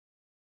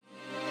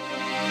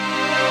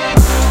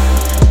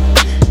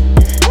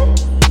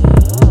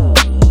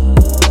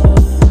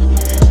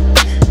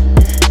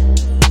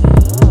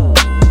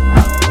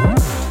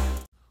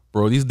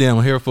bro. These damn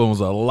headphones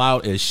are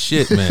loud as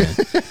shit, man.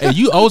 Hey,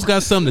 you always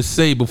got something to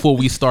say before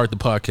we start the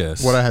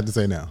podcast. What I had to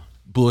say now?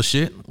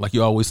 Bullshit. Like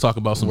you always talk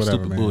about some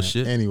stupid man.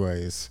 bullshit.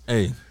 Anyways.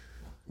 Hey.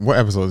 What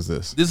episode is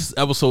this? This is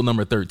episode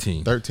number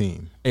 13.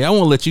 13. Hey, I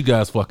want to let you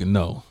guys fucking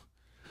know.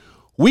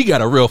 We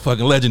got a real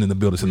fucking legend in the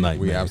building tonight,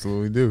 we man.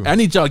 Absolutely do. I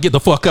need y'all to get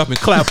the fuck up and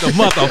clap the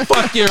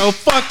motherfucking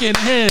fucking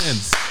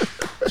hands.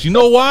 You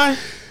know why?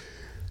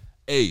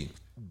 Hey,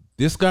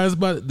 this guy's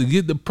about to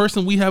get the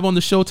person we have on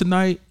the show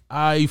tonight.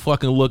 I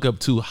fucking look up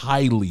to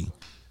highly.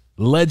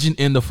 Legend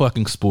in the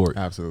fucking sport.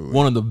 Absolutely.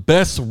 One of the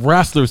best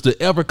wrestlers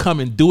to ever come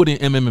and do it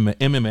in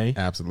MMA.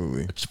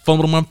 Absolutely.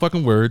 Fumbled my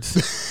fucking words.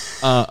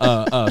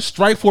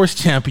 Strike Force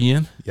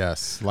champion.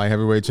 Yes. Light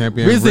heavyweight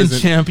champion. Risen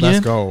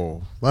champion.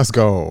 Let's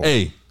go.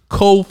 Hey,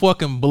 cold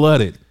fucking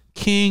blooded.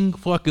 King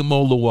fucking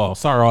Mo Lawal.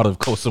 Sorry, all the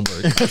custom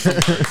words.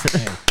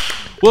 Hey.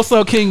 What's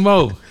up, King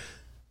Mo?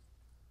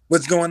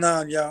 What's going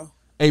on, y'all?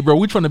 Hey, bro,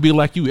 we trying to be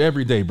like you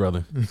every day,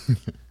 brother.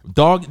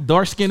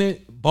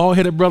 Dark-skinned,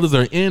 bald-headed brothers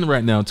are in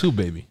right now, too,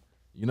 baby.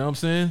 You know what I'm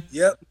saying?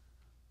 Yep.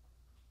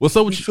 What's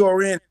up with you?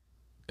 Sure in.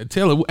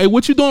 Taylor, hey,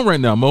 what you doing right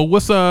now, Mo?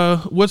 What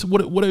are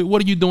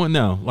you doing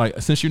now?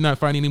 Like, since you're not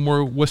fighting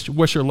anymore,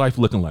 what's your life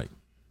looking like?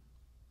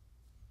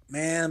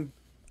 Man,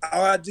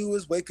 all I do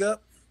is wake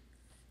up,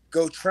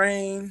 go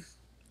train,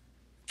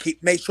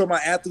 make sure my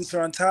athletes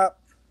are on top,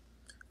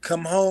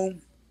 come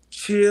home,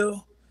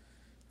 chill,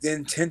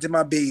 then tend to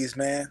my bees,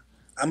 man.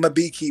 I'm a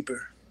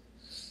beekeeper.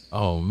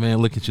 Oh man,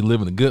 look at you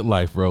living a good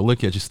life, bro.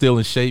 Look at you still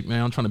in shape,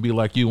 man. I'm trying to be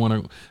like you.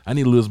 I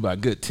need to lose about a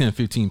good 10,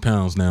 15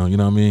 pounds now. You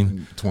know what I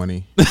mean?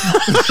 20.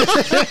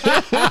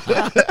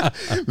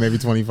 Maybe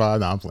 25.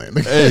 No, I'm playing.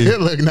 Hey.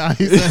 Look, now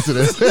he's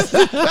sensitive.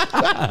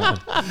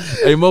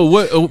 Hey Mo,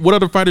 what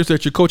other fighters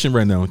that you're coaching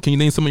right now? Can you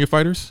name some of your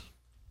fighters?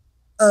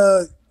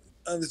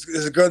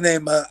 There's a girl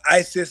named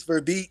Isis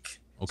Verbeek.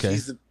 Okay.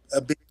 She's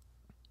a big.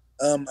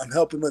 I'm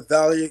helping with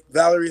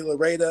Valerie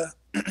Loretta,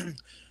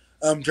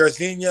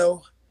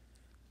 Jarzinho,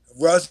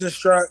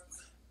 Rosenstruck,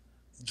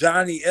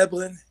 Johnny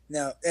Eblin.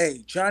 Now,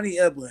 hey, Johnny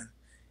Eblin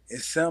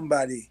is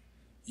somebody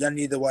y'all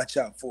need to watch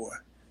out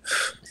for.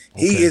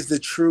 He is the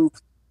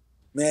truth,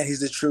 man. He's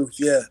the truth.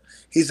 Yeah,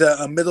 he's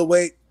a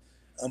middleweight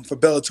for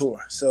Bellator.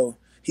 So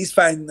he's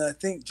fighting, I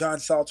think, John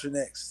Salter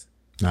next.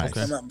 Nice. If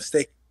I'm not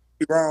mistaken.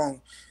 If I'm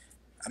wrong,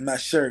 I'm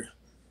not sure,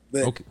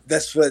 but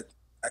that's what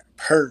I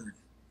heard.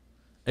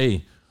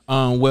 Hey,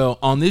 well,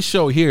 on this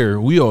show here,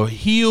 we are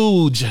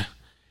huge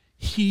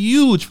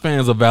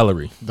fans of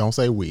Valerie. Don't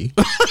say we.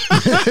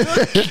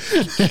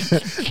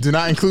 Do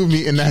not include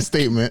me in that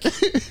statement.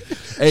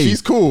 Hey,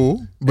 she's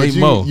cool, but hey,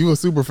 Mo, you a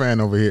super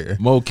fan over here.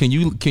 Mo, can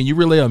you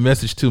relay a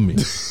message to me?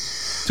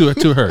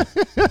 to her.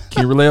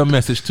 Can you relay a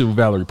message to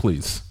Valerie,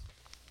 please?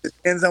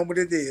 Depends on what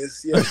it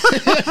is. Yeah.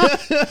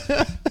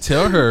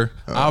 Tell her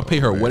I'll pay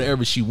her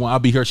whatever she wants. I'll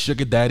be her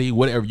sugar daddy,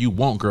 whatever you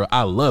want, girl.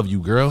 I love you,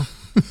 girl.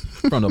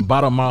 From the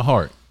bottom of my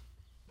heart.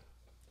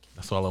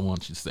 That's all I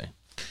want you to say.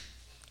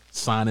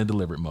 Sign and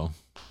deliver it, Mo.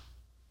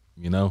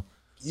 You know?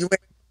 You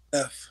ain't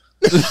enough.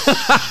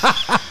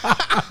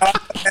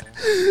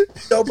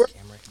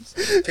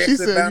 She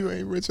said you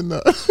ain't rich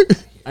enough.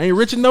 I ain't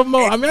rich enough,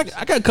 Mo. I mean,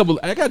 I got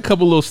a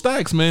couple little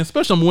stacks, man.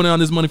 Especially I'm winning on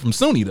this money from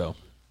Sony, though.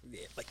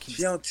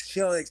 She don't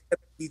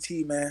accept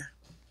EBT, man.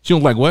 She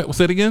don't like what?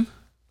 Say it again?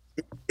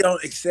 She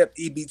don't accept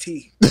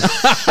EBT.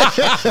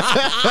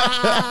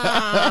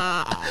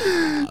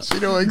 She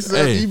don't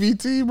accept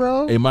EBT,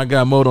 bro. Hey, my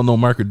guy Mo don't know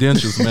my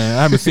credentials, man.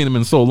 I haven't seen him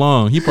in so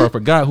long. He probably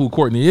forgot who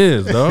Courtney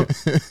is, dog.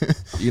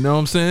 You know what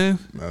I'm saying?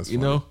 That's you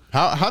funny. know?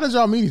 How did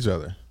y'all meet each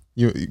other?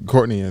 You,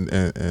 Courtney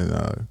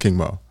and King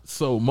Mo.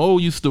 So Mo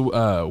used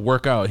to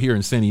work out here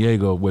in San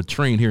Diego,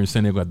 train here in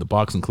San Diego at the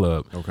boxing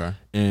club. Okay.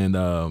 And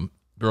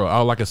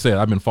bro, like I said,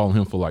 I've been following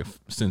him for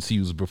since he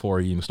was before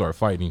he even started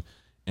fighting.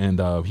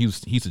 And he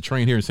used to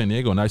train here in San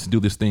Diego, and I used to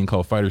do this thing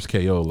called Fighters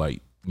KO,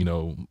 like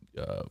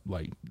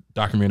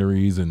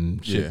documentaries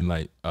and shit, and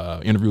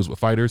interviews with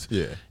fighters.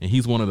 Yeah. And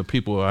he's one of the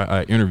people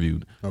I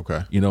interviewed.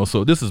 Okay. You know,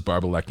 so this is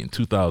probably like in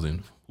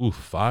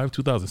 2005,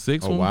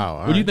 2006. Oh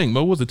wow! What do you think,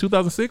 Mo? Was it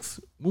 2006?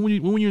 When were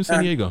you in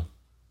San Diego?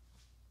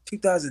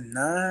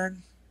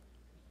 2009.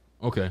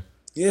 Okay.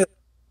 Yeah,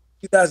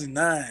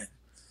 2009.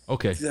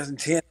 Okay.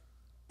 2010.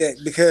 Yeah,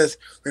 because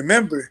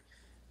remember,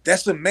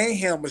 that's when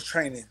Mayhem was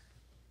training.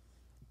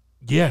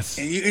 Yes.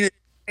 And you interviewed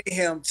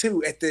Mayhem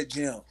too at that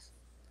gym.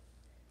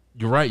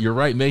 You're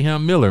right.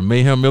 Mayhem Miller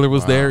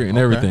was there and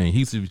everything. He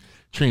used to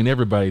train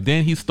everybody.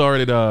 Then he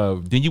started.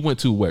 Then you went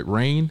to what?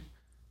 Rain.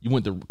 You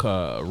went to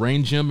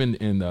Rain Gym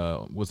in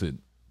was it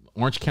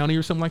Orange County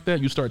or something like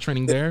that? You started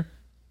training there.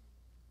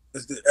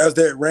 I was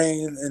there at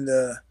Rain and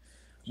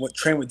went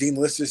train with Dean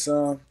Lister's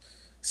son.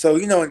 So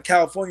in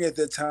California at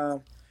that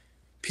time,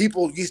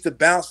 people used to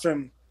bounce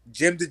from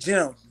gym to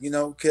gym.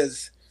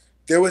 Because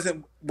there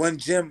wasn't one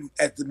gym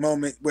at the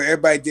moment where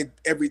everybody did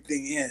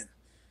everything in.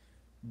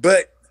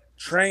 But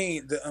the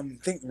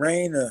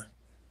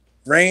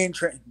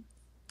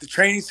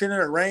training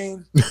center at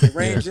Rain, the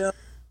Rain gym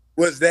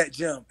was that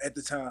gym at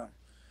the time.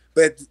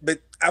 But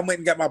I went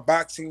and got my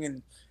boxing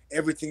and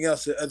everything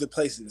else at other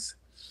places.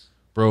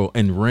 bro.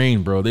 And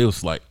Rain, bro. They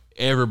was like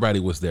everybody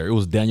was there. It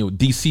was Daniel.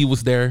 DC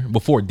was there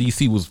before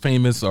DC was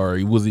famous or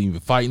he wasn't even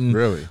fighting.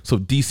 Really? So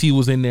DC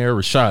was in there.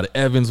 Rashad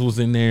Evans was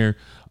in there.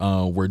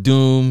 We're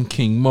Doom,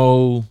 King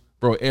Mo,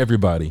 bro.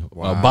 Everybody.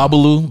 Wow.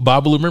 Babalu.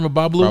 Remember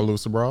Babalu?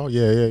 Babalu Sabral?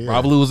 Yeah.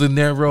 Babalu was in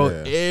there, bro.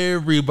 Yeah.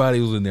 Everybody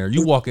was in there.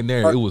 You walk in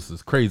there, it was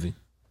just crazy.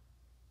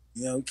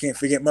 You know, we can't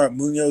forget Mark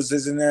Munoz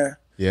is in there.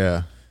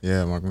 Yeah,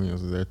 Mark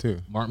Munoz is there too.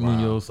 Mark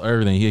Munoz,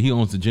 everything. Yeah, he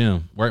owns the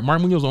gym, right? Mark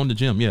Munoz owned the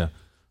gym, yeah.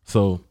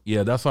 So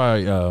yeah, that's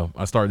why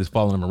I started just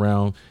following him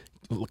around.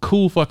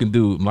 Cool fucking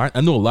dude.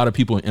 I know a lot of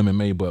people in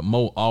MMA, but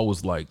Mo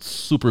always like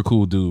super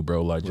cool dude,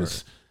 bro. Like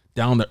just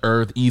down to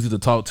earth, easy to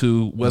talk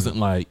to. Wasn't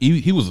like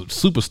he was a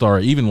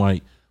superstar. Even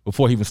like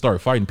before he even started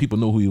fighting, people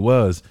know who he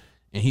was.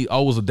 And he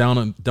always a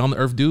down to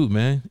earth dude,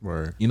 man.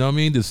 Word. You know what I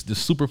mean? This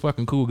super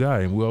fucking cool guy,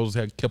 and we always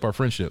kept our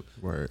friendship.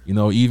 Word. You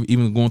know,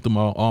 even going through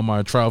all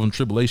my trials and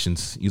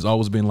tribulations, he's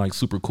always been like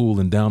super cool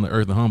and down to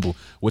earth and humble,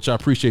 which I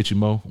appreciate you,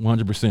 Mo,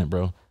 100%,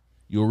 bro.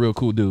 You're a real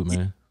cool dude,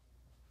 man.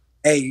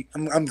 Hey,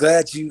 I'm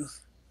glad you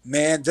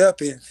manned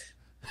up and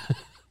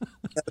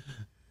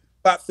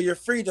fought for your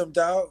freedom,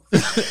 dog.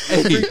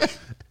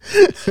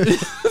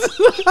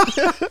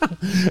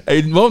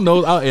 Hey, Mo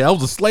knows I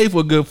was a slave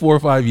for a good 4 or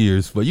 5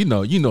 years, but you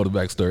know the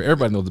backstory.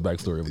 Everybody knows the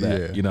backstory of that.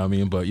 Yeah. You know what I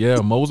mean? But yeah,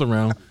 Mo was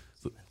around.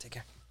 Take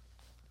care.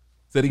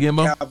 Say it again,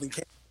 Mo. Calvin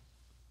Candy.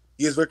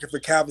 He was working for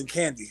Calvin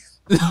Candy.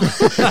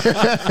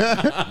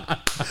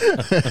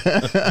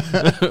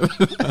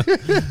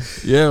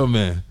 Yeah,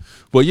 man.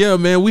 But yeah,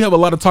 man, we have a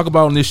lot to talk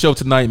about on this show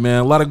tonight, man.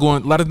 A lot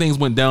of things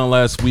went down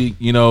last week,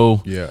 you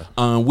know. Yeah.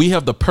 We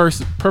have the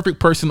perfect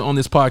person on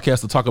this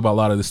podcast to talk about a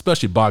lot of this,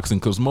 especially boxing,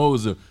 because Mo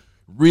is a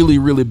really,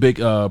 really big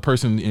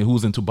person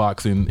who's into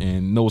boxing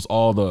and knows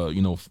all the,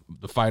 you know,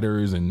 the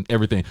fighters and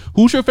everything.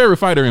 Who's your favorite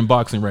fighter in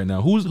boxing right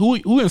now?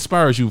 Who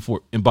inspires you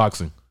in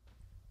boxing?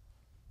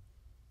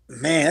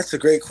 Man, that's a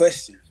great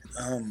question.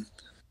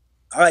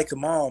 I like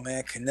them all,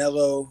 man.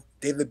 Canelo,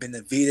 David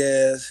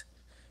Benavidez.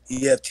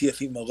 You have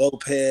Teofimo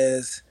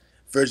Lopez,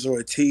 Virgil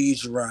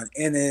Ortiz, Ron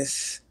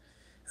Ennis,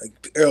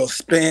 Errol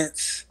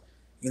Spence.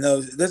 You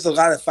know, there's a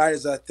lot of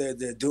fighters out there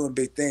that are doing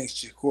big things.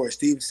 Shakur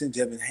Stevenson,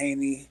 Devin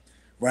Haney,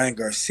 Ryan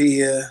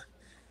Garcia,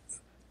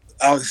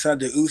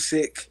 Alexander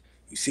Usyk.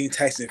 You've seen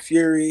Tyson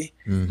Fury.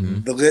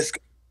 Mm-hmm. The list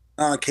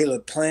on.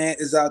 Caleb Plant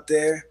is out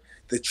there.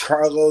 The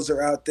Charlos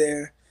are out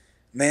there.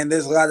 Man,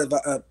 there's a lot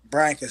of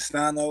Brian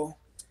Castano.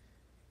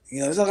 You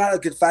know, there's a lot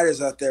of good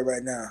fighters out there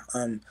right now.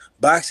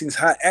 Boxing's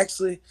hot.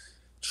 Actually,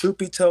 truth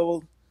be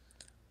told,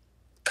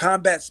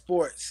 combat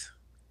sports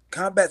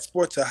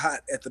are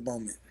hot at the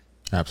moment.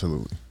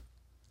 Absolutely.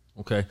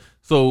 Okay.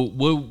 So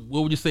what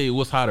would you say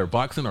was hotter,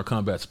 boxing or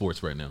combat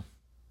sports right now?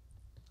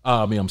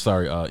 I'm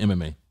sorry,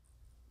 MMA.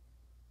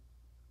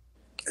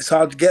 It's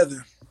all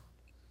together.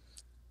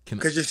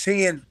 Because you're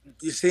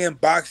seeing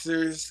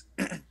boxers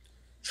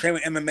train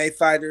with MMA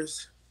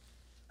fighters.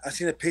 I've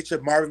seen a picture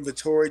of Marvin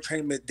Vettori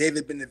training with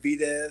David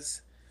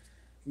Benavidez.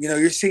 You know,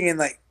 you're seeing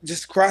like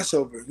just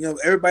crossover. You know,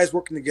 everybody's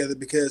working together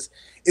because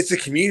it's a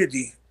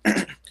community.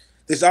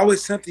 There's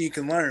always something you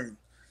can learn.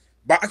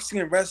 Boxing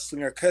and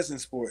wrestling are cousin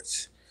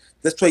sports.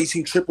 That's why you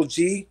see Triple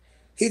G.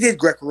 He did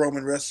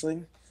Greco-Roman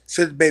wrestling.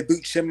 So did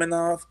Beibut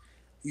Shimanov.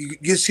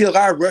 You see a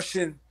lot of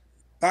Russian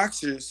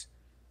boxers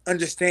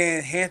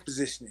understand hand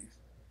positioning,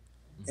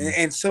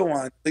 and so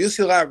on. So you'll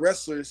see a lot of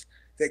wrestlers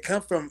that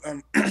come from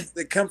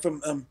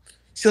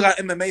see a lot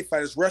of MMA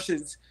fighters,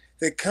 Russians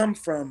that come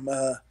from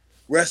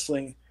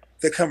wrestling,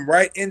 that come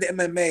right into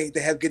MMA.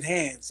 They have good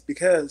hands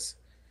because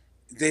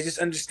they just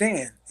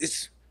understand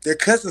they're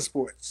cousin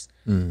sports.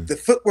 The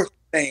footwork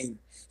thing,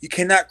 you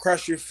cannot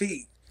cross your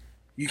feet.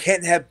 You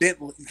can't have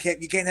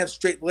you can't have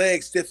straight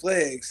legs, stiff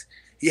legs.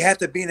 You have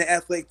to be in an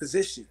athletic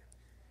position.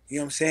 You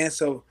know what I'm saying?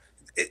 So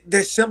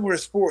they're similar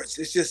sports.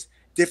 It's just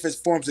different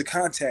forms of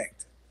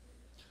contact.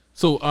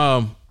 So,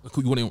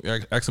 you want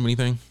to ask him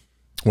anything?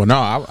 Well,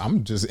 no,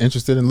 I'm just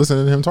interested in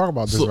listening to him talk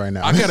about this right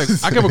now. I got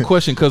a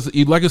question because,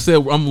 like I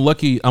said,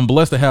 I'm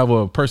blessed to have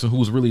a person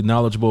who's really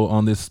knowledgeable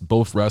on this,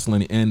 both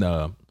wrestling and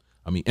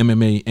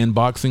MMA and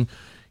boxing.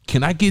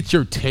 Can I get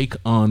your take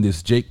on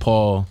this Jake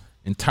Paul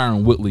and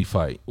Tyron Woodley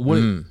fight?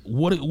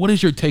 What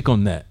is your take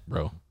on that,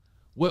 bro?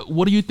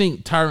 What do you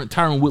think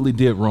Tyron Woodley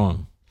did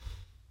wrong?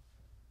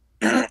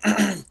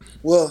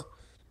 Well,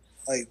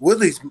 like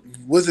Woodley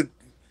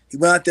he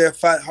went out there,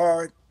 fight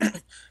hard.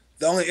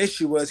 The only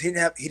issue was he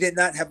did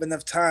not have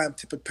enough time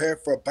to prepare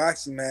for a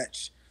boxing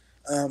match.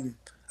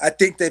 I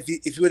think that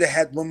if he would have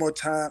had one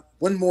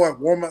more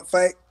warm-up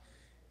fight,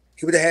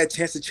 he would have had a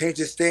chance to change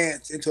his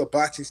stance into a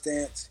boxing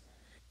stance.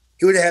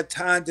 He would have had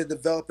time to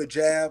develop a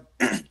jab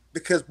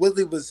because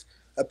Woodley was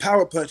a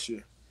power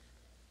puncher.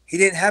 He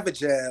didn't have a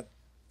jab.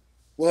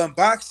 Well, in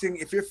boxing,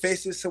 if you're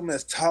facing someone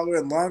that's taller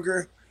and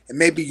longer and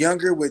maybe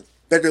younger with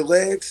better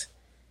legs,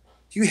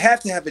 you have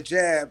to have a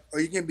jab or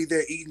you're going to be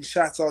there eating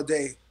shots all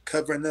day,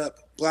 covering up,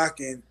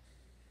 blocking.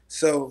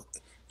 So,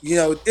 you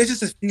know, it's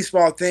just a few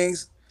small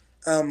things.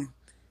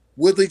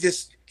 Woodley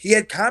he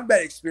had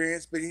combat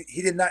experience, but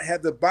he did not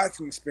have the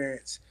boxing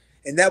experience.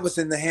 And that was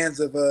in the hands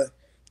of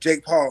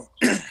Jake Paul.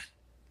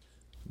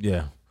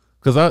 Yeah,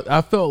 because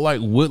I felt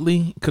like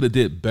Woodley could have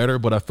did better,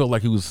 but I felt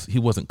like he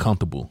wasn't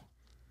comfortable.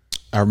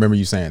 I remember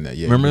you saying that.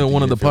 Yeah, remember you in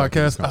one of the like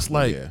podcasts, I was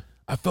like, yeah.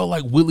 I felt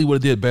like Woodley would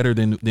have did better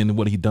than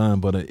what he done,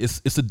 but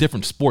it's a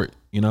different sport.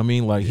 You know what I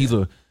mean? Like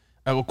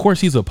of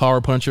course he's a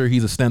power puncher,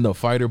 he's a stand up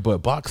fighter, but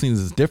boxing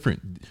is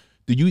different.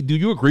 Do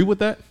you agree with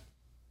that?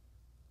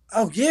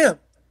 Oh yeah,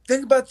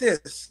 think about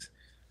this.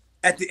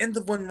 At the end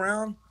of one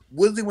round,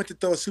 Woodley went to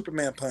throw a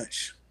Superman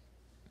punch.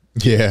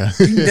 Yeah.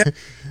 He never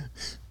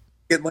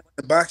get like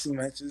the boxing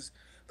matches,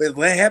 but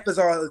it happens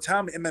all the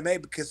time in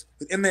MMA because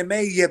with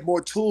MMA you have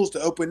more tools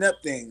to open up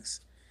things.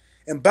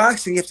 In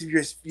boxing, you have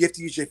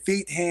to use your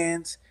feet,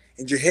 hands,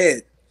 and your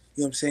head.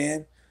 You know what I'm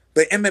saying?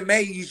 But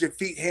MMA, you use your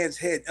feet, hands,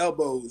 head,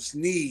 elbows,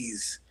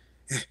 knees.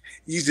 You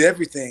use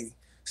everything.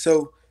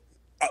 So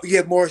you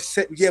have more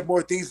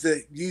things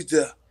to use.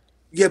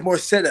 You have more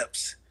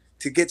setups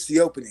to get to the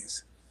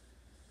openings.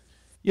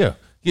 Yeah,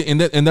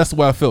 and that's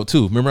what I felt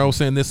too. Remember I was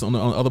saying this on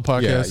other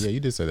podcasts? Yeah, you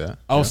did say that.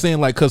 I was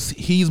saying like because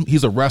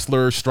he's a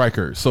wrestler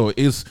striker, so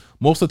it's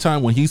most of the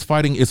time when he's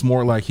fighting, it's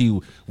more like he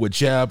would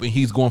jab and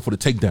he's going for the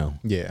takedown.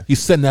 Yeah,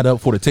 he's setting that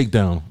up for the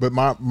takedown. But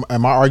my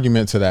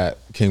argument to that,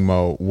 King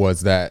Mo,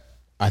 was that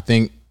I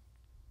think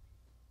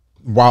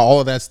while all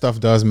of that stuff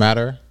does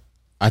matter,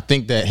 I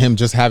think that him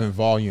just having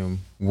volume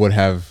would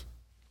have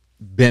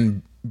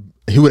been.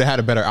 He would have had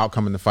a better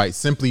outcome in the fight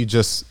simply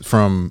just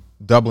from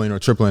doubling or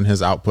tripling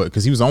his output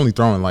because he was only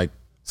throwing like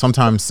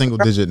sometimes single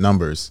digit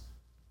numbers.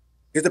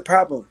 Here's the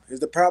problem. Here's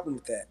the problem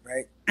with that,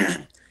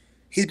 right?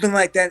 He's been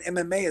like that in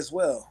MMA as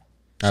well.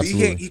 So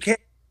Absolutely. you can't.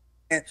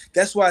 And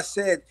that's why I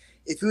said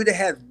if he would have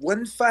had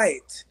one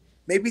fight,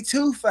 maybe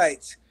two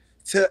fights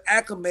to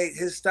acclimate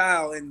his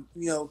style and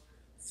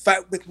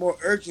fight with more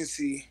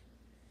urgency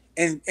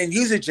and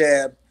use a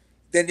jab,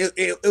 then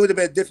it would have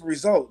been a different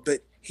result.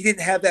 But he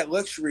didn't have that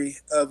luxury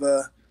of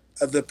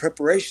the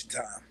preparation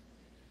time.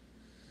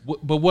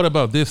 But what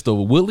about this though?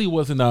 Woodley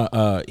wasn't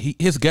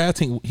his gas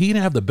tank. He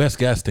didn't have the best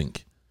gas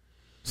tank.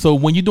 So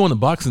when you're doing the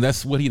boxing,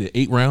 that's what he did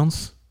 8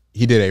 rounds.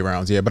 He did 8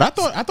 rounds, yeah. But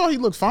I thought he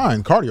looked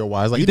fine cardio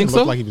wise. Like he didn't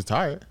look like he was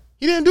tired.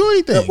 He didn't do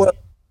anything. Well,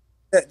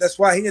 that's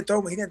why he didn't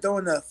throw. He didn't throw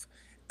enough.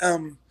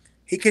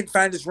 He couldn't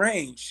find his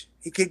range.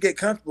 He couldn't get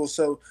comfortable.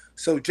 So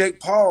Jake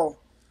Paul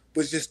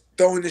was just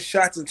throwing the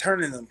shots and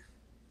turning them.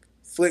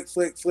 Flick,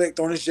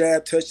 throwing his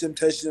jab, touch him,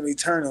 he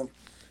turn him,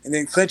 and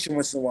then clinch him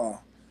once in a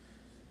while.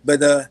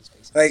 But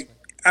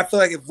I feel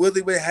like if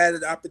Woodley would have had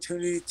an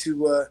opportunity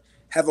to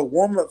have a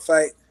warm-up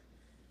fight,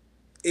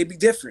 it'd be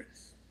different.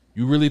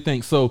 You really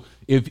think so?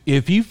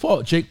 If he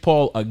fought Jake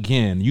Paul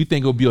again, you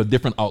think it'll be a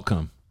different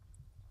outcome?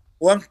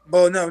 Well,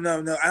 no.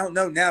 I don't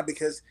know now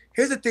because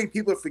here's the thing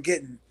people are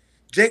forgetting.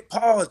 Jake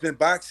Paul has been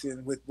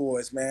boxing with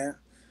boys, man.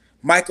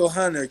 Michael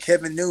Hunter,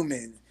 Kevin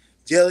Newman,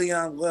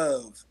 Jillian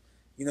Love,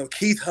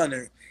 Keith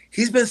Hunter.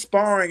 He's been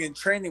sparring and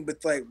training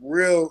with like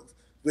real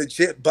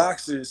legit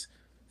boxers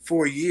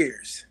for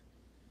years.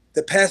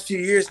 The past few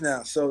years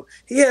now. So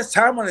he has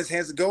time on his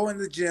hands to go in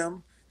the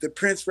gym, the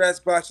Prince Rats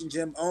Boxing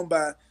Gym owned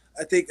by,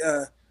 I think,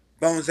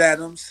 Bones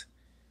Adams.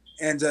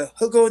 And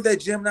he'll go in that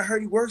gym, and I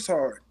heard he works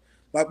hard.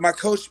 My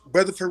coach,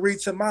 Brother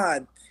Fareed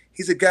Samad,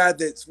 he's a guy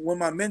that's one of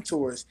my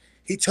mentors.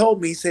 He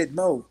told me, he said,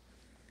 Mo,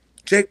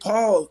 Jake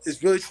Paul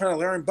is really trying to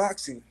learn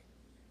boxing.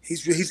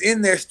 He's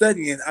in there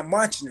studying. I'm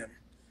watching him.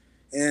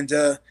 And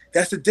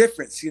that's the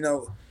difference.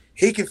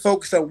 He can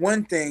focus on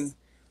one thing.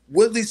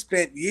 Woodley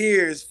spent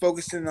years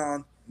focusing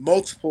on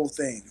multiple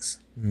things.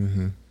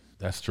 Mm-hmm.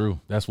 That's true.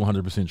 That's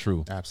 100%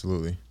 true.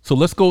 Absolutely. So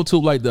let's go to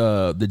like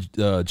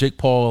the Jake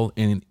Paul,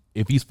 and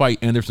if he's fight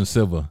Anderson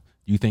Silva,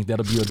 do you think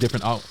that'll be a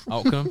different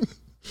outcome?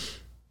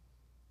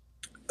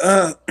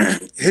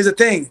 Here's the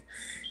thing.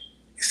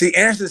 See,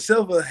 Anderson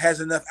Silva has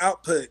enough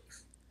output,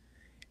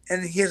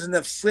 and he has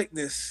enough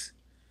slickness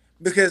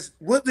because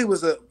Woodley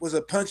was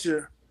a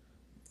puncher,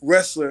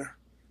 wrestler.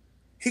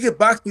 He could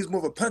box, but he's more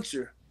of a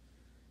puncher.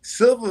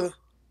 Silva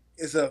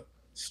is a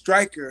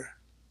striker,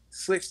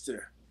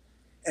 slickster,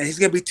 and he's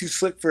gonna be too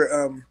slick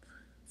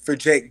for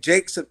Jake.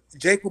 Jake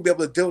will be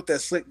able to deal with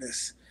that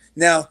slickness.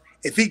 Now,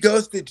 if he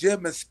goes to the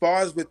gym and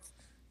spars with,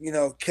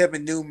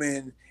 Kevin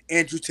Newman,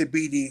 Andrew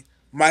Tabiti,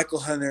 Michael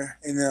Hunter,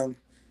 and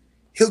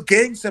he'll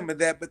gain some of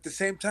that. But at the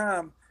same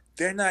time,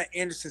 they're not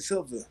Anderson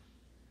Silva,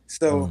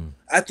 so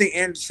I think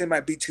Anderson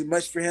might be too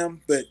much for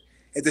him. But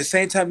at the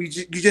same time, you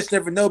just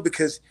never know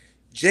because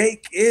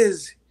Jake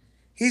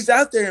he's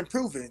out there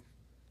improving.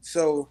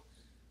 So,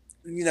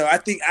 I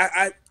think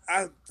I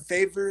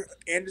favor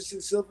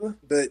Anderson Silva,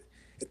 but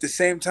at the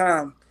same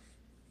time,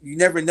 you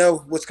never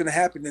know what's going to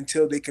happen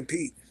until they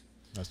compete.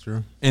 That's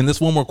true. And there's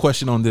one more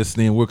question on this,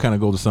 then we'll kind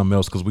of go to something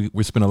else because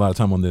we spend a lot of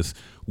time on this.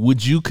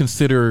 Would you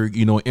consider,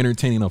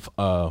 entertaining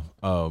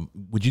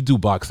would you do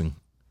boxing?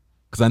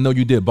 Because I know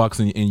you did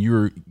boxing and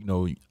you're,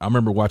 I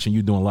remember watching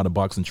you doing a lot of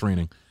boxing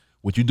training.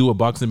 Would you do a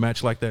boxing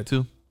match like that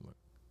too?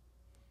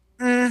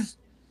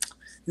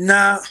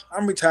 Nah,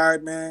 I'm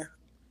retired, man.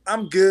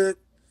 I'm good.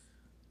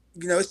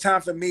 It's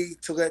time for me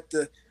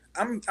to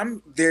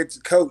I'm there to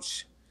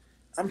coach.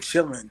 I'm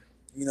chilling.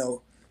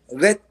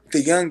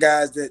 the young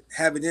guys that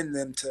have it in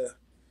them to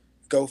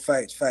go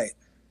fight.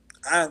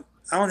 I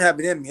don't have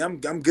it in me. I'm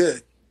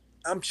good.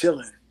 I'm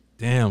chilling.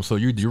 Damn. So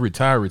you're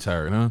retired,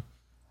 huh?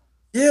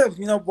 Yeah,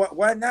 you know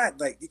why not?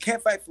 Like you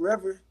can't fight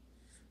forever.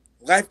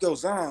 Life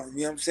goes on.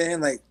 You know what I'm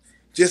saying? Like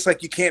just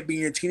like you can't be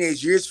in your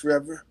teenage years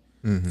forever,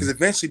 because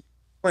eventually,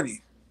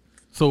 20.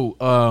 So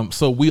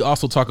we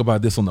also talk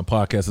about this on the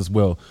podcast as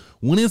well.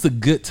 When is a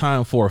good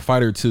time for a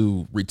fighter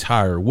to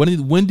retire? When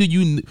did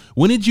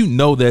you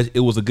know that it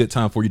was a good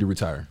time for you to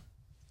retire?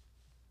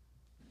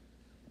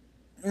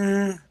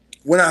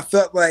 When I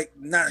felt like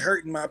not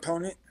hurting my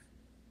opponent.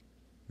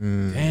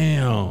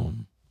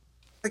 Damn.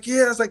 Like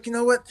I was like, you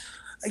know what?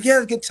 Like, I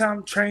had a good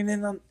time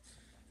training.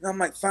 I'm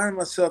like finding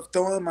myself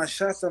throwing my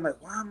shots. I'm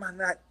like, why am I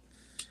not?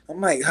 I'm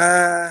like,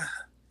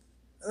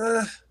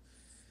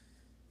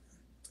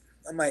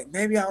 I'm like,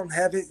 maybe I don't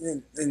have it,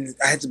 and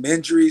I had some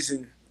injuries,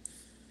 and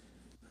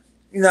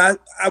you know,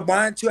 I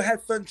wanted to. I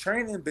had fun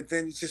training, but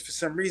then just for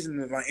some reason,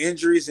 with my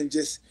injuries and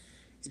just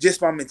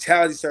my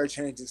mentality started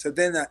changing. So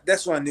then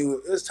that's when I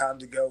knew it was time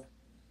to go.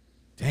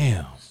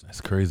 Damn,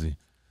 that's crazy,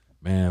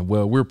 man.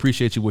 Well, we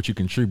appreciate you what you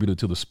contributed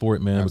to the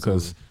sport, man. Absolutely.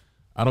 Because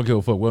I don't give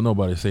a fuck what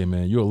nobody say,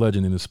 man. You're a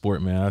legend in the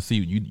sport, man. I see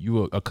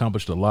you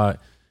accomplished a lot.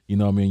 You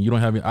know what I mean? You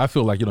don't have. I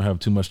feel like you don't have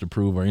too much to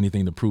prove or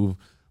anything to prove.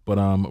 But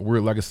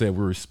we're, like I said,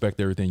 we respect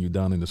everything you've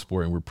done in the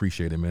sport, and we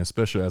appreciate it, man.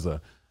 Especially as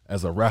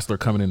a wrestler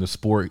coming in the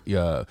sport,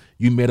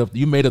 you made up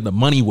the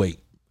money weight.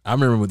 I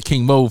remember with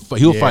King Mo,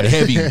 he'll fight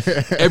heavy,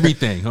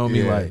 everything,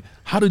 homie. Yeah. Like,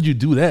 how did you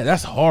do that?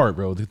 That's hard,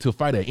 bro. To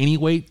fight at any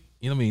weight,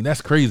 you know what I mean?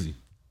 That's crazy.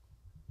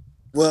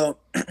 Well,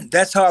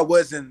 that's how I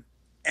was in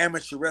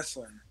amateur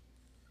wrestling.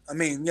 I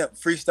mean,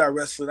 freestyle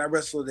wrestling. I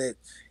wrestled at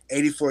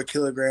 84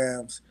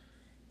 kilograms.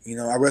 You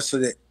know, I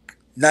wrestled at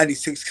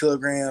 96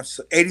 kilograms.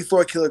 So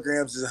 84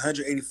 kilograms is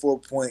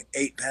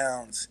 184.8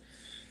 pounds.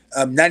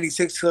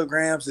 96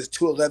 kilograms is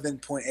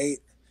 211.8.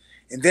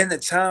 And then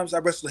at times I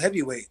wrestled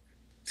heavyweight.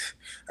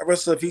 I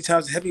wrestled a few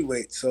times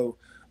heavyweight. So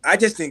I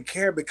just didn't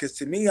care, because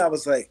to me, I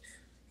was like,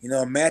 you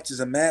know, a match is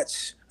a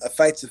match, a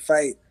fight's a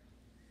fight.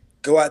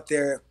 Go out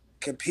there,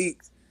 compete,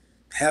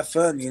 have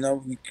fun, you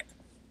know.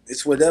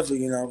 It's whatever,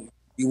 you know.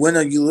 You win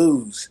or you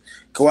lose.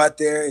 Go out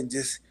there and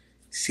just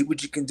see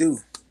what you can do.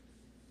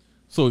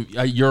 So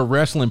your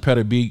wrestling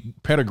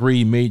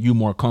pedigree made you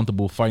more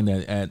comfortable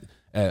fighting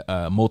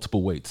at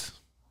multiple weights?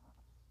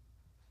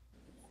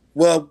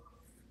 Well,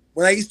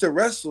 when I used to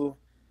wrestle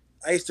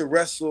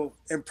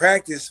in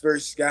practice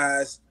versus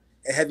guys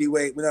at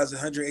heavyweight when I was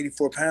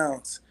 184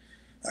 pounds.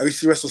 I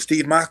used to wrestle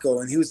Steve Mako,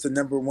 and he was the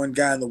 #1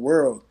 guy in the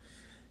world.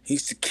 He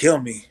used to kill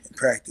me in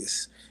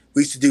practice.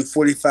 We used to do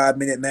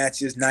 45-minute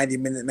matches,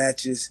 90-minute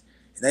matches,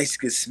 and I used to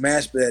get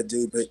smashed by that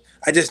dude. But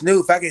I just knew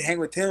if I could hang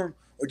with him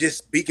or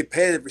just be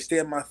competitive or stay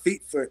on my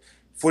feet for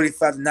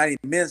 45 to 90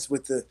 minutes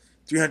with the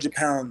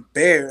 300-pound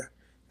bear,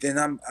 then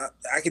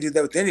I could do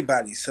that with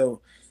anybody.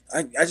 So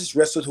I just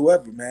wrestled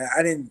whoever, man.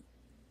 I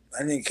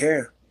didn't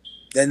care.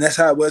 And that's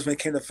how it was when it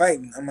came to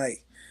fighting. I'm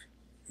like,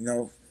 you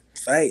know,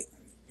 fight.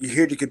 You're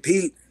here to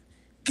compete,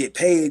 get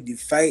paid. You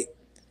fight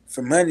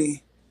for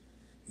money,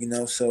 you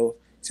know. So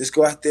just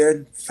go out there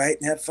and fight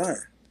and have fun.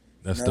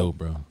 That's dope,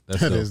 bro.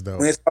 That is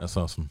dope. That's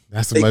awesome.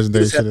 That's some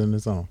legendary shit in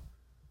its own.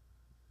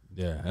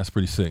 Yeah, that's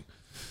pretty sick.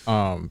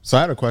 So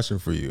I had a question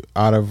for you.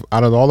 Out of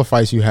all the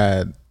fights you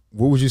had,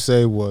 what would you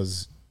say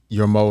was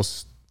your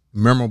most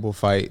memorable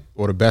fight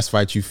or the best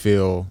fight you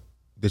feel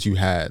that you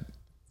had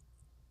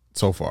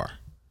so far?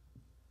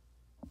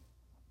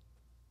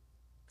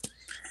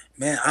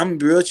 Man, I'm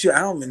real with you. I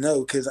don't even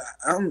know, because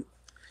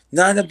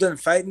now that I'm done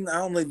fighting, I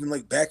don't even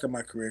look back on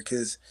my career,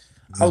 because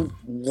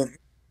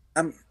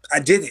I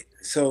did it.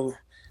 So,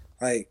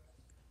 like,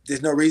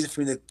 there's no reason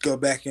for me to go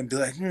back and be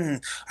like,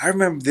 I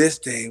remember this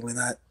day when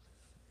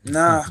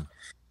nah.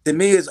 To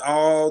me, it's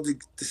all the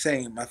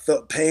same. I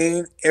felt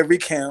pain every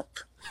camp.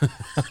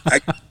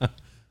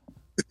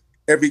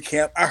 Every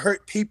camp. I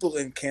hurt people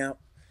in camp.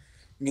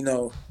 You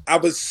know, I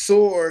was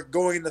sore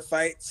going into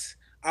fights.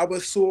 I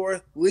was sore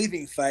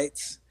leaving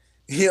fights.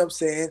 You know what I'm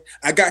saying?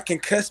 I got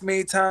concussed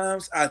many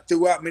times. I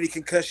threw out many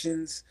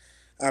concussions.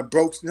 I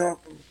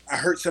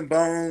hurt some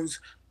bones.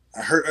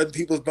 I hurt other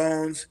people's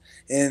bones.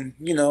 And,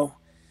 you know,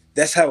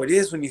 that's how it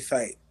is when you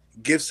fight.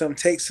 Give some,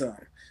 take some.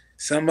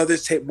 Some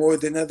others take more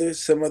than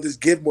others. Some others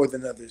give more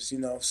than others, you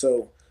know.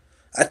 So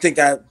I think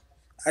I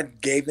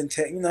gave and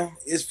take, you know,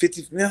 it's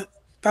 50, you know,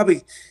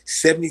 probably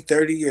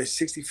 70-30 or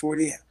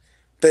 60-40.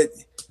 But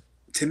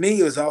to me,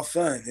 it was all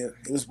fun.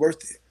 It was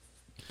worth it.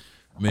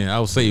 Man, I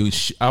would say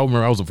I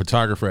remember I was a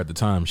photographer at the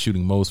time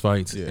shooting most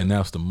fights, and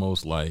that's the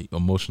most like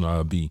emotional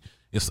I'd be.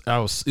 It's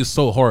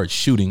so hard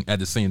shooting at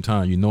the same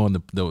time. You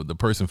knowing the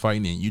person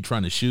fighting and you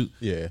trying to shoot.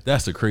 Yeah,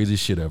 that's the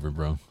craziest shit ever,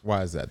 bro.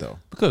 Why is that though?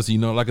 Because, you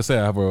know, like I said,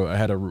 I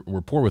had a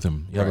rapport with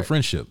him. You have a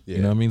friendship. Yeah.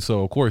 You know what I mean?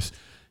 So of course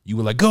you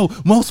were like, go,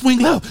 Mo, swing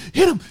left,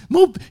 hit him,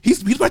 Mo,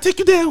 he's about to take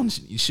you down,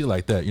 shit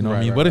like that. You know what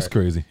I mean? But it's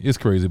crazy. It's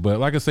crazy. But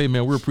like I say,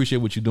 man, we appreciate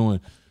what you're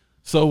doing.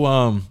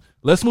 So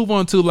let's move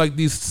on to like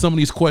some of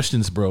these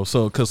questions, bro.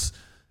 So because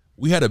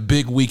We had a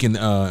big week in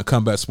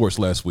combat sports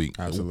last week.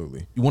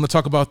 Absolutely. You want to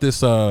talk about this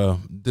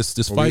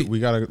fight? We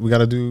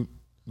gotta do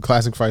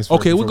classic fights.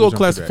 Okay, we'll go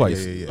classic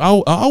fights. Yeah. I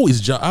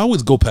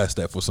always go past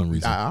that for some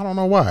reason. I don't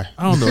know why.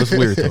 I don't know. It's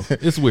weird though.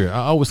 It's weird.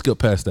 I always skip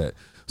past that.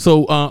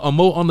 So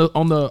on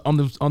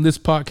this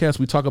podcast,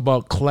 we talk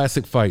about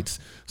classic fights.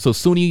 So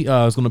Suni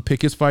is going to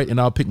pick his fight, and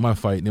I'll pick my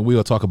fight, and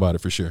we'll talk about it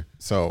for sure.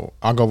 So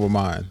I'll go with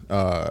mine.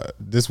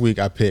 This week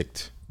I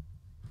picked.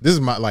 This is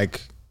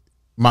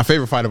my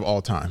favorite fight of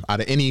all time.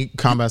 Out of any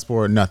combat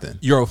sport, nothing.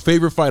 Your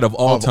favorite fight of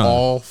all time?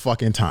 All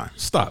fucking time.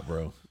 Stop,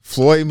 bro.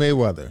 Floyd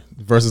Mayweather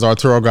versus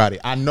Arturo Gatti.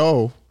 I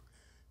know.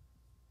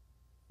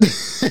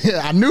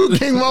 I knew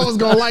King Mo was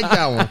gonna like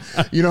that one.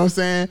 You know what I'm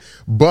saying?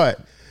 But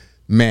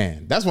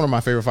man, that's one of my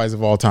favorite fights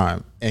of all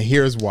time. And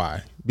here's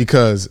why.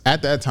 Because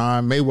at that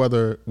time,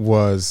 Mayweather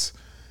was,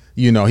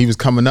 he was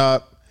coming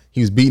up,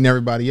 he was beating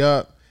everybody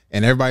up,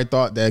 and everybody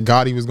thought that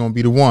Gotti was gonna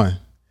be the one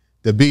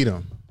to beat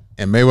him.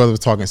 And Mayweather was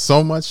talking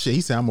so much shit.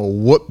 He said, I'm gonna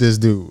whoop this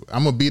dude.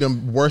 I'm gonna beat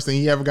him worse than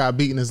he ever got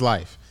beat in his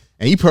life.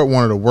 And he put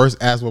one of the worst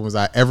ass whoopings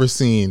I ever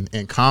seen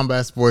in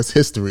combat sports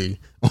history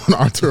on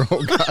Arturo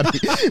Gatti.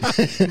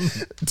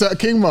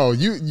 King Mo,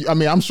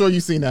 I'm sure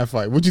you've seen that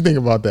fight. What'd you think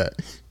about that?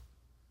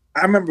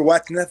 I remember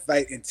watching that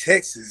fight in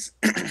Texas.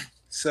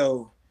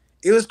 So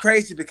it was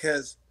crazy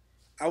because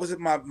I was with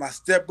my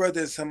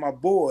stepbrother and some of my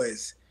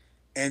boys,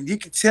 and you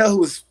could tell who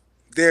was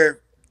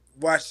there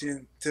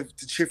watching to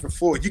cheer for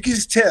Floyd. You can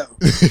just tell.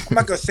 I'm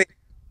not gonna say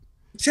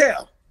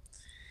tell.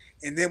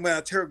 And then when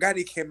Arturo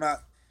Gatti came out,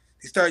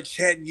 they started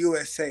chanting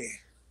USA.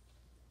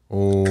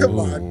 Oh, come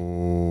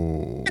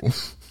on!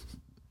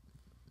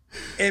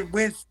 And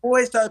when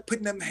Floyd started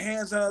putting them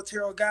hands on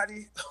Arturo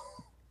Gatti,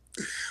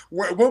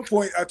 at one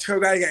point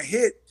Arturo Gatti got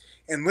hit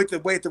and looked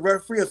away at the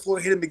referee, and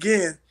Floyd hit him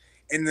again.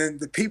 And then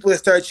the people that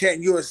started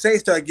chanting USA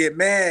started getting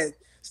mad,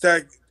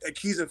 started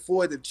accusing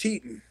Floyd of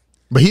cheating.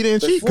 But he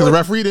didn't cheat because the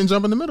referee didn't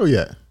jump in the middle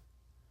yet.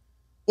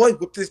 Floyd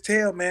whipped his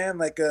tail, man.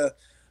 Like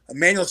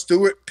Emmanuel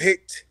Stewart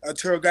picked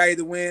Arturo Gatti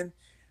to win.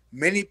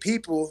 Many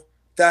people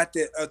thought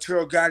that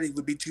Arturo Gatti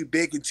would be too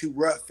big and too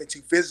rough and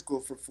too physical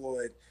for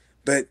Floyd.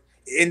 But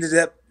it ended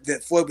up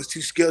that Floyd was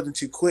too skilled and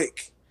too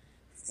quick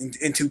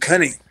and too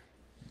cunning.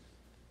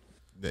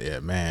 Yeah,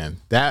 man.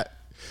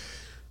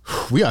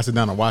 We gotta sit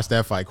down and watch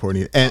that fight,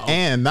 Courtney.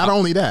 And not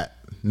only that,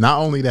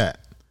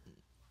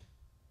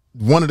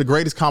 one of the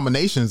greatest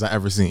combinations I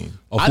ever seen.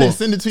 I didn't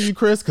send it to you,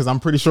 Chris, because I'm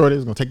pretty sure they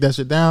was gonna take that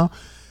shit down.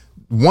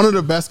 One of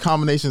the best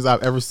combinations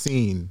I've ever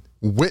seen,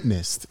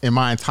 witnessed in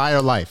my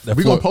entire life.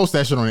 We're gonna post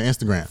that shit on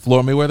Instagram.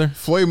 Floyd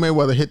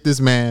Mayweather hit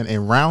this man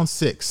in round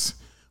 6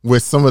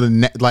 with some of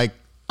the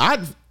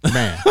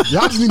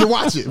y'all just need to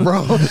watch it,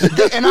 bro.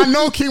 And I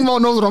know King Mo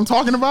knows what I'm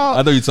talking about.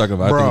 I know you're talking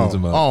about. Bro,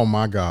 oh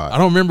my God. I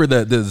don't remember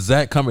the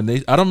exact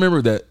combination. I don't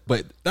remember that,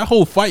 but that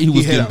whole fight he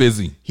was getting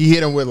busy. He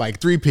hit him with like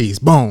 3-piece,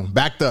 boom,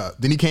 backed up.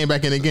 Then he came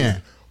back in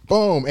again.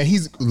 Boom, and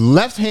he's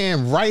left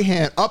hand, right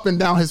hand, up and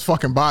down his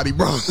fucking body,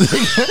 bro.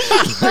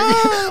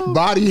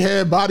 Body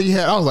head.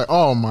 I was like,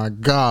 oh my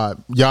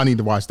God, y'all need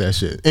to watch that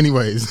shit.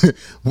 Anyways,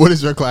 what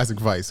is your classic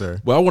fight,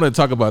 sir? Well, I want to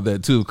talk about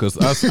that too, because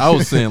I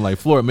was saying like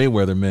Floyd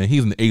Mayweather, man,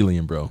 he's an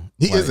alien, bro.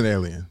 He is an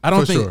alien. I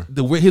don't think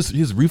the way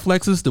his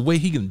reflexes, the way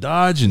he can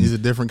dodge, and he's a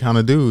different kind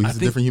of dude. He's a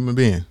different human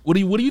being. What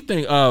do you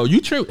think? Have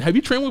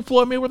you trained with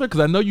Floyd Mayweather?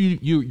 Because I know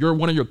you're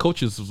one of your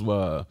coaches,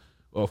 Floyd,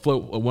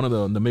 one of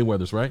the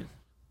Mayweathers, right?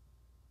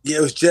 Yeah,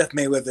 it was Jeff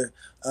Mayweather.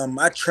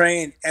 I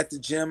trained at the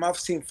gym. I've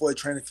seen Floyd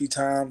train a few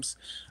times.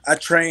 I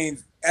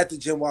trained at the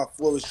gym while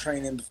Floyd was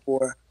training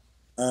before.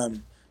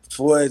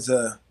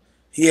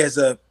 He has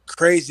a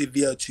crazy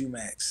VO2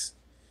 max.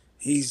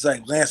 He's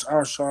like Lance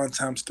Armstrong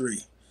times 3.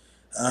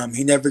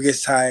 He never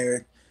gets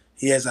tired.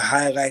 He has a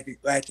high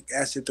lactic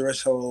acid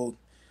threshold.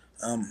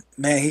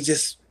 Man,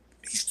 he's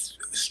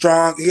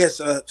strong. He has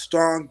a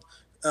strong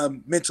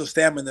mental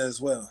stamina as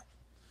well.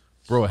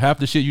 Bro, half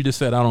the shit you just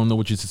said, I don't know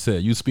what you just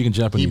said. You speaking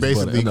Japanese. He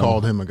basically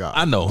called him a god.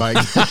 I know.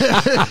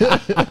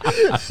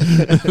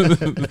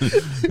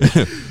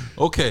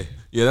 Okay.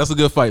 Yeah, that's a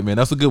good fight, man.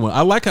 That's a good one.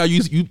 I like how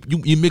you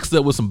mixed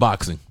up with some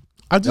boxing.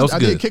 I did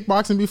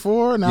kickboxing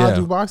before. Now I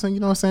do boxing.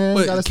 You know what I'm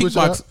saying? But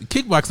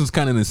kickboxing's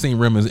kind of in the same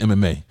realm as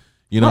MMA.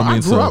 You know what I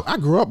mean? I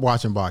grew up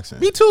watching boxing.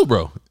 Me too,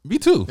 bro. Me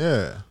too.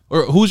 Yeah.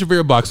 Or who's your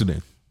favorite boxer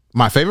then?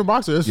 My favorite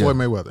boxer is Floyd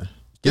Mayweather.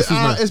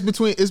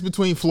 It's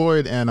between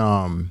Floyd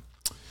and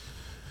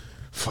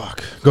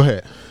Fuck. Go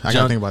ahead. I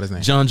gotta think about his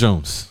name. John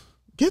Jones.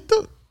 Your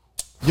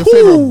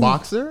favorite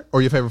boxer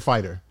or your favorite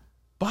fighter?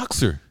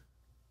 Boxer.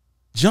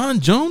 John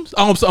Jones?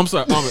 Oh, I'm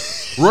sorry.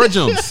 Roy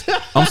Jones.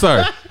 I'm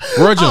sorry.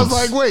 Roy Jones. I was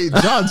like, wait,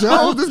 John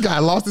Jones? This guy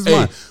lost his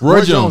mind.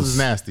 Roy Jones is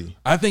nasty.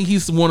 I think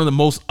he's one of the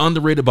most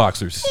underrated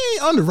boxers. He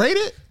ain't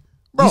underrated.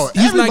 Bro,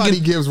 everybody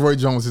gives Roy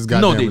Jones his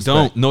goddamn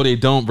respect. No, they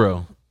don't,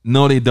 bro.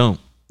 No, they don't.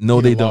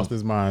 He lost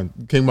his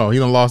mind. King Mo, he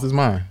done lost his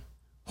mind.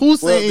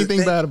 Who's saying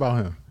anything bad about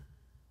him?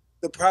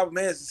 The problem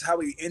is how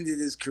he ended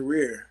his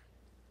career.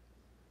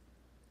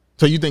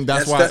 So you think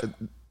that's why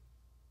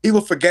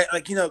people forget?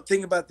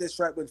 Think about this,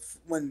 right?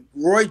 When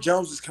Roy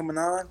Jones was coming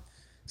on,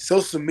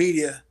 social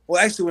media.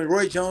 Well, actually, when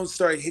Roy Jones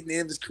started hitting the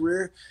end of his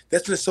career,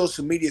 that's when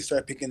social media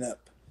started picking up.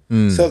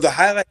 So the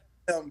highlight,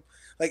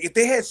 like if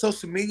they had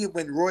social media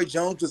when Roy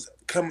Jones was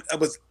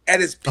at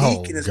his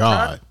peak in his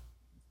prime,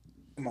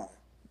 come on,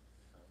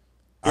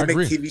 I make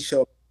agree. TV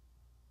show.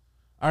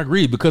 I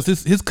agree because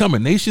his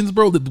combinations,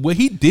 bro, what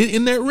he did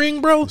in that ring,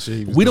 bro,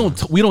 we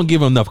don't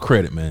give him enough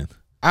credit, man.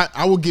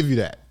 I will give you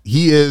that.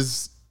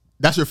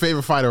 That's your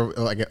favorite fighter,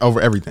 like over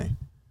everything.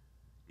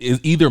 Is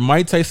either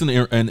Mike Tyson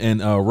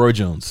and Roy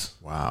Jones.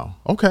 Wow.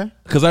 Okay.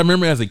 Because I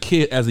remember as a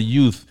kid, as a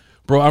youth,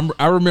 bro,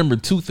 I remember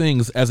two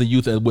things as a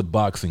youth with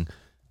boxing.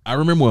 I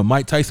remember when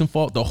Mike Tyson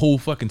fought, the whole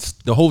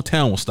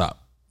town will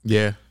stop.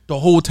 Yeah. The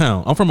whole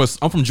town. I'm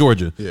from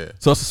Georgia. Yeah.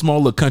 So it's a small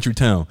little country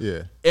town.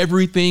 Yeah.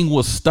 Everything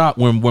will stop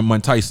when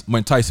Mike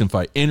Tyson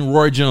fight and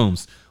Roy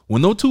Jones.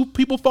 When those two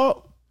people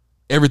fought,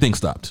 everything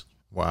stopped.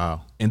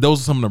 Wow. And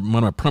those are some of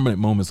my prominent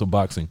moments of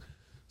boxing.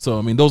 So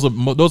I mean, those are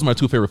my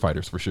two favorite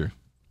fighters for sure.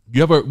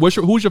 You have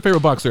who's your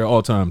favorite boxer at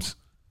all times?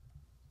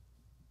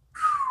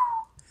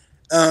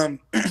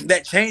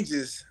 That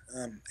changes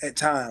at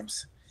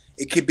times.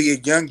 It could be a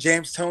young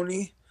James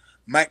Toney,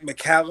 Mike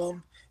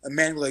McCallum,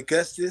 Emmanuel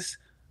Augustus,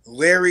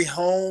 Larry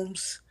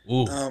Holmes,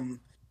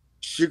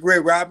 Sugar Ray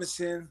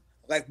Robinson,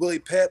 like Willie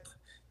Pep,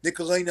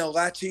 Nicolino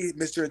Lachie,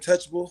 Mr.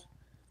 Untouchable,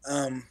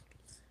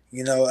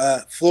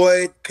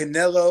 Floyd,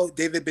 Canelo,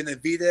 David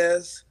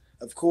Benavidez,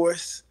 of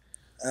course,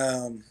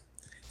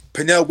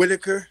 Pernell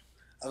Whitaker.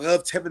 I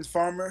love Tevin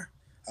Farmer.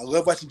 I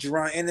love watching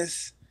Jerron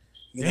Ennis.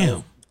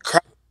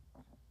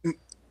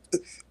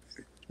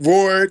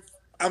 Ward.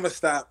 I'm gonna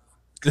stop.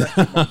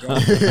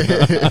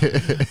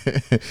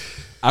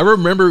 I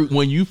remember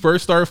when you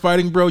first started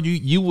fighting, bro.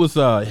 You was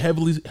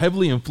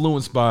heavily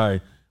influenced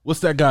by what's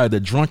that guy, the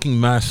Drunken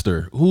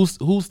Master? Who's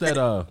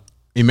that?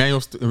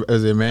 Emmanuel?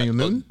 Is it Emmanuel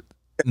Newton?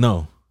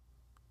 No.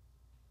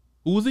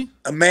 Who was he?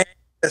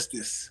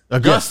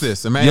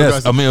 Augustus. Emmanuel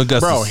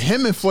Augustus. Bro,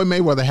 him and Floyd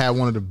Mayweather had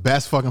one of the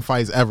best fucking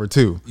fights ever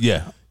too.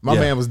 Yeah. My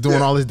man was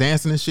doing all his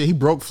dancing and shit. He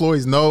broke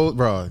Floyd's nose,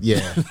 bro.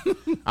 Yeah.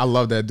 I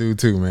love that dude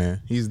too, man.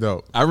 He's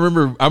dope. I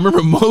remember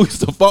Mo used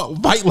to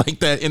fight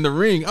like that in the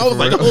ring. I was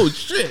like, oh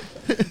shit.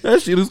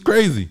 That shit was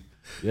crazy.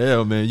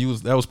 Yeah, man.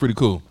 That was pretty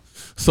cool.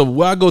 So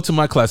when I go to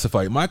my classic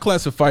fight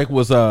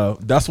was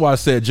that's why I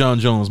said John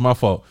Jones, my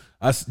fault.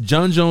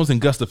 John Jones and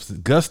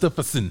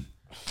Gustafsson.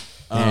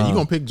 Man, you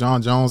gonna pick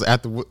John Jones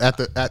at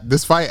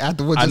this fight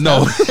after what? I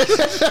know.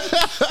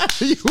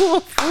 You a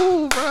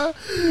fool, bro.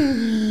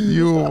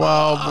 You a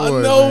wild boy.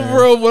 I know, man.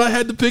 bro. But I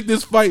had to pick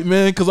this fight,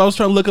 man, because I was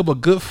trying to look up a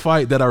good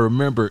fight that I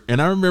remember,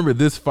 and I remember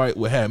this fight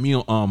would have me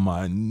on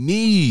my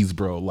knees,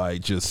 bro.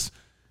 Like, this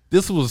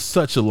was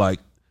such a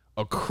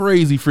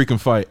crazy freaking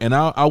fight, and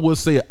I would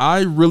say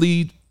I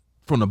really,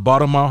 from the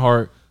bottom of my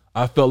heart,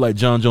 I felt like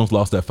John Jones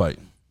lost that fight.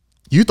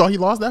 You thought he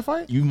lost that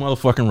fight? You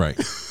motherfucking right.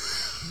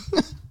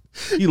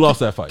 He lost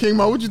that fight. King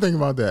Mo, what you think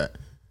about that?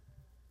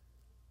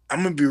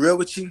 I'm gonna be real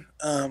with you.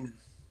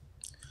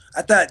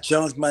 I thought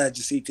Jones might have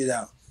just eked it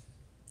out.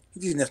 He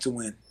didn't have to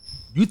win.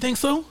 You think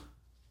so?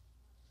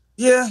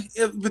 Yeah,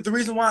 but the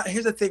reason why,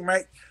 here's the thing,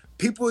 right?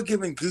 People were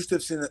giving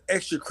Gustafsson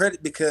extra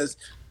credit because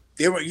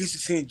they weren't used to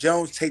seeing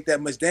Jones take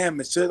that much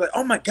damage. So they're like,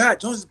 oh my God,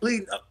 Jones is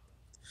bleeding up.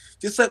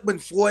 Just like when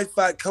Floyd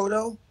fought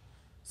Cotto.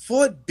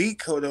 Floyd beat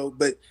Cotto,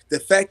 but the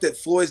fact that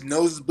Floyd's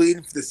nose is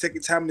bleeding for the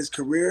second time in his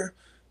career,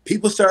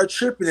 people started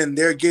tripping, and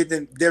they're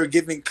giving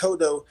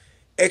Cotto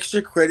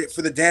extra credit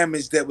for the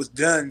damage that was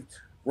done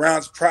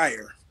rounds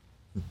prior.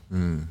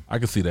 I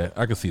can see that.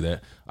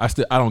 I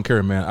don't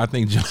care, man. I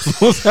think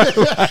Jones was right.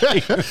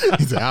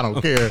 He said, I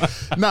don't care.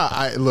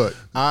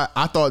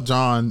 I thought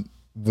John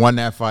won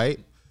that fight.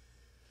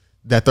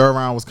 That third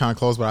round was kind of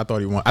close, but I thought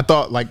he won. I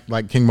thought,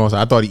 like King Mo said,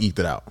 I thought he eked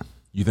it out.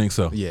 You think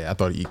so? Yeah, I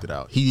thought he eked it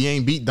out. He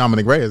ain't beat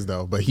Dominick Reyes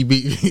though, but he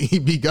beat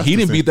Gustafsson. He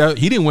didn't beat that.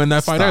 He didn't win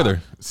that fight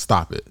either.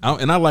 Stop it.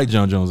 And I like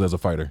John Jones as a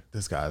fighter.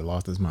 This guy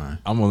lost his mind.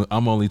 I'm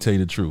only tell you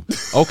the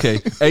truth. Okay,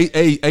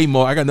 hey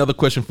Mo, I got another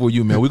question for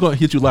you, man. We're gonna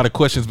hit you a lot of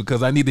questions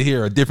because I need to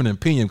hear a different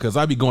opinion because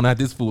I be going at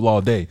this fool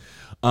all day.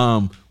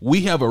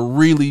 We have a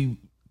really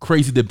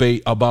crazy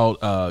debate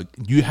about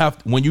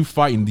when you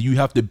fighting, you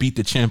have to beat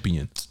the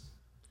champion.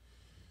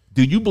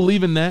 Do you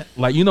believe in that?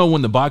 Like,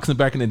 when the boxing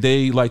back in the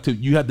day,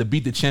 you had to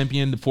beat the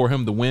champion for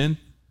him to win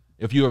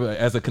if you were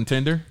as a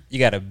contender? You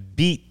got to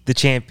beat the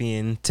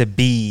champion to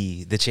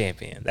be the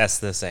champion. That's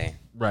the saying.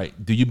 Right.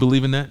 Do you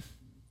believe in that?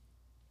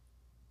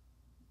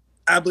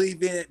 I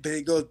believe in it, but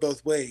it goes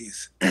both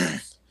ways.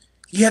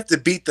 You have to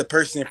beat the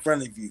person in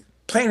front of you.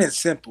 Plain and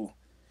simple.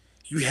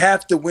 You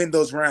have to win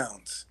those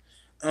rounds.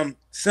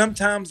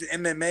 Sometimes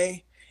in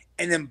MMA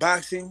and in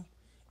boxing,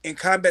 in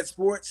combat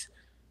sports,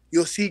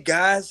 you'll see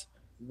guys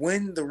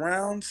win the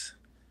rounds,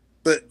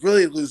 but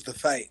really lose the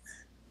fight.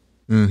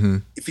 Mm-hmm.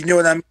 If you know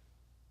what I mean.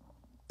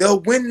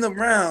 They'll win the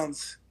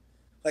rounds,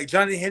 like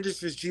Johnny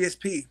Hendricks versus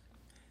GSP.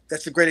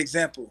 That's a great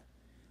example.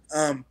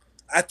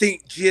 I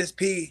think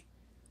GSP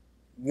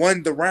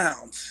won the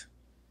rounds,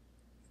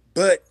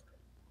 but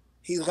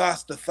he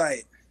lost the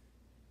fight.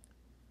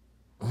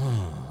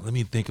 Let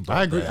me think about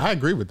I agree. that. I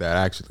agree with that,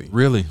 actually.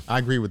 Really? I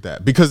agree with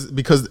that because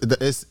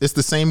it's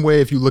the same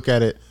way if you look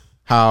at it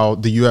how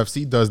the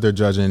UFC does their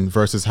judging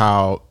versus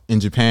how in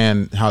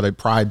Japan how they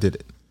Pride did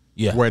it.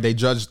 Yeah. Where they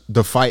judged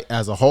the fight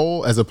as a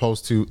whole as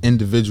opposed to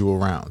individual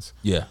rounds.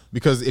 Yeah.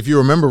 Because if you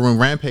remember when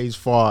Rampage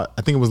fought,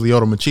 I think it was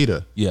Lyoto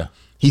Machida. Yeah.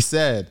 He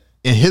said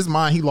in his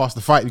mind he lost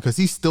the fight because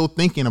he's still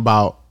thinking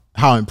about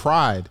how in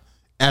Pride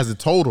as a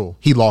total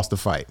he lost the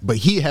fight, but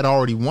he had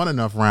already won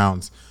enough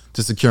rounds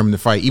to secure him the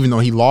fight, even though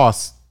he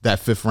lost that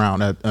fifth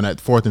round and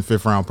that fourth and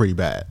fifth round pretty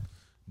bad.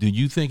 Do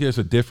you think there's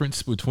a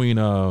difference between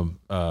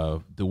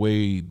the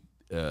way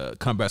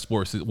combat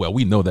sports is? Well,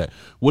 we know that.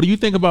 What do you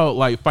think about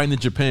like fighting in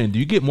Japan? Do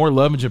you get more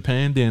love in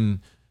Japan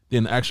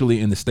than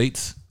actually in the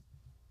States?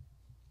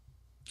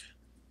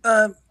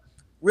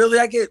 Really,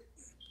 I get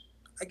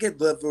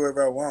love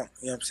wherever I want.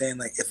 You know what I'm saying?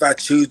 Like if I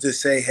choose to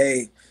say,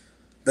 hey,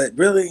 but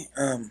really,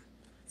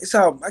 it's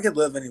all I get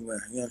love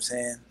anywhere. You know what I'm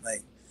saying?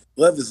 Like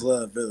love is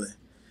love, really.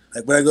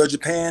 Like when I go to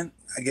Japan,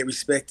 I get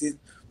respected.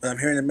 When I'm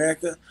here in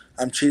America,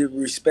 I'm treated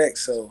with respect.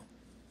 So,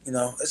 you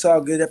know, it's all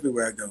good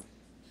everywhere I go.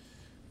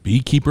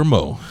 Beekeeper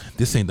Mo.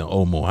 This ain't the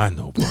old Mo I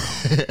know, bro.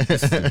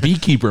 This is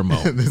Beekeeper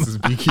Mo. This is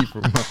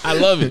Beekeeper Mo. I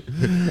love it.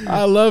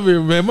 I love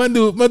it, man. My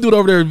dude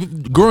over there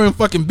growing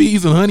fucking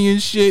bees and honey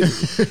and shit.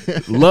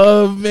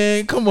 Love,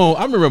 man. Come on.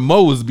 I remember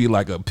Mo was be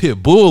like a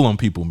pit bull on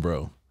people,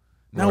 bro.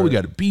 Now we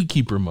got a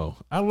Beekeeper Mo.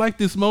 I like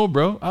this Mo,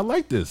 bro. I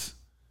like this.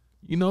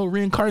 You know,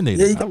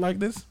 reincarnated. I like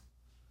this.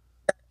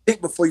 Think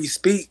before you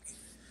speak.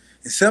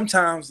 And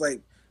sometimes,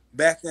 like,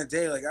 back in the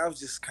day, like, I was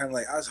just kind of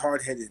like, I was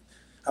hard-headed.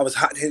 I was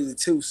hot-headed,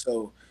 too.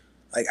 So,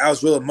 like, I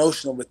was real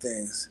emotional with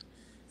things.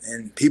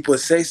 And people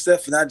would say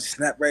stuff, and I just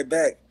snap right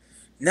back.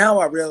 Now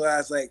I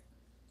realize, like,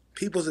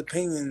 people's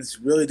opinions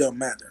really don't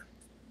matter.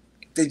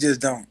 They just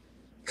don't.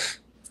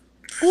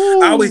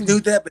 I always knew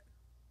that, but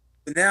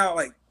now,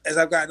 like, as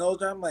I've gotten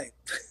older, I'm like,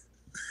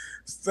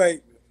 it's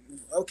like,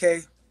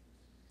 okay.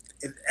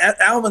 And I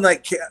don't even,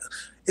 like,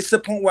 it's the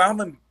point where I'm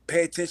going to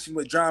pay attention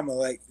with drama.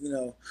 Like, you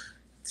know,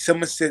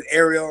 someone said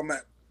Ariel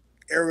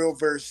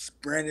versus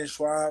Brandon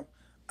Shuab.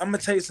 I'm going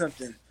to tell you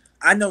something.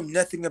 I know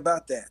nothing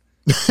about that.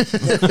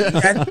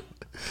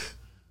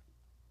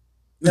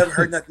 Never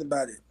heard nothing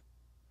about it.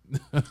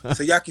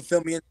 So y'all can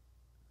fill me in.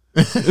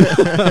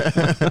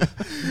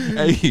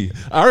 Hey,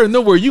 I already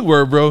know where you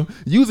were, bro.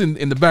 You was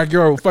in the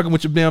backyard fucking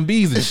with your damn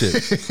bees and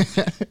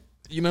shit.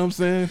 You know what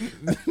I'm saying?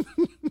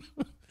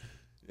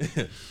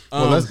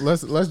 Well,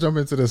 let's jump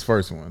into this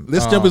first one.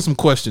 Let's jump into some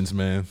questions,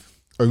 man.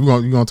 Are you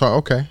gonna talk?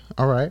 Okay,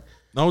 all right.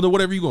 No,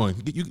 whatever you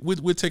going.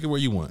 We'll take it where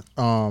you want.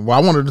 Well, I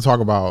wanted to talk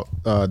about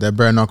that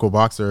bare knuckle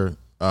boxer,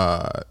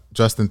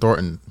 Justin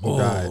Thornton, who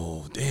died.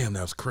 Oh, damn,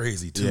 that was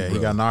crazy too. Yeah, bro. he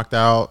got knocked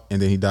out,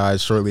 and then he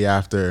died shortly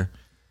after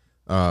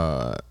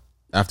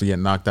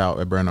getting knocked out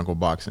at bare knuckle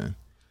boxing.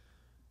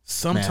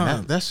 Sometimes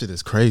man, that shit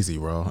is crazy,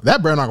 bro.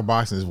 That bare knuckle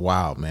boxing is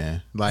wild,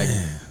 man. Like,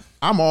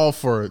 I'm all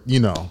for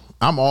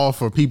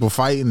people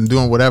fighting and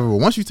doing whatever, but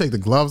once you take the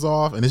gloves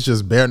off and it's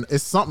just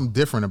it's something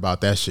different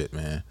about that shit,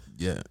 man.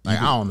 Yeah, like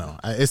I don't know,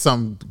 it's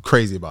something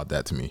crazy about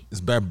that to me. It's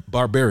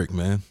barbaric,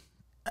 man.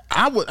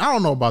 I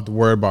don't know about the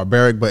word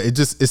barbaric, but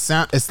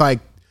it's like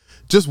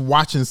just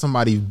watching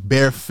somebody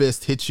bare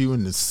fist hit you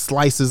and the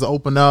slices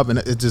open up, and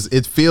it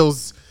just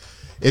feels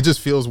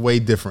way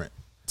different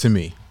to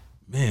me.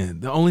 Man,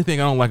 the only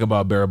thing I don't like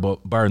about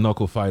bare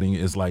knuckle fighting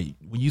is like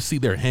when you see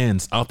their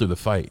hands after the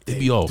fight, they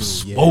be all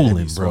swollen,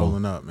 bro.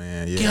 Swollen up,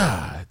 man. Yeah.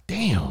 God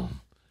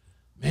damn,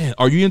 man.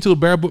 Are you into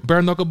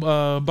bare knuckle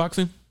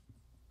boxing?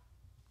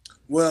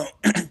 Well,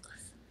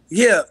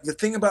 yeah. The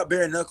thing about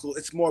bare knuckle,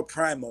 it's more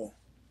primal.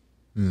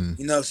 You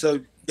know, so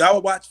y'all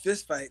will watch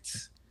fist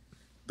fights,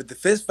 but the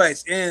fist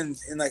fights end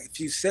in like a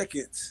few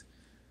seconds.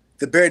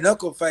 The bare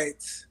knuckle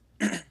fights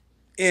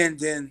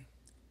end in,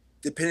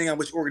 depending on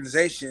which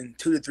organization,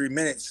 2 to 3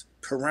 minutes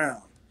per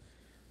round.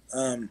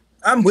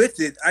 I'm with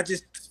it. I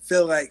just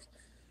feel like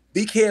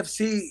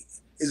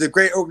BKFC is a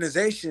great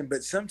organization,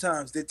 but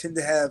sometimes they tend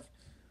to have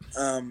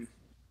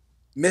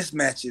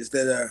mismatches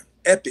that are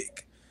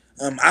epic.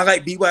 I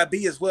like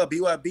BYB as well.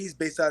 BYB is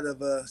based out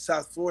of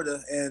South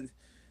Florida, and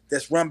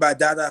that's run by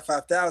Dada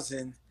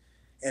 5000.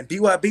 And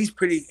BYB is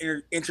pretty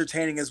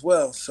entertaining as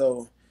well.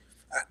 So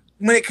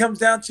when it comes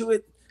down to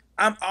it,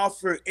 I'm all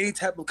for any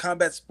type of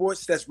combat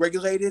sports that's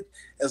regulated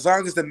as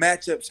long as the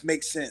matchups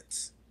make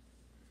sense.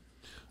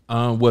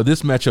 Well,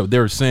 this matchup, they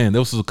were saying,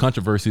 there was a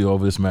controversy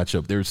over this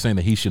matchup. They were saying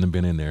that he shouldn't have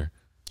been in there.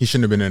 He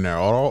shouldn't have been in there at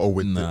all, or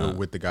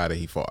with the guy that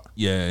he fought?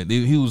 Yeah,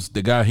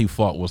 the guy he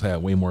fought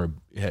had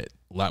a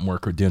lot more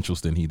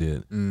credentials than he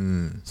did.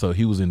 So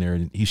he was in there,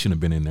 and he shouldn't have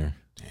been in there.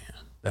 Damn,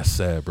 that's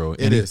sad, bro.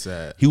 It is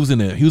sad. He was in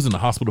the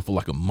hospital for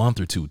like a month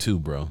or two too,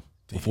 bro,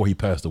 before he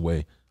passed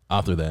away.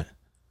 After that,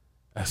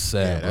 that's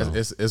sad. Yeah,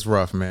 bro. It's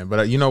rough, man.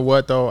 But you know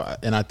what though,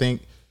 and I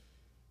think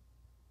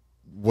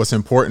what's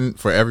important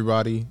for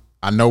everybody.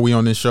 I know we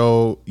on this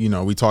show, you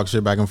know, we talk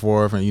shit back and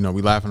forth, and you know,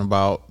 we laughing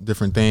about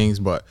different things.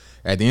 But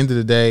at the end of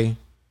the day,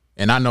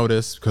 and I know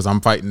this because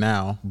I'm fighting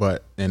now,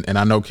 but and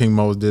I know King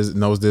Mo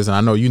knows this, and I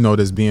know you know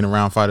this being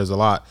around fighters a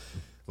lot.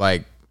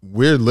 Like,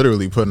 we're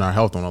literally putting our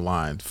health on the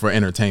line for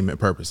entertainment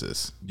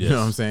purposes. Yes. You know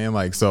what I'm saying?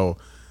 Like, so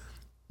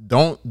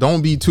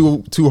don't be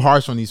too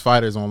harsh on these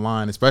fighters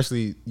online,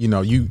 especially, you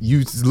know, you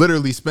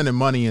literally spending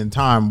money and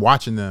time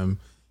watching them,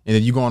 and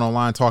then you going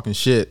online talking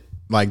shit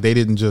like they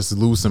didn't just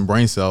lose some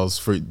brain cells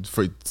for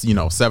you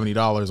know,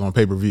 $70 on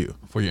pay-per-view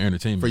for your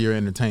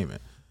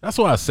entertainment. That's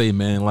why I say,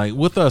 man, like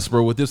with us,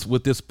 bro, with this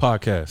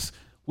podcast,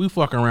 we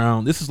fuck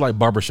around. This is like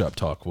barbershop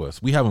talk with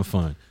us. We having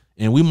fun.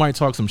 And we might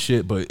talk some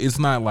shit, but it's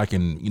not like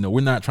we're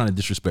not trying to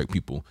disrespect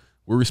people.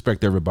 We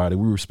respect everybody.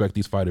 We respect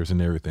these fighters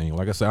and everything.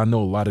 Like I said, I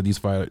know a lot of these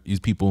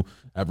people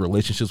have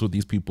relationships with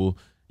these people,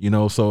 you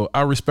know, so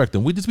I respect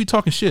them. We just be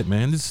talking shit,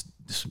 man. This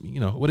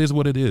you know, what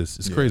it is.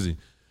 It's crazy.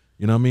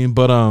 You know what I mean?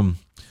 But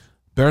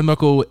bare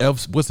knuckle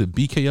what's it,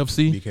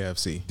 BKFC?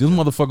 BKFC. These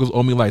motherfuckers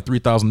owe me like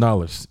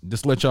 $3,000.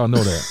 Just let y'all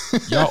know that.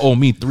 Y'all owe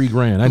me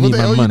 $3,000. I need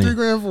my money. You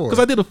 $3,000 for? Because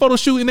I did a photo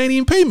shoot and they didn't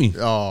even pay me.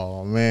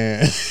 Oh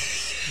man.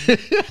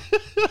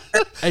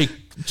 Hey,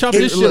 chop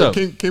this shit up.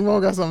 King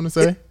Mo got something to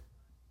say?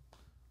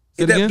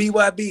 Is that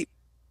BYB?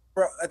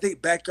 Bro, I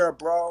think Backyard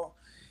Brawl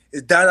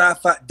is Dada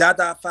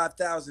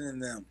 5,000 in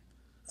them.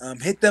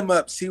 Hit them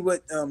up. See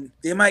what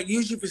they might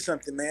use you for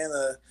something, man.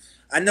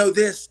 I know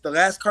this. The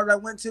last card I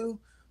went to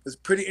was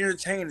pretty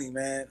entertaining,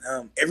 man.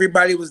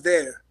 Everybody was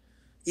there.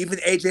 Even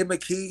AJ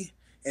McKee,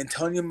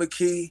 Antonio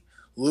McKee,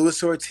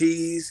 Luis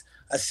Ortiz.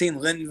 I seen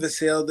Linton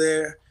Vassell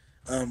there.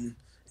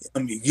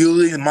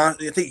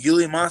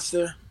 Yuli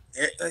Monster.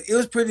 It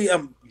was pretty.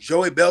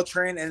 Joey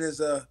Beltran and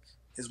his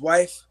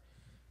wife,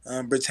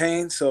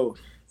 Britain. So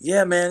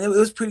yeah, man, it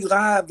was pretty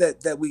live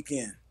that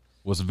weekend.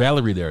 Was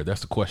Valerie there?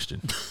 That's the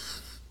question.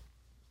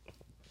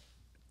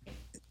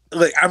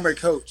 Look, I'm her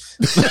coach.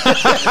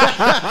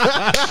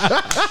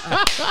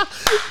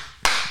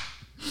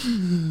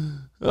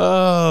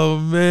 Oh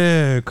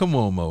man, come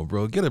on, Mo,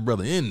 bro, get a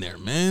brother in there,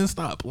 man.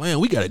 Stop playing.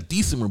 We got a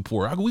decent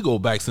rapport. We go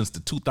back since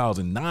the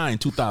 2009,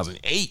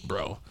 2008,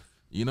 bro.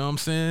 You know what I'm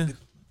saying?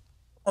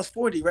 Almost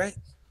 40, right?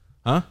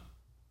 Huh?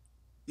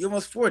 You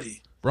almost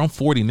 40. Bro, I'm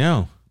 40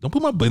 now. Don't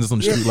put my business on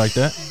the street like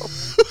that.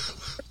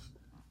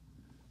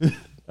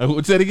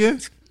 What's that again?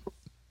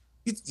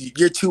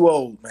 You're too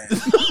old, man.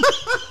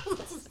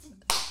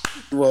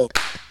 Too old.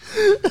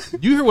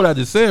 You hear what I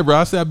just said, bro?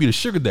 I said I'd be the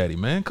sugar daddy,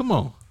 man. Come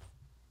on.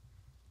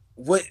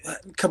 What?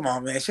 Come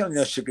on, man. She don't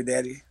know sugar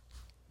daddy.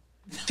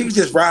 She can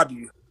just rob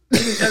you. She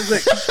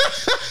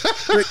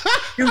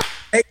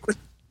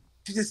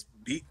just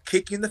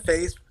kick you in the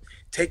face,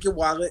 take your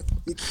wallet,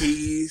 your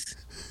keys,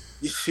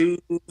 your shoes,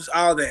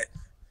 all that.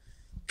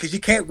 Because you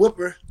can't whoop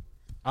her.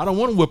 I don't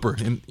want to whip her.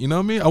 And you know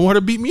what I mean? I want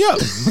her to beat me up.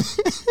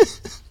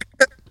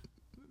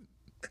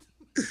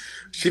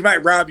 She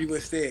might rob you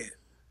instead.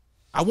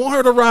 I want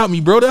her to rob me,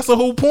 bro. That's the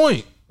whole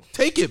point.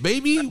 Take it,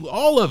 baby.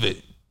 All of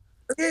it.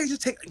 Yeah,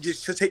 just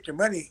take your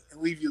money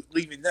and leave you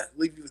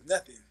with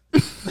nothing.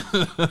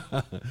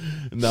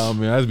 No,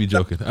 man, I'd be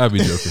joking.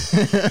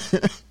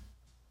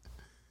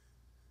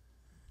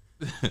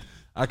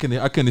 I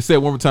can say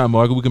it one more time,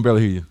 Mark. We can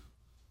barely hear you.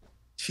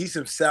 She's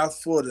from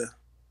South Florida.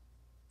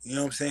 You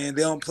know what I'm saying?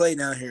 They don't play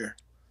down here.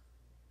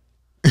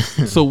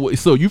 So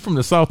you from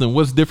the South, and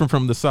what's different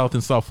from the South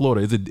and South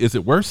Florida? Is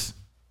it worse?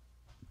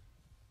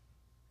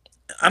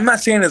 I'm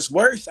not saying it's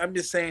worse. I'm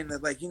just saying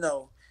that, like, you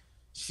know,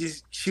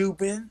 she's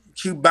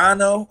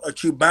Cubano or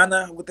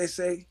Cubana, what they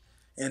say,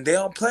 and they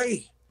don't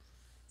play.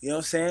 You know what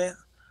I'm saying?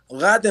 A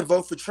lot of them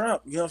vote for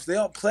Trump. You know, so they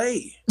don't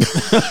play.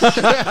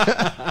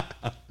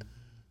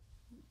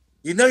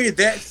 You know you're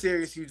that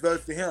serious you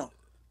voted for him.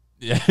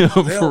 Yeah,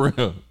 for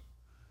real.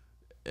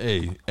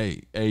 Hey,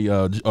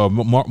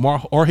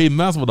 Jorge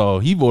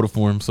Masvidal, he voted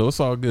for him, so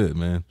it's all good,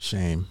 man.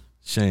 Shame,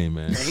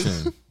 man.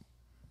 Shame.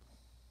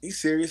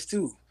 He's serious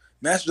too.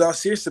 Masvidal's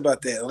serious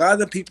about that. A lot of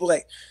the people,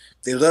 like,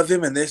 they love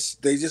him and they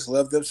just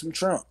love them some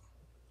Trump.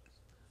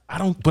 I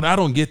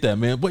don't get that,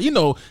 man. But you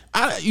know,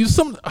 I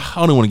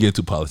don't want to get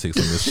into politics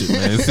on this shit,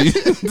 man. See,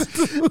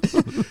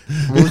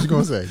 what was you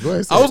gonna say? Go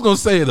ahead. I was gonna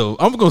say it though.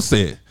 I'm gonna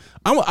say it.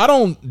 I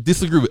don't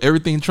disagree with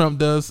everything Trump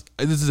does.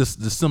 This is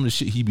just some of the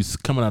shit he be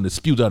coming out and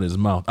spews out of his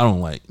mouth. I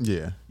don't like.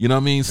 Yeah, you know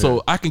what I mean.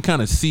 So I can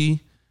kind of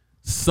see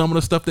some of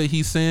the stuff that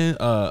he's saying.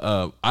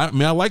 I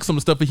like some of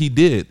the stuff that he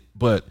did,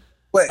 but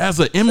as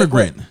an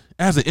immigrant,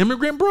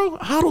 bro,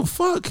 how the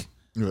fuck?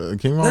 No.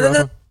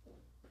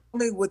 Tell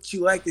me what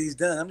you like that he's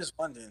done. I'm just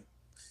wondering.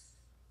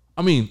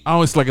 I mean, I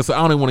always, like I said,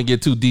 I don't even want to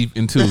get too deep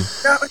into,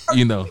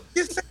 you know.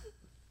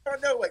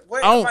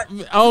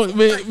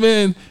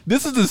 Man,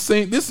 this is the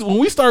same. This is when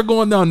we start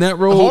going down that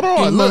road. Hold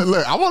on,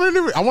 look. I want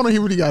to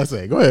hear what you gotta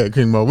say. Go ahead,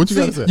 King Mo. What you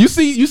gotta say? You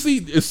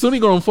see. As soon as he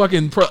gonna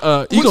fucking, he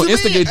gonna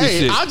instigate this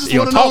shit. I just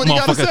want to know what he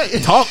gotta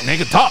say. Talk,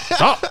 nigga,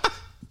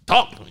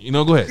 talk. You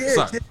know, go ahead.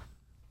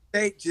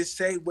 Yeah, just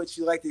say what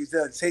you like that he's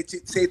done. Say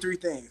three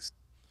things.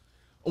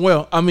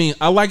 Well, I mean,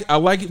 I like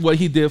what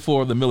he did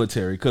for the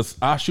military, because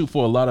I shoot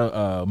for a lot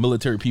of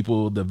military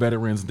people, the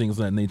veterans and things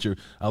of that nature.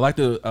 I like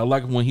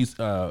when he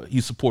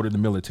supported the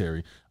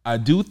military. I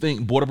do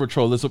think Border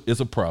Patrol is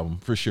a problem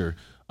for sure.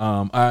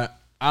 I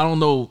don't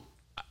know.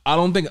 I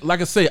don't think,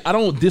 like I say, I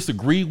don't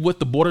disagree with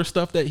the border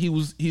stuff that he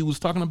was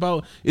talking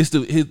about. It's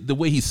the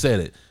way he said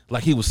it.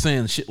 Like he was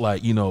saying shit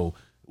like,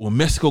 when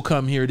Mexico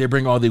come here, they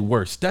bring all their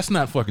worst. That's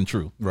not fucking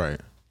true. Right.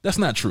 That's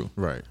not true.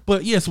 Right.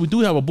 But yes, we do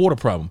have a border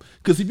problem.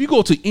 Because if you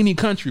go to any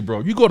country,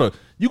 bro, you go to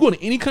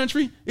any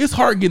country, it's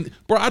hard getting.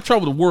 Bro, I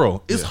travel the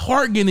world. It's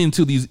hard getting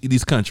into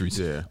these countries.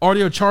 Yeah. Or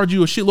they'll charge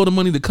you a shitload of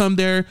money to come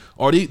there.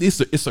 Or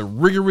it's a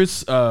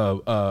rigorous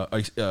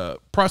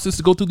process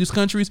to go through these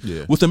countries.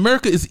 Yeah. With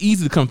America, it's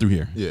easy to come through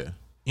here. Yeah.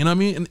 You know what I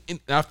mean? And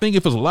I think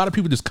if there's a lot of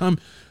people just come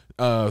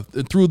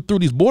through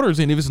these borders,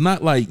 and if it's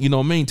not like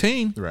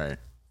maintained, right,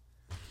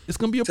 it's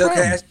gonna be a So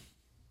problem.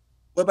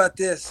 what about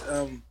this?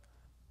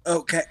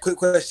 Quick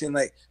question.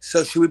 Like,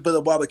 so should we build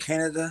a wall with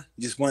Canada?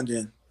 Just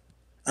wondering.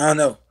 I don't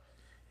know.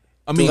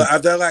 I mean, are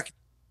they like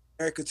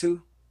America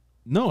too?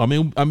 No, I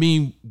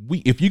mean,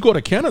 if you go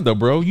to Canada,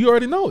 bro, you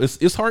already know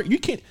it's hard.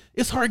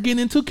 It's hard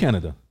getting into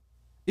Canada.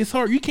 It's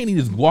hard. You can't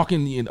even just walk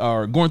in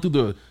or going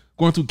through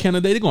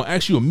Canada. They're gonna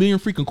ask you a million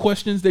freaking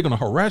questions. They're gonna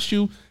harass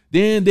you.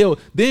 Then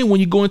when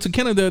you go into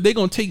Canada, they're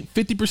gonna take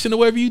 50% of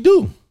whatever you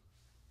do.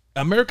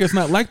 America's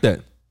not like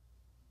that.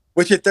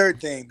 What's your third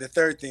thing? The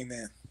third thing,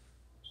 man.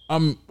 I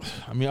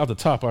mean, off the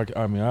top,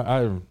 I'm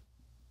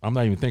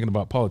not even thinking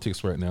about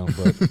politics right now,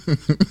 but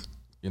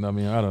you know what I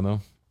mean? I don't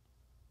know.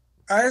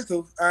 All right, that's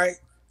cool. All right.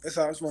 That's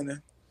all I was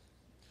wondering.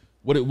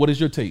 What is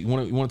your take? You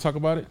want to talk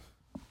about it?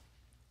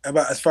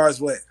 About as far as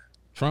what?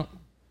 Trump?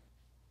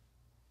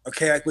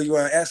 Okay, like what you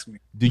want to ask me?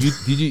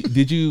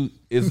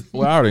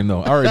 Well, I already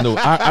know.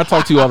 I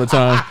talk to you all the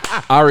time.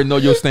 I already know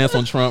your stance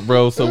on Trump,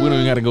 bro, so we don't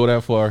even got to go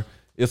that far.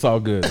 It's all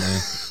good,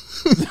 man.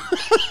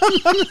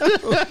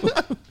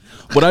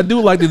 But I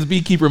do like this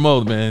beekeeper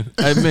mode, man.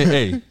 I mean,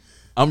 hey,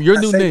 I'm your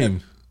new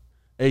name.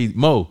 That. Hey,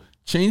 Mo,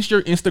 change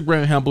your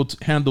Instagram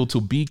handle to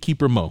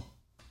beekeeper Mo.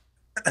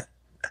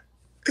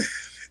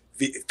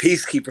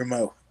 Peacekeeper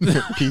Mo.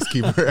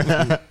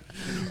 Peacekeeper.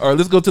 All right,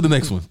 let's go to the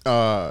next one.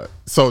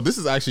 So this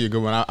is actually a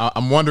good one.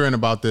 I'm wondering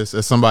about this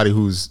as somebody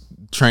who's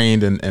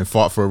trained and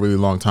fought for a really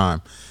long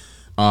time.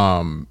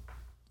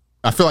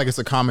 I feel like it's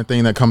a common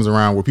thing that comes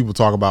around where people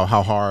talk about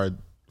how hard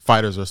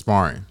fighters are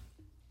sparring.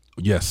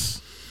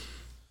 Yes.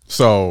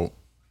 So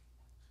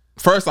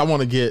first, I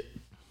want to get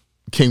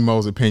King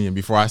Mo's opinion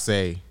before I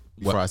say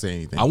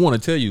anything. I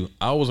want to tell you,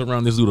 I was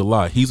around this dude a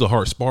lot. He's a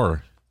hard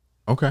sparrer.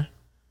 Okay.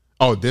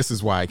 Oh, this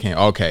is why I can't.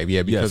 Okay,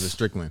 yeah, because of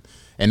Strickland.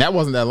 And that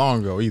wasn't that long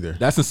ago either.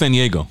 That's in San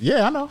Diego.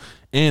 Yeah, I know.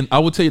 And I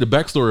will tell you the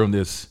backstory on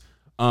this.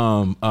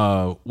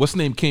 What's his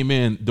name came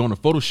in during a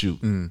photo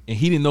shoot, and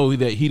he didn't know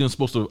that he didn't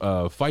supposed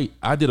to fight.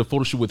 I did a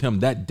photo shoot with him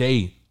that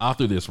day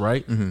after this,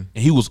 right? And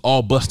he was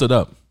all busted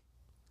up,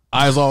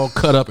 eyes all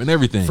cut up and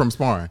everything From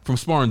sparring.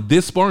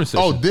 This sparring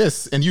session. Oh,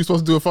 this, and you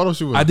supposed to do a photo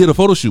shoot with him? I did a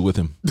photo shoot with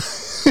him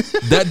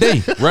that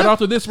day, right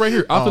after this, right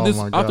here. After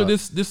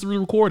this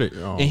recorded,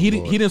 and he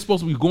didn't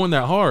supposed to be going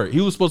that hard. He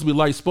was supposed to be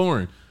light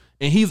sparring,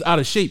 and he's out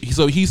of shape.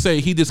 So he said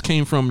he just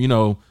came from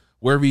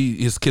wherever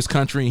his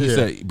country, and he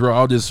said, "Bro,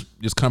 I'll just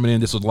coming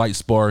in. This was light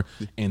spar,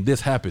 and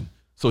this happened."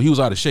 So he was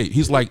out of shape.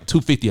 He's like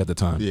 250 at the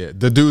time. Yeah,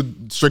 the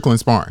dude Strickland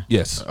sparring.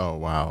 Yes. Oh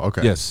wow.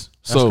 Okay. Yes.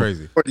 That's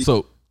crazy.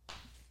 So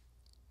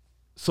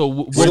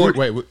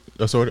wait.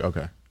 Sorry.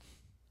 Okay.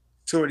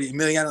 Sorty,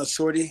 Emiliano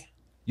Sorty.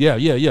 Yeah.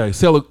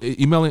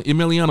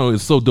 Emiliano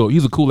is so dope.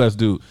 He's a cool ass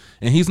dude,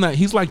 and he's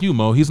like you,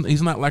 Mo.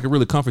 He's not like a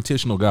really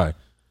confrontational guy.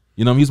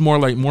 He's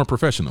more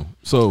professional.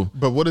 So,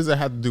 but what does that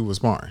have to do with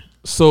sparring?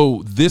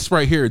 So this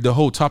right here, the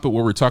whole topic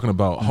what we're talking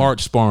about, hard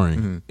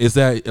sparring, is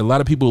that a lot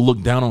of people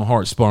look down on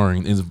hard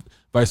sparring, is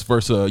vice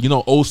versa.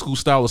 Old school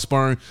style of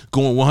sparring,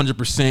 going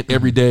 100%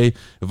 every day,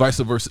 vice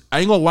versa. I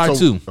ain't gonna lie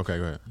too. Okay,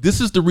 go ahead. This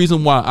is the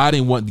reason why I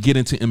didn't want to get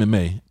into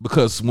MMA,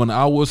 because when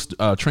I was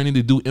training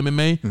to do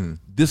MMA,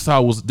 this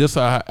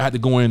I had to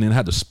go in and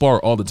had to spar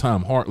all the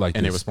time, hard like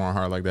And this. they were sparring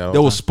hard like that. They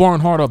were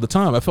sparring hard all the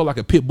time. I felt like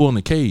a pit bull in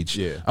a cage.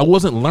 Yeah. I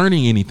wasn't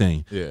learning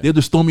anything. Yeah. They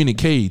just throw me in a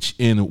cage.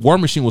 And War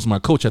Machine was my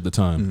coach at the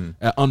time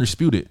at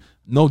Undisputed.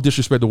 No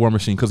disrespect to War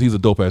Machine, because he's a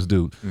dope ass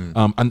dude.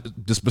 I'm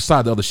just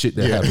beside the other shit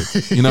that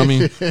happened. You know what I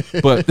mean?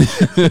 But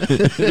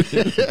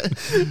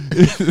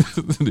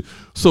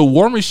so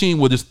War Machine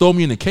would just throw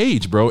me in the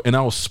cage, bro, and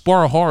I would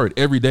spar hard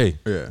every day.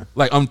 Yeah.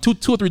 Like I'm two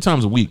or three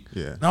times a week.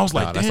 Yeah. And I was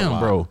like, that's a damn, lot.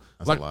 bro.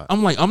 That's Like a lot.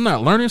 I'm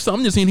not learning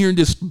something. I'm just in here and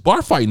just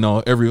bar fighting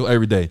all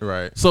every day.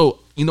 Right. So,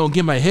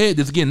 get my head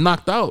just getting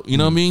knocked out. You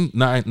know what I mean?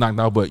 Not knocked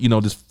out, but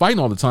just fighting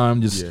all the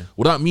time, just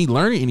without me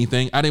learning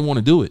anything. I didn't want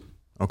to do it.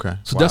 Okay.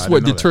 So Wow, that's I what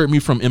didn't know deterred me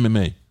from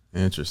MMA. that.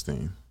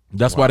 Interesting.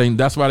 That's why I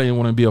didn't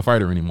want to be a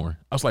fighter anymore.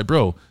 I was like,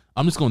 bro,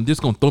 I'm just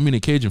gonna throw me in a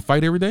cage and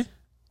fight every day.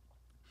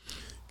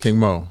 King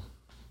Mo,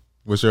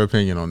 what's your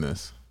opinion on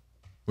this?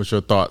 What's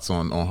your thoughts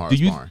on hard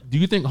sparring? Do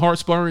you think hard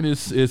sparring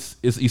is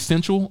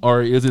essential,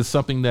 or is it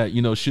something that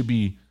should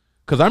be?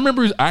 Because I ain't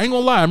gonna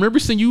lie, I remember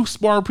seeing you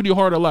spar pretty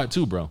hard a lot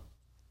too, bro.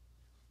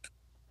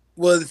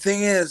 Well, the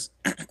thing is,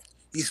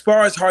 you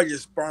spar as hard as your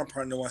sparring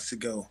partner wants to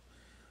go.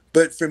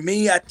 But for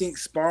me, I think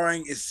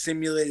sparring is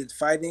simulated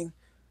fighting,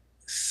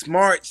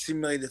 smart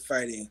simulated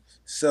fighting.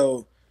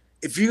 So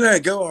if you're going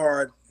to go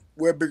hard,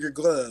 wear bigger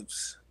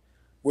gloves.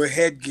 wear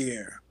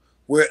headgear,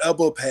 wear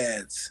elbow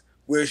pads,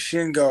 wear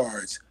shin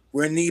guards,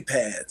 wear knee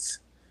pads.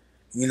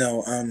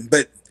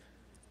 But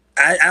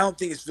I don't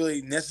think it's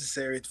really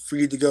necessary for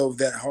you to go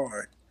that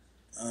hard.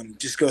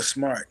 Just go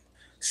smart.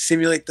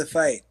 Simulate the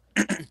fight.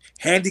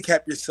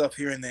 Handicap yourself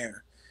here and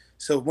there.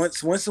 So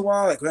once in a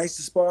while, like when I used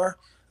to spar,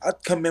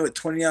 I'd come in with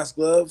 20-ounce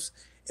gloves,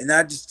 and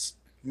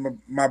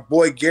my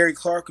boy Gary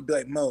Clark would be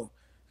like, Mo,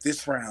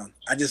 this round,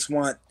 I just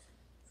want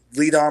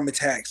lead arm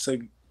attacks. So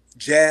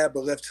jab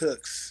or left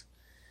hooks.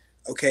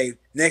 Okay,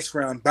 next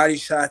round, body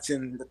shots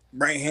and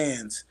right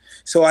hands.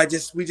 So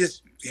we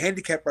just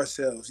handicap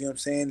ourselves, you know what I'm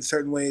saying, in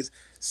certain ways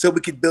so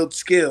we could build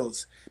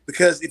skills.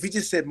 Because if you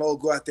just said, Mo,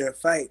 go out there and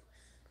fight,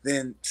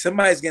 then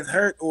somebody's getting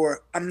hurt,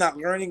 or I'm not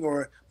learning,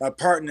 or my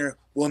partner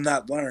will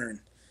not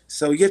learn.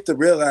 So you have to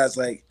realize,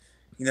 like,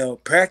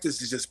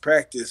 practice is just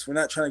practice. We're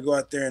not trying to go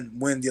out there and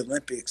win the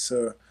Olympics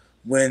or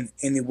win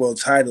any world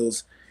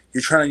titles.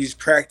 You're trying to use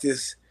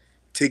practice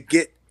to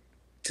get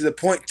to the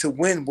point to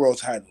win world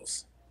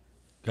titles.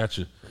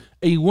 Gotcha.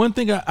 Hey, one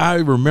thing I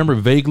remember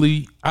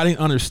vaguely, I didn't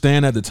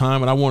understand at the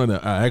time, and I wanted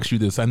to ask you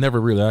this. I never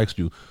really asked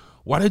you.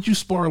 Why did you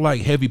spar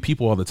like heavy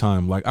people all the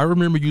time? Like, I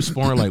remember you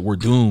sparring like we're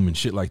Doom and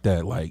shit like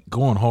that, like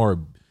going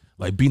hard,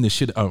 like beating the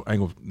shit. Oh, I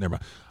ain't gonna, never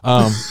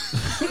mind.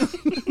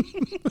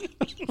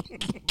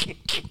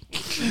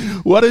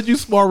 Why did you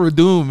spar with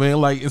Doom,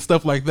 man? Like, and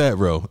stuff like that,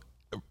 bro.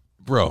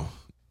 Bro,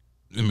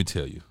 let me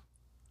tell you.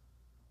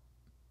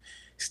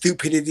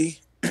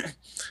 Stupidity.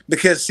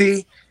 Because,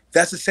 see,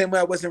 that's the same way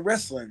I was in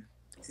wrestling.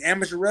 In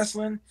amateur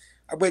wrestling,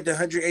 I weighed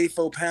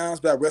 184 pounds,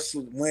 but I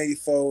wrestled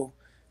 184,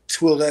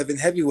 211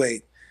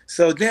 heavyweight.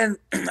 So then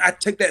I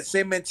took that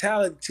same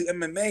mentality to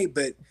MMA,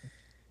 but,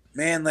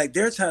 man, like,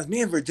 there are times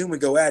me and Verdun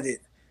would go at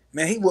it.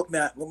 Man, he whooped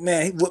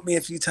me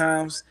a few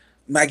times.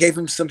 I gave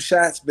him some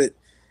shots, but,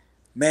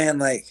 man,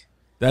 like.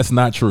 That's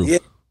not true. Yeah.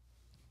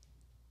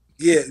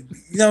 Yeah.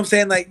 You know what I'm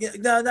saying? Like,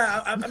 no,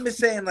 I'm just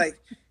saying,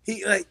 like,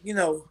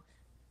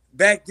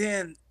 back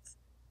then,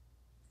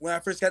 when I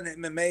first got into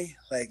MMA,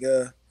 like,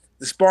 the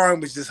sparring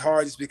was just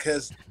hard just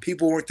because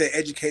people weren't that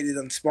educated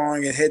on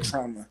sparring and head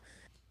trauma.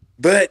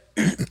 But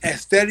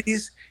as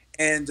studies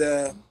and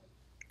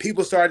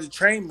people started to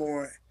train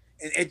more,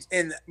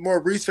 and more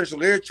research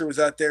and literature was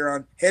out there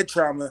on head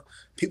trauma,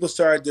 people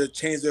started to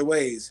change their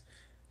ways.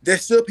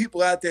 There's still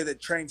people out there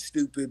that train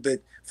stupid,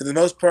 but for the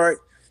most part,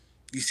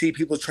 you see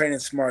people training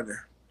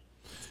smarter.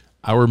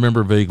 I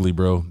remember vaguely,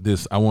 bro.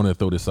 I want to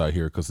throw this out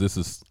here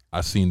because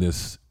I've seen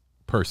this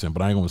person,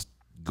 but I ain't going to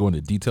go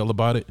into detail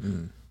about it.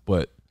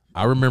 But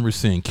I remember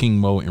seeing King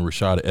Mo and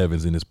Rashad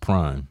Evans in his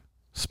prime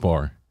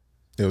spar.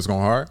 It was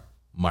going hard?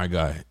 My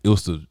guy,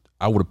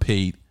 I would have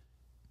paid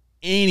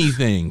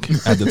anything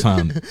at the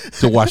time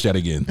to watch that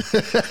again.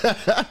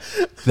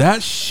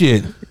 That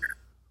shit,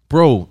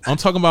 bro. I'm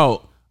talking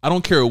about. I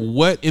don't care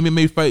what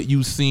MMA fight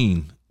you've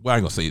seen. Well, I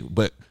ain't gonna say it,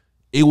 but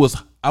I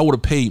would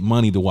have paid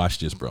money to watch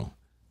this, bro.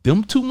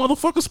 Them two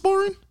motherfuckers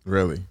sparring.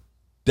 Really?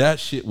 That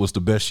shit was the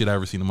best shit I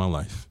ever seen in my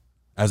life.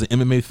 As an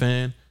MMA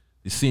fan,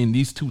 seeing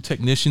these two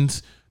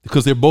technicians,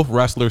 because they're both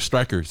wrestler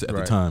strikers at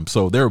the time,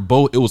 so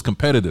it was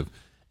competitive.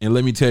 And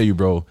let me tell you,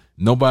 bro,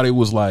 nobody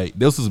was like,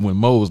 this is when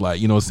Mo was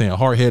like, saying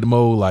hard-head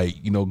Mo, like,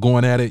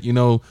 going at it,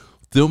 them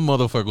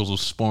motherfuckers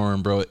was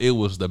sparring, bro. It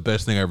was the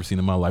best thing I ever seen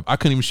in my life. I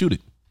couldn't even shoot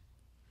it.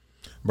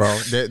 Bro,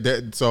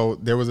 so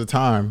there was a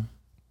time,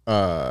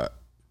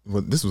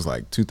 this was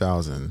like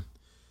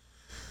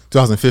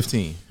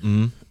 2015.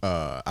 Mm-hmm.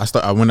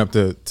 I went up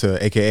to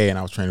AKA and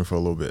I was training for a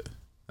little bit.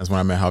 That's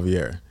when I met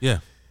Javier. Yeah.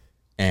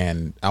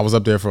 And I was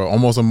up there for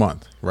almost a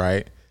month,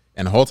 right?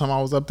 And the whole time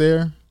I was up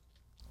there,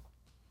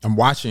 I'm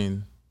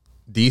watching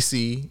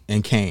DC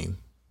and Kane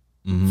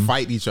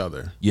fight each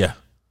other. Yeah.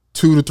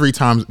 2 to 3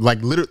 times.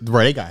 Like, literally,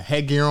 bro, they got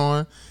headgear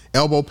on,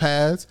 elbow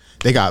pads.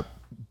 They got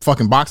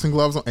fucking boxing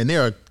gloves on, and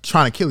they're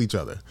trying to kill each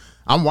other.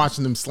 I'm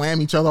watching them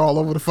slam each other all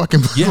over the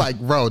fucking like,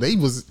 bro, they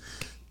was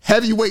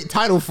heavyweight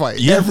title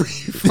fight every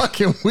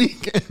fucking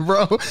weekend,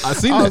 bro.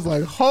 I was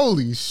like,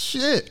 holy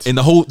shit. And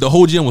the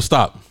whole gym was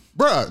stopped.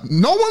 Bruh,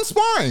 no one's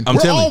sparring.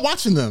 We're all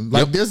watching them.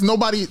 Like, there's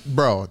nobody,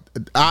 bro.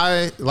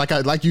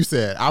 Like you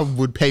said, I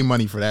would pay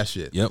money for that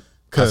shit. Yep.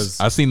 Because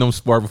I've seen them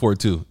spar before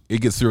too.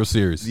 It gets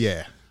serious.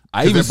 Yeah.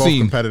 I even they're both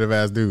seen competitive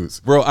ass dudes.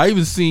 Bro, I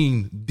even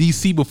seen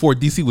DC before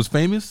DC was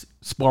famous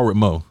spar with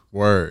Mo.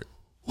 Word.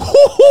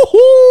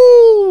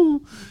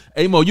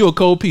 Hey Mo, you a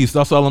cold piece.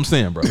 That's all I'm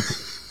saying, bro.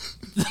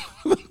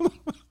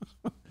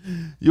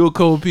 You a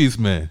cold piece,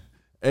 man.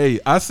 Hey,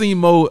 I seen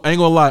Mo. I ain't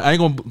gonna lie. I ain't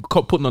gonna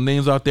put no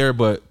names out there,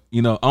 but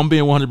I'm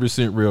being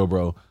 100% real,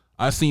 bro.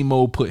 I seen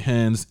Mo put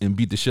hands and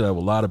beat the shit out of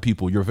a lot of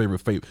people. Your favorite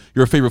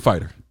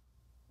fighter.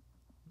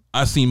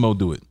 I seen Mo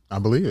do it. I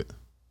believe it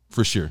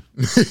for sure.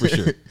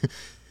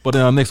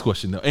 But next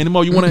question though. Hey,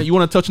 Mo, you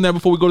wanna touch on that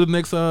before we go to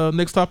the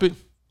next topic?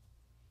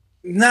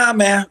 Nah,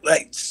 man.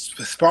 Like,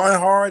 sparring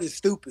hard is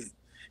stupid.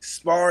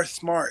 Spar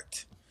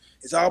smart.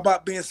 It's all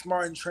about being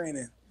smart in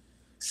training.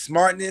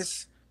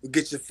 Smartness will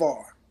get you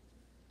far.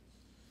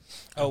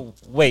 Oh,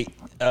 wait.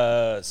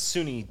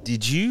 Suni,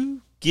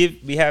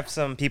 we have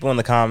some people in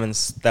the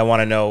comments that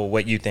want to know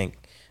what you think.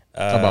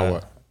 About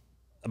what?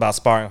 About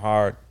sparring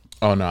hard.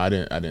 Oh no, I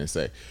didn't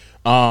say.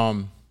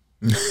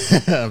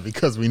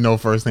 Because we know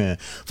firsthand.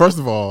 First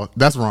of all,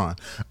 that's Ron.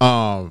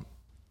 All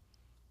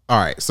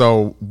right.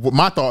 So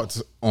my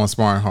thoughts on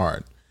sparring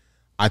hard.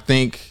 I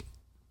think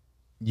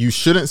you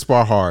shouldn't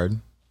spar hard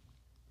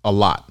a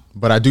lot,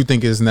 but I do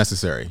think it is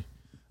necessary.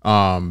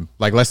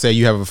 Like let's say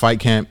you have a fight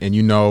camp and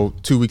you know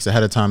 2 weeks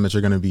ahead of time that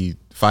you're going to be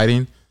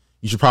fighting.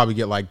 You should probably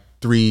get like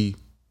three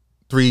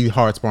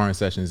hard sparring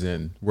sessions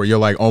in where you're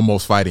like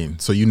almost fighting,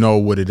 so you know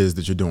what it is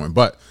that you're doing.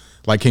 But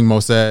like King Mo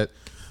said,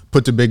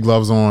 put the big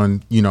gloves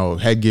on, you know,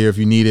 headgear if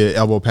you need it,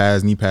 elbow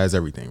pads, knee pads,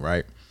 everything,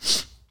 right?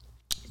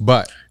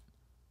 But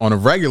on a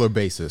regular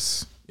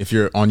basis, if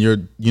you're on your,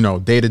 you know,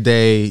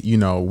 day-to-day, you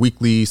know,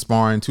 weekly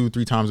sparring,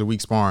 2-3 times a week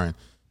sparring,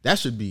 that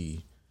should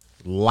be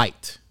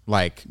light.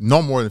 Like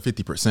no more than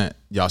 50%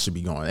 y'all should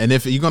be going. And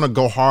if you're going to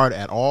go hard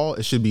at all,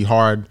 it should be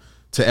hard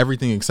to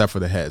everything except for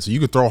the head. So you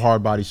could throw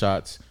hard body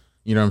shots,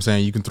 you know what I'm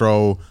saying? You can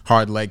throw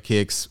hard leg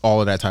kicks, all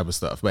of that type of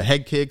stuff. But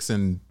head kicks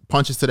and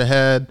punches to the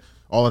head,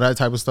 all of that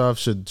type of stuff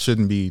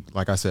shouldn't be,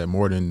 like I said,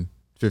 more than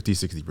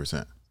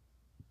 50-60%.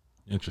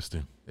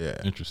 Interesting.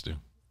 Yeah. Interesting.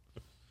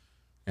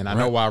 And I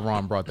know why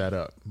Ron brought that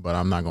up, but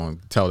I'm not going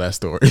to tell that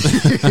story.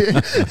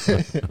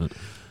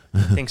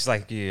 Thinks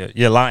like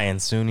you're lying,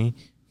 Sunni.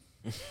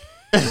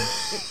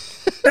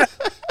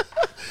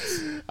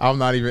 I'm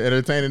not even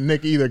entertaining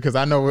Nick either because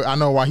I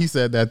know why he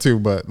said that too.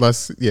 But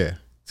let's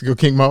go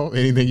King Mo.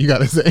 Anything you got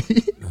to say?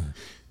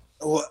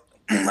 Well,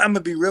 I'm gonna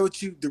be real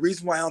with you. The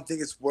reason why I don't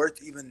think it's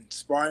worth even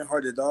sparring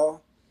hard at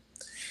all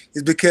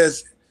is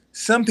because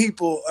some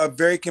people are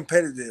very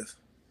competitive,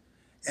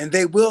 and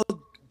they will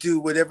do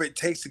whatever it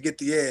takes to get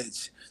the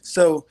edge.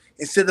 So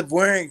instead of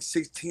wearing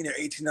 16 or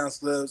 18 ounce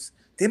gloves,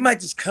 they might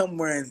just come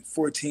wearing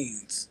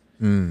 14s.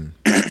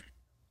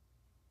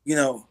 You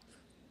know,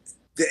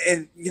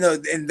 and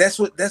that's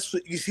what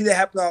you see that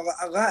happen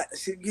a lot. I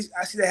see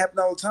that happen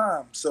all the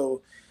time.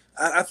 So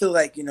I feel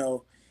like, you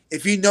know,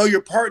 if you know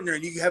your partner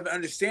and you have an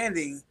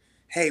understanding,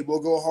 hey, we'll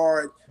go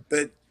hard,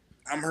 but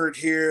I'm hurt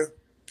here.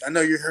 I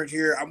know you're hurt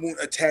here. I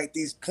won't attack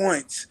these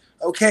points.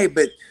 Okay,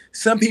 but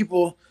some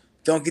people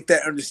don't get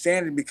that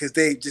understanding because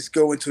they just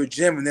go into a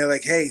gym and they're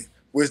like, hey,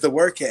 where's the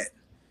work at?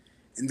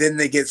 And then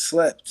they get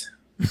slept.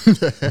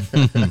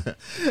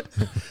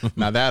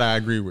 Now that I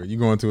agree with. You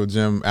go into a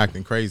gym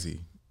acting crazy,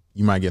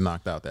 you might get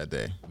knocked out that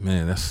day.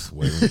 Man, that's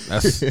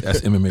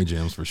MMA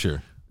gyms for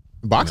sure.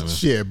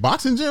 Boxing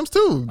boxing gyms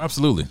too.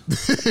 Absolutely.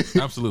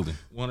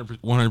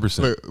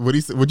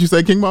 100%. What'd you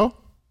say, King Mo?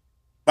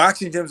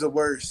 Boxing gyms are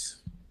worse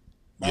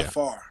by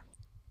far.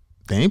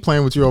 They ain't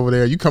playing with you over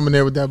there. You coming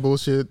there with that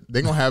bullshit?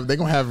 They gonna have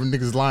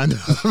niggas lined up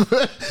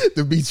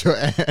to beat your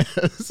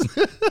ass.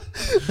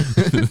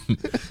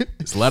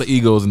 It's a lot of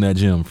egos in that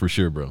gym for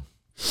sure, bro.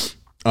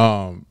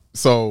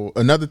 So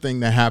another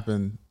thing that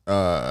happened,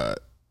 I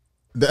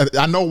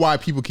know why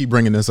people keep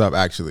bringing this up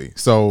actually.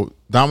 So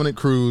Dominick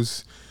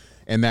Cruz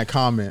and that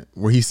comment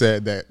where he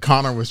said that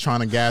Conor was trying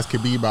to gas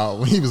Khabib out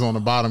when he was on the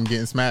bottom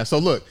getting smashed. So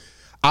look,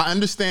 I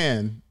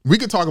understand. We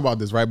could talk about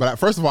this, right? But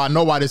first of all, I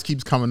know why this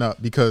keeps coming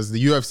up because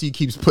the UFC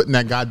keeps putting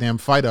that goddamn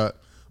fight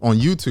up on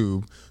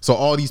YouTube. So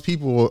all these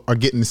people are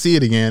getting to see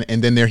it again,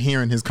 and then they're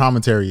hearing his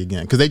commentary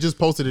again because they just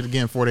posted it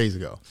again 4 days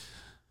ago.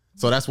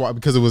 So that's why,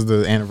 because it was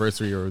the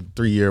anniversary or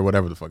 3 year,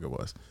 whatever the fuck it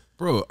was.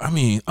 Bro, I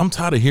mean, I'm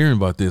tired of hearing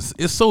about this.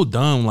 It's so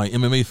dumb, like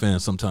MMA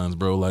fans sometimes,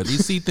 bro. Like they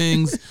see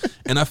things,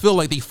 and I feel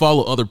like they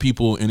follow other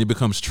people, and it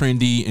becomes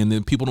trendy, and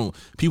then people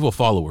are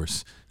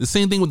followers. The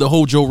same thing with the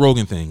whole Joe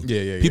Rogan thing.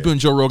 Yeah. People in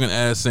Joe Rogan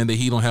ass saying that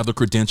he don't have the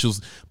credentials.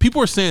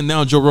 People are saying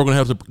now Joe Rogan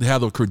have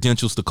the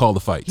credentials to call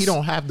the fights. He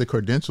don't have the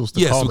credentials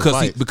to call the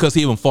fight. Because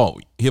he haven't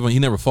fought. He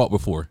never fought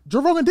before.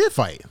 Joe Rogan did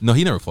fight. No,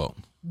 he never fought.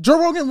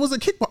 Joe Rogan was a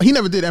kickboxer. He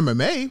never did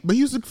MMA, but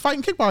he was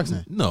fighting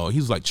kickboxing. No, he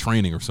was like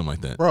training or something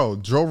like that. Bro,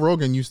 Joe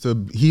Rogan he is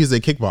a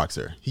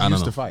kickboxer. He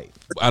used to fight.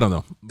 I don't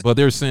know. But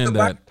they're saying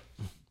that.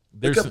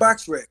 Look at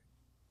BoxRec.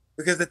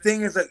 Because the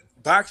thing is that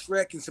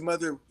BoxRec and some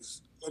other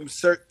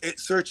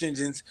search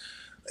engines,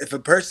 if a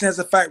person has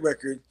a fight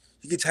record,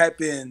 you can type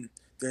in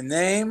their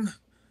name.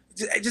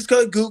 Just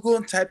go to Google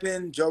and type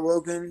in Joe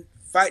Rogan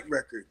fight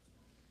record.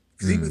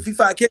 Because if he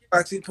fought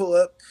kickboxing, pull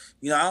up.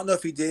 You know, I don't know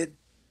if he did,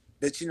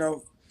 but you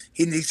know,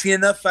 he's seen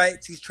enough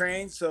fights. He's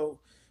trained. So,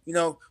 you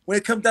know, when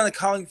it comes down to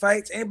calling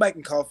fights, anybody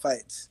can call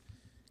fights.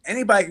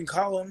 Anybody can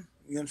call them.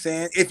 You know what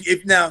I'm saying?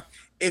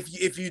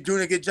 If you're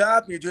doing a good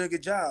job, you're doing a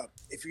good job.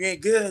 If you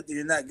ain't good, then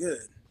you're not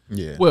good.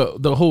 Yeah. Well,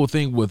 the whole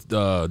thing with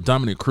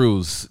Dominick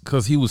Cruz,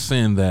 because he was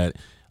saying that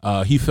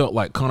he felt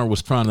like Conor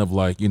was trying to,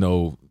 like, you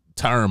know,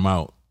 tire him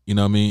out. You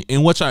know what I mean?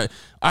 In which I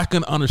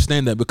can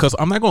understand that, because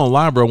I'm not going to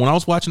lie, bro. When I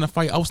was watching the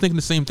fight, I was thinking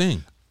the same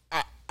thing.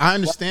 I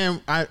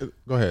understand.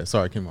 Go ahead.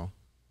 Sorry, Kimo.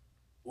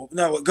 Well,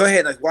 no, go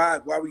ahead. Like, why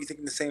were you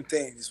thinking the same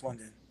thing? Just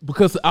wondering.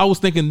 Because I was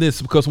thinking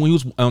this, because when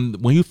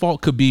he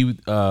fought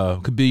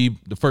Khabib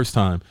the first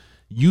time,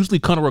 usually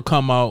Conor would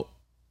come out.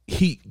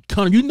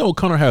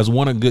 Conor has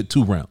won a good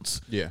 2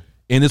 rounds. Yeah.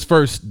 In his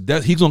first,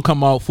 he's gonna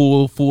come out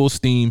full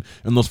steam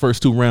in those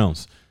first 2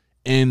 rounds.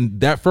 And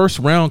that first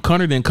round,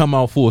 Conor didn't come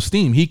out full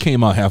steam. He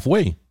came out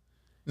halfway.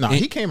 No,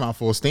 he came out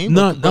full steam.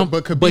 No,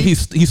 but Khabib, but he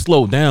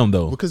slowed down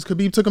though. because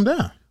Khabib took him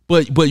down.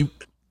 But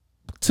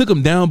took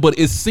him down. But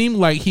it seemed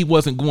like he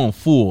wasn't going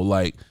full,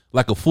 like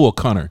a full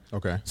Conor.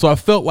 Okay. So I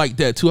felt like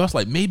that too. I was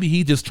like, maybe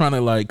he just trying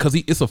to because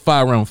it's a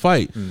 5-round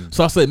fight.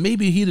 So I said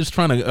maybe he just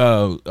trying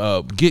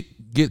to get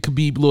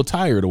Khabib a little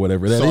tired or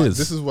whatever that is.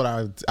 This is what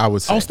I would say. I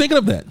was thinking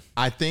of that.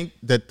 I think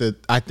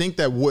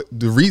that what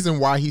the reason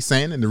why he's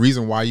saying and the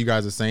reason why you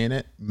guys are saying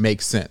it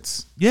makes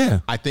sense. Yeah.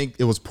 I think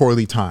it was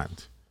poorly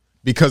timed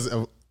because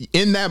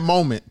in that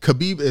moment,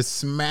 Khabib is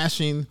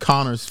smashing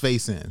Conor's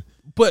face in.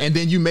 And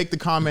then you make the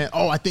comment,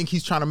 "Oh, I think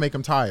he's trying to make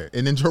him tired."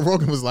 And then Joe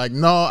Rogan was like,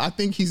 "No, I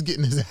think he's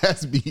getting his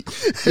ass beat."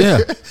 Yeah,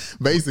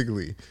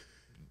 basically.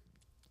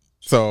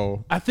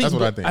 So that's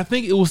what I think. I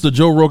think it was the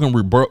Joe Rogan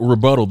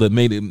rebuttal that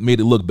made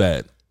it look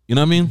bad. You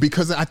know what I mean?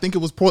 Because I think it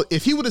was poor.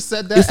 If he would have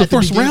said that, it's the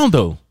first round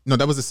though. No,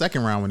 that was the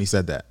second round when he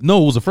said that.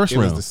 No, it was the first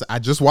round. I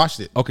just watched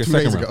it. Okay, 2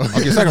 second days round. ago.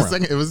 Okay, second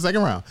round. It was the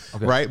second round,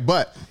 okay. Right?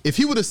 But if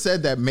he would have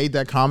said that, made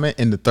that comment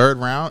in the third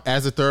round,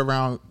 as the third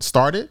round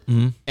started,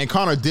 and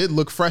Conor did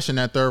look fresh in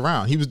that third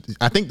round.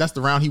 I think that's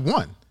the round he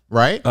won,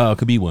 right?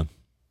 Khabib won.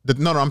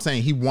 No, I'm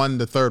saying he won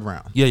the third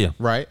round. Yeah.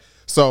 Right?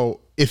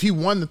 So if he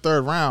won the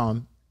third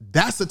round,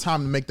 that's the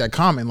time to make that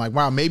comment. Like,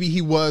 wow, maybe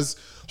he was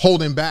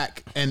holding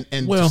back and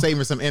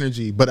saving some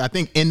energy. But I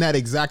think in that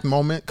exact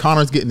moment,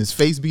 Conor's getting his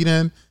face beat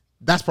in.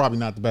 That's probably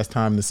not the best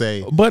time to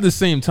say. But at the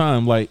same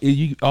time, like,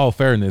 all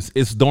fairness,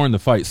 it's during the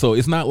fight. So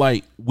it's not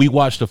like we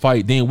watch the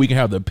fight, then we can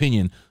have the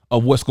opinion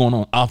of what's going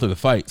on after the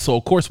fight. So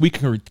of course we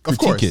can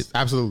critique it.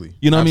 Absolutely.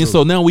 You know what I mean?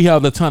 So now we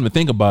have the time to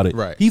think about it.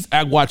 Right. He's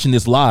watching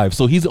this live,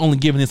 so he's only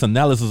giving this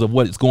analysis of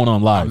what's going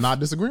on live. I'm not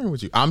disagreeing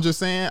with you. I'm just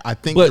saying I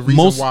think the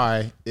reason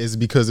why is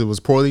because it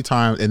was poorly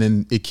timed, and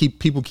then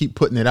people keep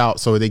putting it out,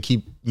 so they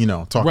keep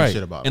talking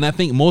shit about it. And I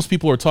think most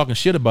people are talking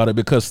shit about it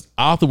because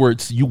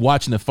afterwards you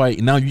watching the fight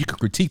and now you can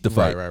critique the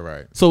fight.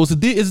 Right. So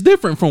it's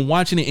different from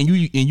watching it and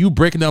you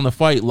breaking down the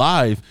fight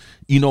live.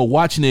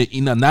 Watching it,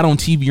 not on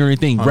TV or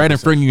anything, 100%. Right in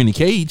front of you in the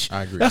cage.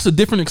 I agree. That's a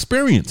different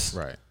experience.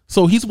 Right.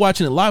 So he's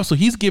watching it live, so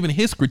he's giving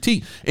his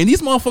critique. And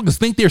these motherfuckers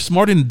think they're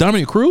smarter than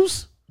Dominick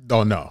Cruz?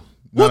 Oh, no.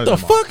 What the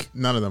fuck?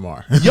 None of them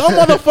are. Y'all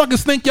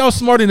motherfuckers think y'all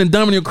smarter than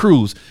Dominick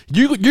Cruz.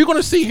 You're going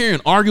to sit here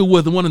and argue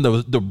with one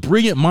of the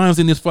brilliant minds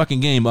in this fucking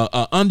game,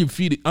 a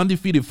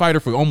undefeated fighter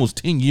for almost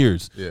 10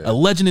 years, a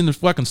legend in the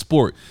fucking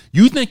sport.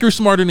 You think you're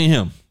smarter than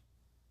him?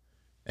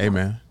 Hey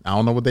man, I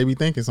don't know what they be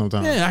thinking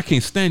sometimes. Yeah, I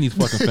can't stand these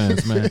fucking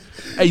fans, man.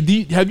 Hey,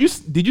 did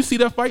you see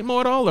that fight, Mo,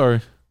 at all,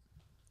 or?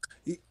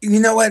 You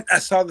know what? I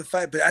saw the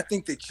fight, but I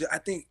think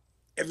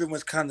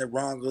everyone's kind of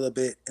wrong a little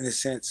bit in a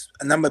sense,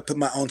 and I'm gonna put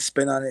my own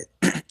spin on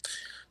it.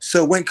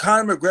 So when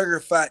Conor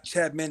McGregor fought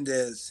Chad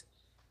Mendes,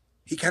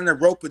 he kind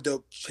of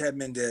rope-a-dope Chad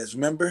Mendes.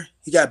 Remember,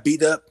 he got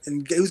beat up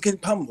and he was getting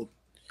pummeled,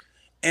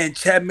 and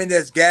Chad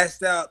Mendes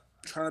gassed out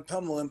trying to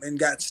pummel him and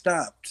got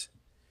stopped.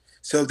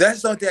 So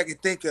that's the only thing I can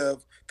think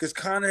of. Because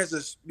Conor he's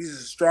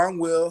a strong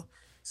will,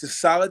 he's a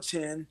solid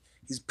chin,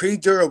 he's pretty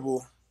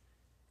durable,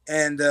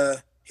 and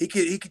he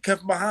could come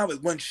from behind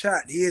with one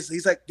shot.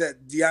 He's like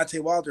that Deontay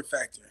Wilder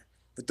factor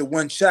with the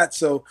one shot.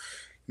 So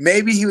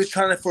maybe he was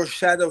trying to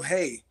foreshadow,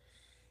 hey,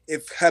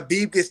 if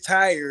Khabib gets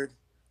tired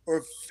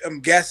or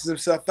gasses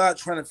himself out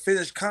trying to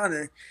finish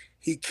Conor,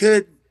 he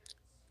could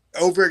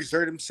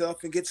overexert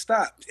himself and get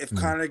stopped if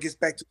Conor gets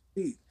back to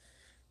his feet.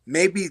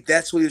 Maybe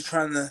that's what he was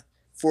trying to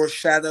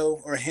foreshadow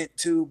or hint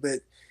to, but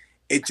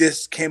it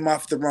just came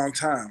off the wrong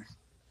time.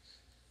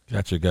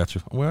 Gotcha.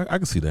 Well, I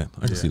can see that.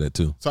 I can see that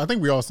too. So I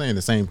think we're all saying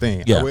the same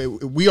thing. Yeah.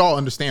 We all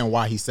understand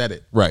why he said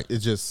it. Right.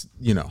 It's just,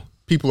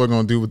 people are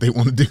going to do what they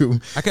want to do.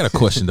 I got a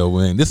question though,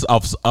 man. This is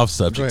off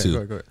subject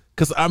too. Go ahead.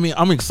 Because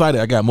I'm excited.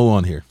 I got Mo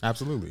on here.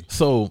 Absolutely.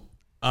 So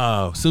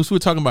since we're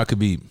talking about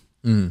Khabib,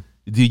 do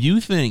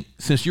you think,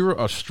 since you're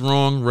a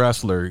strong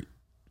wrestler,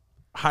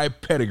 high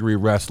pedigree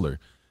wrestler,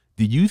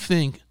 do you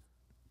think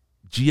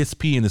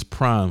GSP in his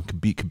prime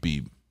could beat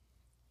Khabib?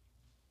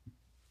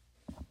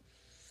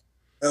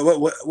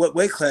 What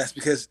weight class?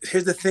 Because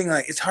here's the thing,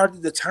 like, it's hard to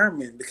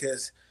determine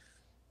because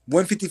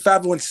 155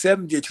 and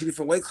 170 are two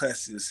different weight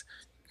classes.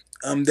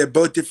 They're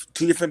both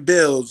two different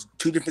builds,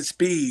 two different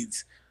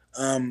speeds.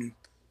 I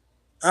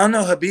don't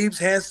know. Khabib's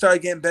hands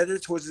started getting better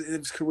towards the end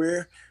of his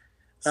career.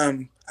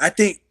 I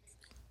think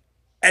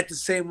at the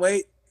same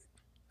weight,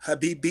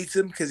 Khabib beats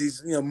him because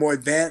he's more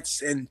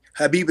advanced, and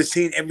Khabib has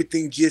seen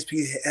everything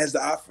GSP has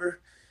to offer.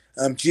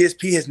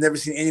 GSP has never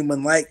seen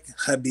anyone like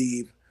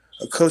Khabib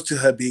or close to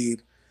Khabib.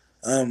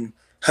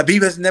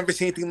 Khabib has never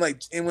seen anyone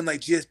like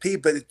GSP,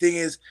 but the thing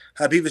is,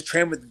 Khabib is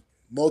trained with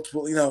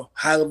multiple,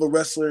 high-level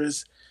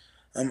wrestlers.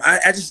 I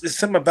just, there's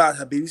something about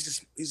Khabib.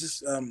 He's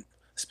just a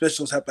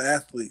special type of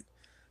athlete.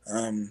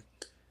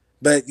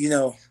 But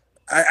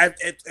I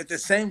at the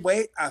same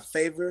weight, I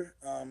favor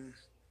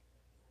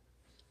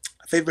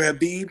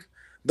Khabib.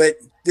 But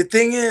the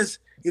thing is,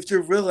 you have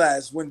to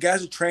realize when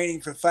guys are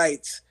training for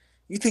fights,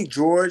 you think if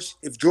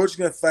George is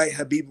gonna fight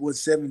Khabib at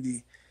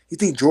 170, You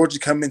think George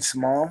would come in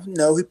small?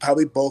 No, he'd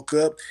probably bulk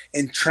up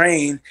and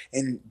train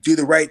and do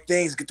the right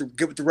things, get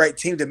with the right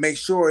team to make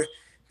sure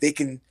they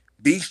can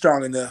be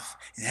strong enough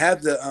and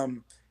have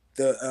the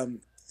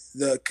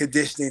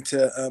conditioning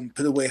to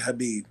put away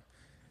Habib.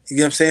 You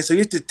know what I'm saying? So you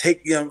have to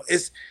take,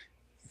 it's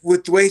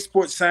with the way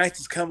sports science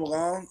has come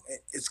along,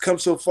 it's come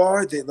so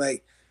far that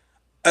like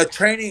a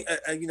training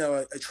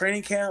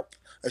camp,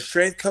 a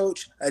strength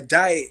coach, a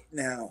diet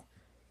now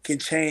can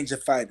change a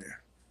fighter.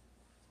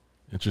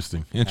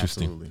 Interesting.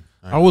 Absolutely.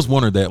 I always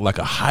wondered that, like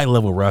a high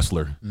level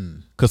wrestler,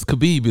 because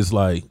Khabib is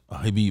like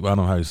Habib. I don't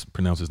know how to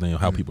pronounce his name,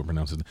 how people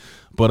pronounce it,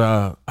 but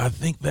I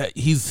think that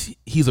he's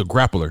a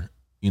grappler,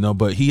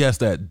 but he has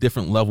that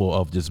different level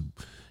of just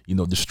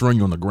destroying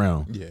you on the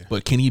ground. Yeah.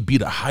 But can he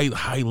beat a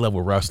high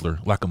level wrestler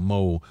like a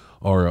Mo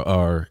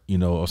or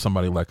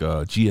somebody like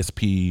a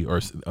GSP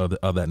or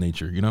of that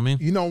nature? You know what I mean?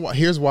 You know what?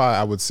 Here's why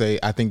I would say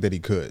I think that he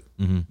could.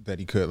 That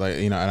he could. Like,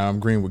 and I'm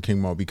agreeing with King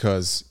Mo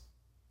because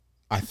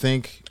I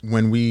think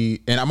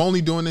and I'm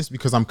only doing this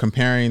because I'm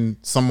comparing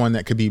someone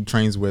that Khabib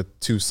trains with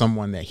to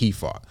someone that he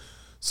fought.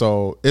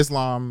 So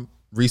Islam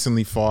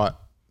recently fought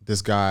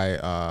this guy,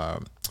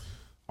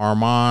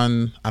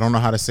 Arman. I don't know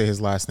how to say his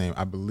last name.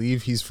 I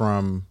believe he's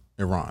from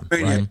Iran,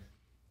 right?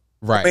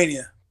 Right.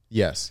 Armenia.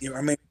 Yes. Yeah,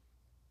 Armenia.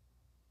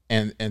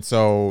 And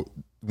so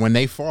when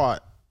they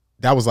fought,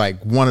 that was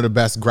like one of the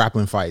best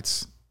grappling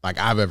fights like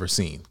I've ever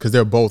seen because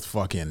they're both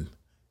fucking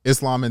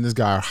Islam and this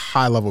guy are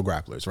high level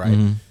grapplers,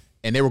 right?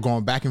 And they were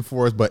going back and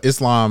forth, but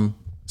Islam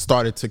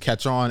started to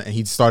catch on and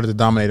he started to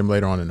dominate him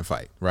later on in the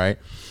fight, right?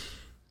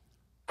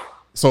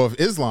 So if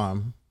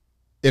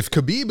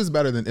Khabib is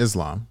better than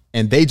Islam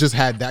and they just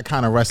had that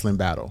kind of wrestling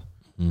battle,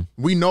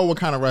 we know what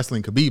kind of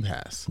wrestling Khabib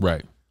has.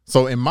 Right.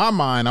 So in my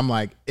mind, I'm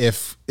like,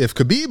 if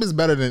Khabib is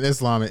better than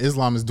Islam and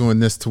Islam is doing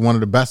this to one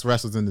of the best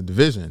wrestlers in the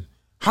division,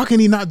 how can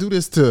he not do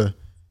this to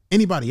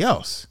anybody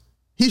else?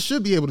 He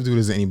should be able to do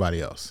this to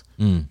anybody else.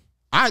 One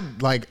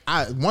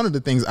of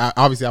the things,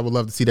 obviously I would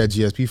love to see that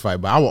GSP fight,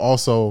 but I would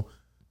also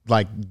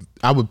I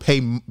would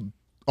pay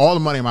all the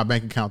money in my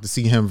bank account to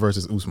see him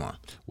versus Usman.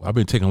 Well, I've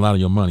been taking a lot of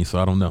your money, so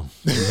I don't know.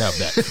 You have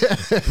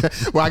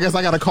that. Well, I guess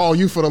I got to call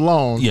you for the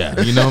loan. Yeah,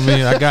 you know what I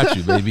mean? I got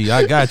you, baby.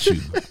 I got you.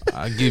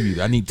 I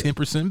need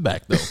 10%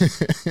 back, though.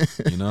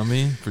 You know what I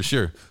mean? For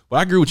sure. But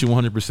I agree with you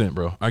 100%,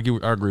 bro. I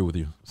agree with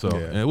you. So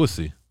yeah, we'll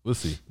see. We'll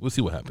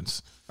see what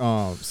happens.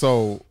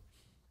 So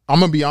I'm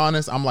gonna be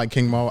honest. I'm like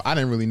King Mo. I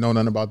didn't really know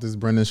nothing about this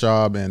Brendan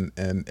Shuab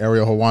and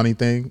Ariel Helwani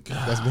thing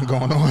that's been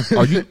going on.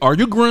 Are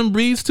you growing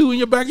bees too in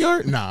your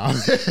backyard? Nah.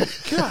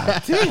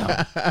 God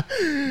damn.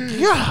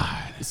 God.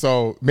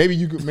 So maybe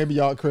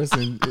y'all, Chris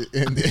and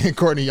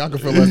Courtney, y'all can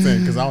fill us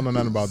in because I don't know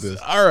nothing about this.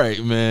 All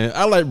right, man.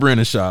 I like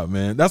Brendan Shuab,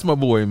 man. That's my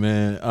boy,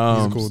 man. He's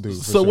a cool dude.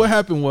 So sure. What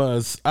happened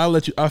was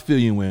I fill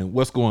you in.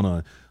 What's going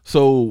on?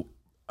 So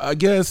I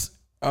guess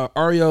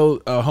Ariel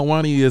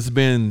Helwani has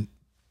been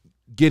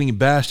getting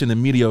bashed in the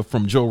media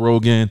from Joe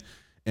Rogan,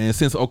 and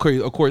since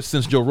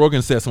Joe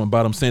Rogan said something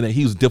about him saying that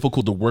he was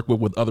difficult to work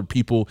with other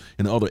people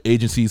and other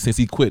agencies since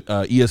he quit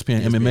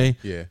ESPN MMA.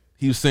 Yeah,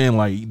 he was saying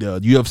like the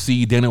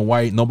UFC, Dana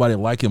White, nobody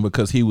liked him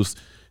because he was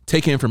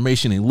taking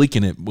information and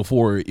leaking it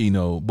before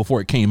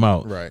it came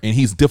out. Right. And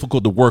he's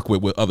difficult to work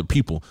with other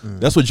people.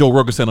 That's what Joe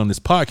Rogan said on this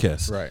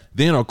podcast. Right.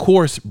 Then of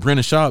course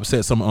Brendan Shuab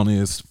said something on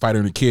his Fighter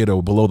and the Kid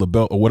or Below the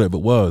Belt or whatever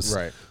it was.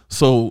 Right.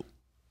 So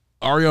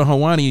Ariel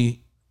Helwani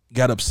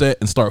got upset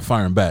and started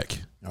firing back.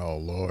 Oh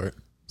Lord!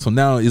 So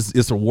now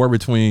it's a war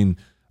between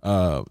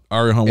Ariel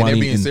Helwani and they're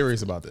being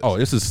serious about this. Oh,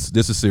 this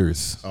is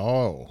serious.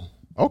 Oh,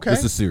 okay.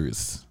 This is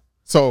serious.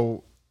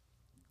 So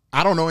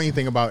I don't know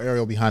anything about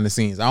Ariel behind the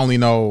scenes. I only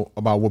know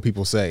about what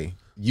people say.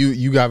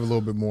 You got a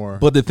little bit more.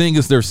 But the thing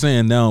is, they're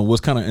saying now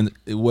what's kind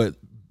of what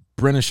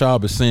Brendan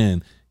Shuab is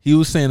saying. He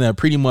was saying that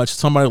pretty much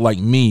somebody like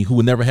me who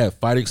would never had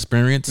fight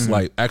experience,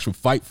 like actual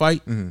fight,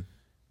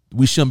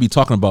 we shouldn't be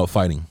talking about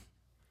fighting.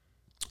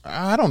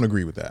 I don't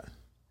agree with that.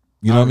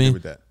 You know what I mean?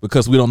 With that.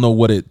 Because we don't know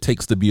what it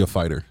takes to be a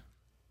fighter.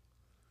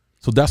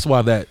 So that's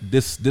why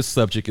this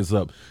subject is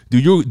up.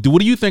 What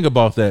do you think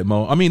about that,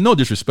 Mo? I mean, no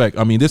disrespect.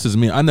 I mean, this is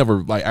me. I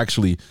never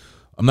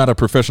I'm not a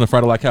professional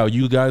fighter like how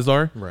you guys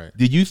are. Right.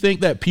 Do you think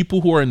that people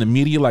who are in the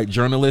media, like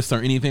journalists or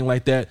anything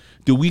like that,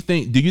 do you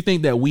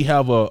think that we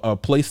have a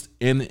place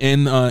in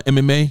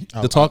MMA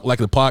to talk like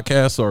the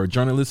podcast or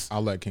journalists?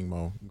 I'll let King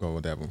Mo go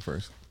with that one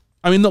first.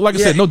 I mean, like I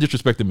said, no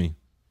disrespect to me.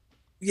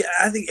 Yeah,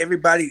 I think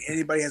anybody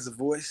has a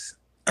voice.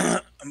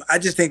 I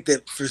just think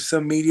that for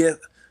some media,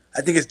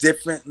 I think it's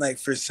different. Like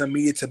for some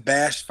media to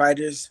bash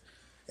fighters,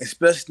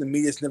 especially the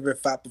media that's never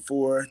fought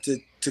before,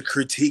 to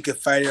critique a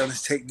fighter on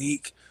his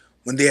technique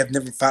when they have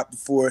never fought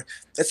before.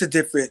 That's a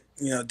different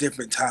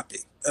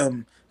topic.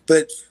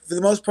 But for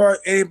the most part,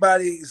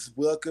 anybody is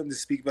welcome to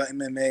speak about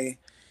MMA.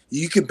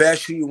 You can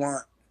bash who you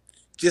want,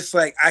 just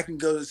like I can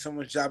go to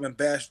someone's job and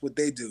bash what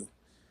they do,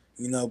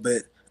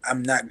 but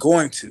I'm not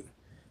going to.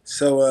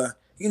 So.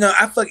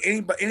 I feel like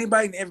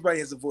anybody and everybody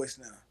has a voice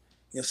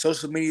now.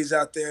 Social media is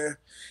out there.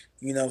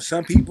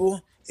 Some people,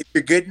 if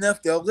you're good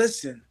enough, they'll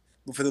listen.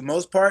 But for the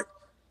most part,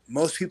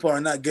 most people are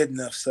not good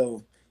enough.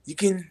 So you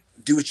can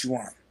do what you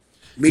want.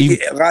 Media,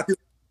 a lot of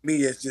people,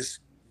 media is just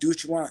do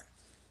what you want.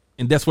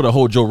 And that's where the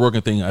whole Joe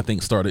Rogan thing, I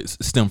think,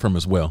 stemmed from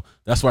as well.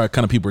 That's why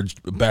kind of people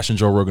are bashing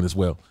Joe Rogan as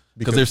well.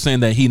 Because they're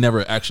saying that he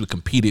never actually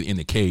competed in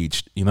the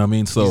cage. You know what I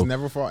mean? So he's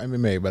never fought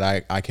MMA,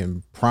 but I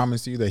can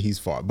promise you that he's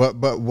fought.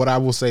 But what I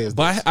will say is,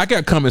 but I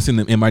got comments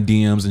in my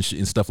DMs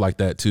and stuff like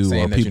that too.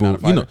 Saying that people, you're not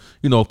a fighter?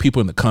 you know, people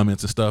in the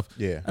comments and stuff.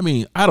 Yeah. I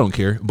mean, I don't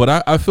care,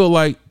 but I feel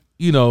like,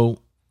 you know,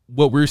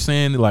 what we're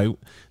saying, like,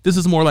 this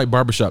is more like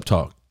barbershop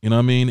talk. You know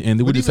what I mean?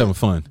 And we're just having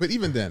fun. But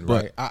even then,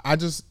 right? I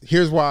just,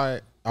 here's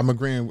why I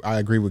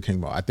agree with King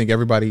Mo. I think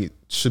everybody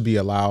should be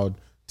allowed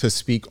to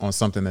speak on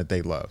something that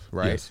they love,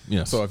 right?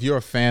 Yes. So if you're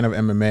a fan of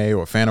MMA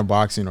or a fan of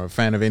boxing or a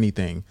fan of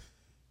anything,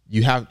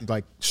 you have,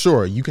 like,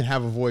 sure, you can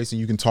have a voice and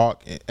you can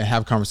talk and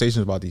have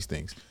conversations about these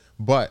things.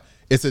 But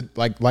it's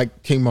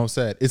like King Mo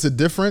said, it's a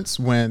difference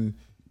when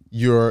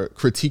you're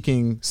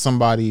critiquing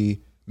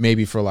somebody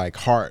maybe for like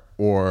heart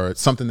or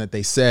something that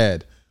they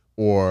said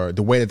or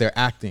the way that they're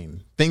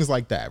acting, things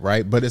like that,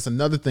 right? But it's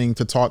another thing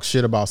to talk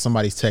shit about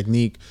somebody's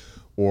technique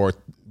or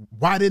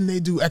why didn't they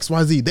do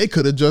XYZ? They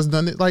could have just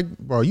done it. Like,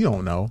 bro, you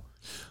don't know.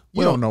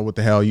 You don't know what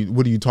the hell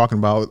what are you talking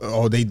about?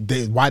 Oh, they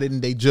why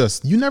didn't they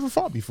just? You never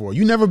fought before.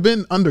 You never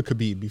been under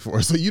Khabib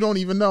before, so you don't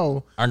even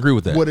know. I agree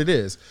with that. What it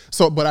is.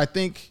 So, but I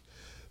think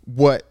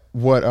what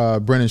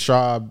Brennan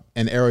Shuab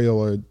and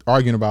Ariel are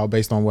arguing about,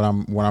 based on what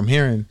I'm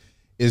hearing,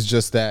 is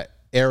just that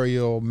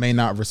Ariel may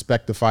not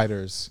respect the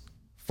fighters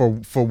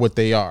for what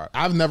they are.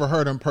 I've never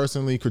heard him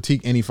personally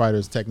critique any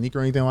fighter's technique or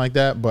anything like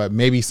that, but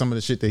maybe some of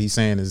the shit that he's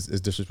saying is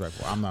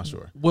disrespectful. I'm not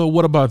sure. Well,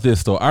 what about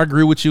this though? I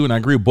agree with you, and I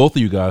agree with both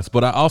of you guys.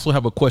 But I also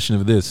have a question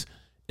of this: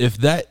 if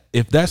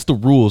that's the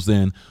rules,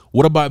 then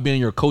what about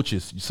being your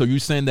coaches? So you're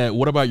saying that?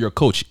 What about your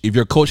coach? If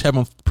your coach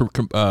haven't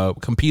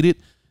competed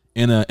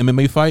in an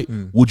MMA fight,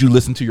 would you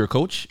listen to your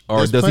coach,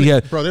 or does he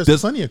have? Bro,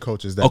 there's plenty of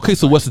coaches that. Okay,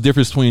 so what's the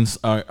difference between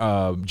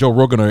Joe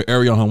Rogan or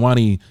Ariel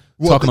Helwani?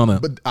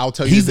 But I'll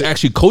tell you, he's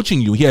actually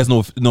coaching you. He has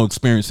no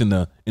experience in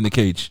the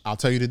cage. I'll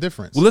tell you the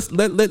difference. Well,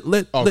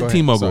 let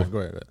Kimo go. Go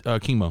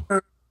ahead. Kimo.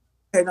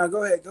 Hey, no,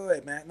 go ahead,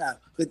 man.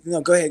 No,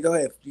 go ahead.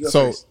 You go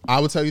so first. I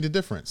will tell you the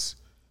difference.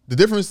 The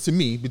difference to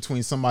me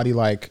between somebody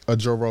like a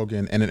Joe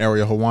Rogan and an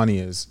Ariel Helwani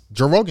is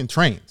Joe Rogan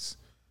trains.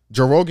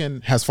 Joe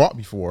Rogan has fought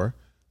before.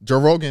 Joe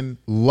Rogan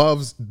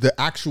loves the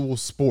actual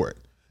sport.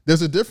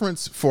 There's a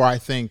difference for, I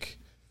think,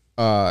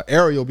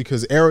 Ariel,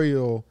 because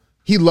Ariel,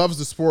 he loves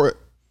the sport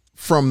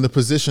from the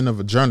position of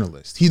a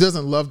journalist. He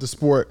doesn't love the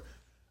sport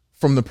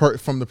from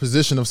the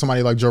position of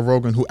somebody like Joe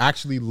Rogan, who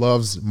actually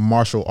loves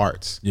martial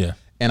arts. Yeah.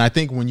 And I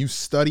think when you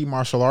study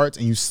martial arts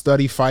and you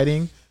study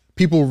fighting,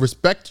 people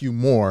respect you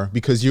more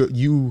because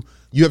you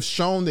have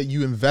shown that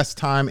you invest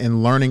time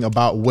in learning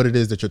about what it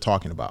is that you're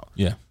talking about.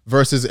 Yeah.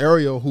 Versus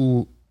Ariel,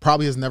 who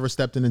probably has never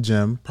stepped in the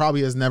gym,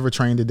 probably has never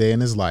trained a day in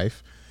his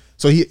life.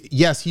 So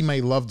he may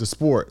love the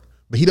sport,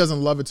 but he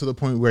doesn't love it to the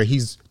point where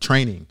he's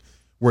training,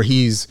 where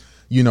he's,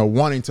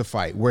 wanting to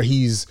fight, where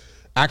he's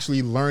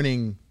actually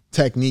learning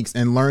techniques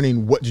and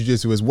learning what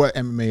jiu-jitsu is, what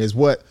MMA is,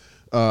 what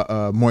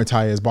Muay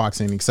Thai is,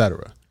 boxing,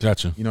 etc.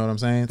 Gotcha. You know what I'm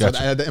saying?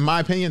 Gotcha. So in my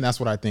opinion, that's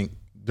what I think.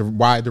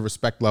 Why the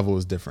respect level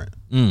is different.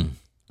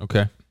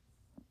 Okay.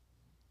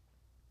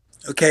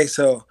 Okay,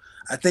 so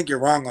I think you're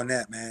wrong on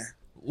that, man.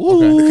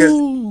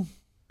 Ooh.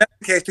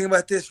 Because think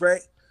about this,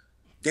 right?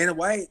 Dana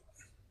White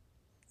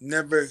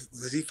never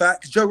was he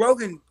fought. Joe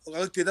Rogan, I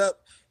looked it up.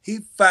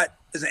 He fought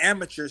as an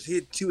amateur.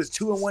 He was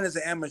 2-1 as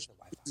an amateur.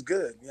 Which is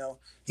good,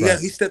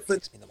 He stepped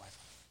foot.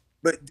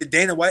 But did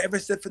Dana White ever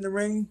step in the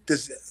ring?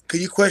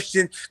 Could you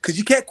question? Because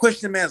you can't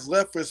question a man's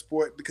love for a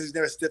sport because he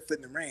never stepped foot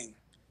in the ring.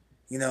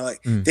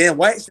 Dana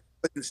White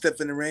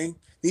stepped in the ring.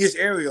 Here's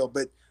Ariel,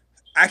 but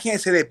I can't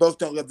say they both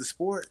don't love the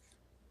sport.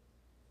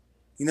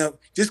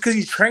 Just because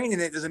you train in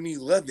it doesn't mean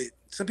you love it.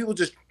 Some people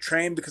just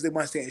train because they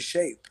want to stay in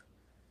shape.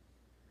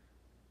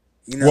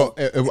 Well,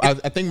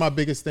 I think my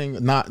biggest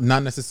thing, not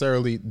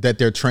necessarily that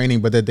they're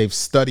training, but that they've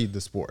studied the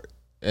sport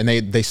and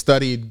they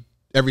studied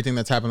everything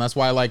that's happened. That's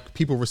why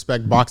people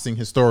respect boxing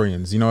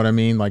historians. You know what I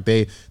mean?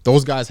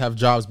 Those guys have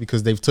jobs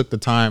because they've took the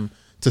time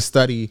to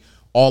study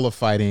all of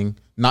fighting,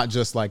 not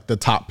just the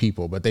top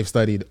people, but they've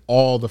studied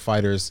all the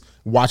fighters,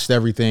 watched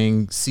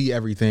everything, see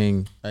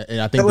everything,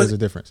 and I think there's a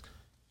difference.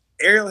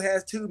 Ariel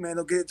has too, man.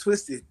 Don't get it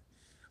twisted.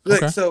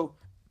 Look, so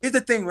here's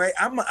the thing, right?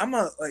 I'm when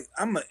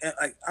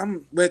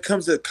it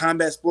comes to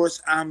combat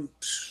sports, I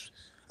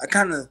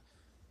kind of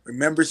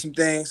remember some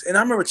things, and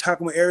I remember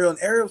talking with Ariel, and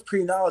Ariel's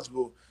pretty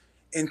knowledgeable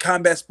in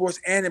combat sports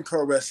and in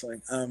pro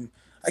wrestling.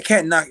 I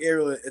can't knock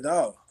Ariel at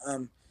all.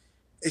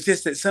 It's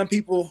just that some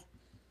people,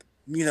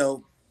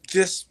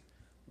 just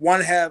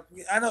want to have.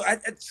 I know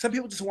some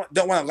people just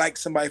don't want to like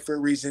somebody for a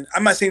reason.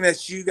 I'm not saying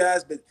that's you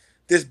guys, but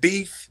there's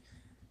beef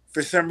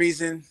for some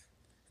reason.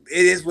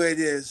 It is what it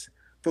is.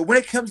 But when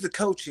it comes to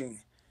coaching,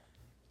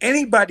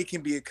 anybody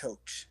can be a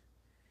coach.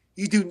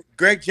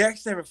 Greg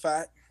Jackson never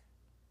fought.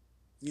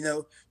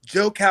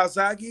 Joe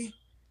Calzaghe,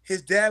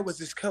 his dad was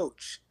his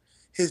coach.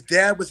 His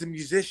dad was a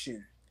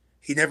musician.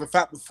 He never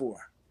fought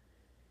before.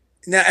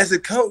 Now, as a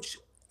coach,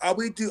 all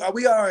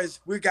we are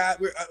we're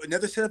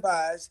another set of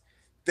eyes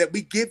that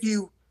we give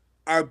you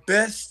our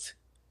best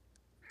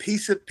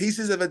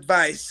pieces of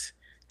advice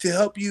to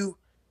help you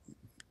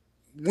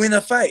win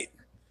a fight,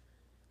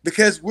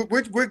 because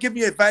we're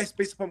giving you advice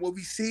based upon what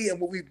we see and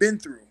what we've been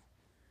through.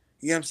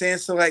 You know what I'm saying?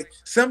 So like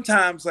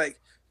sometimes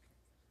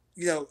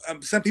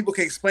some people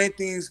can explain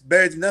things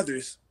better than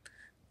others.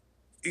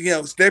 You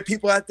know, there are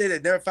people out there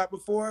that never fought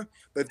before,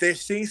 but if they're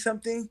seeing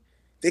something,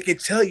 they can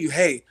tell you,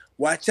 hey,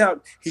 watch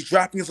out. He's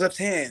dropping his left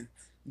hand.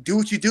 Do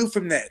what you do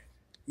from that.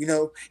 You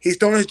know, he's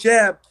throwing his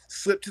jab,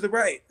 slip to the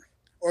right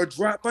or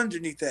drop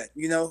underneath that,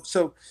 you know.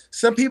 So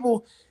some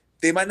people,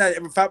 they might not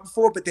ever fought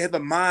before, but they have a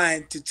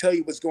mind to tell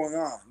you what's going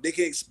on. They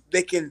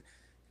can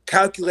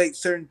calculate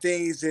certain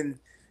things and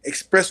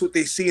express what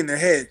they see in their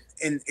head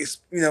and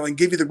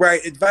give you the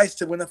right advice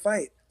to win a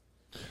fight.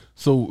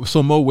 So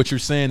Mo, what you're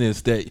saying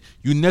is that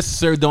you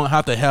necessarily don't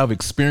have to have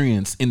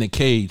experience in the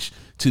cage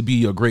to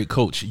be a great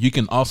coach. You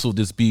can also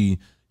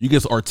you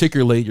just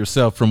articulate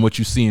yourself from what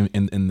you see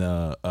in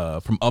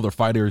from other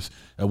fighters,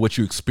 what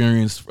you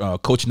experience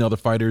coaching other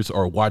fighters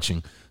or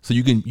watching. So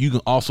you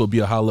can also be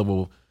a high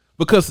level.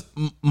 Because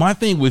my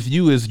thing with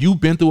you is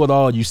you've been through it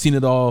all, you've seen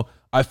it all.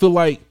 I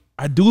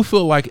do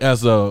feel like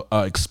as a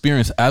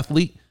experienced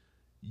athlete,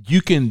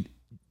 you can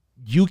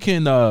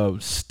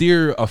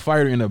steer a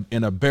fighter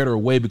in a better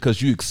way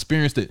because you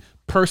experienced it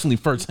personally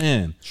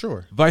firsthand.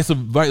 Sure. Vice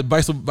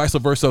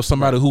versa of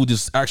somebody who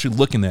just actually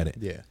looking at it.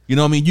 Yeah. You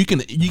know what I mean? You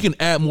can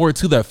add more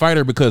to that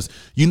fighter because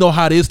you know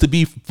how it is to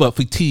be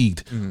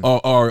fatigued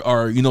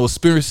or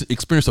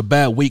experience a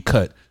bad weight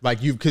cut.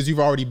 Like because you've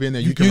already been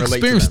there. You can you relate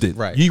experienced to them. it.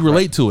 Right. You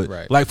relate to it.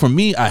 Right. Like for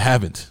me, I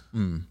haven't. You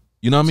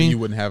know what I mean? You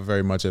wouldn't have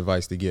very much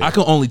advice to give. I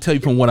can only tell you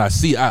from what I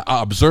see.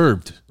 I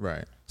observed.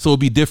 Right. So it'd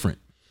be different.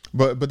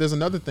 But there's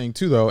another thing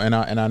too, though, and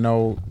I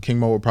know King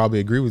Mo would probably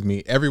agree with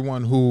me.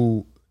 Everyone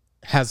who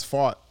has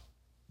fought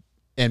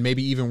and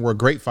maybe even were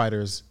great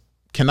fighters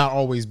cannot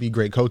always be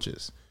great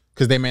coaches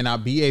because they may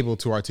not be able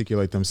to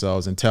articulate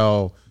themselves and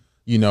tell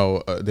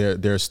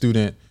their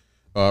student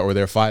or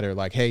their fighter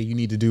like, hey, you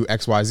need to do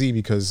XYZ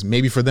because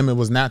maybe for them it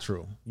was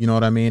natural. You know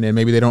what I mean? And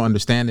maybe they don't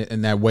understand it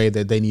in that way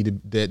that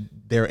that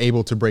they're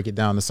able to break it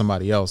down to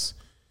somebody else.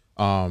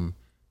 And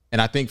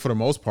I think for the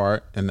most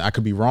part, and I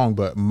could be wrong,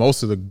 but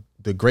most of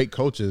the great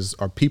coaches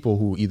are people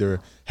who either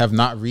have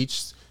not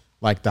reached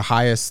like the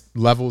highest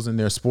levels in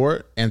their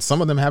sport, and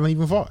some of them haven't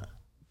even fought.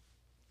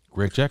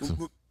 Greg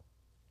Jackson.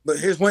 But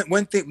here's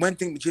one thing that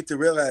you have to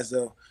realize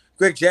though.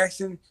 Greg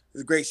Jackson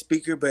is a great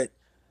speaker, but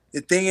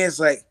the thing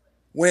is like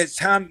when it's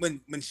time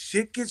when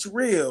shit gets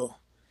real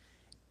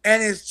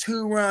and it's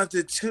 2 rounds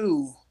to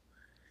 2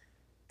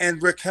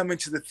 and we're coming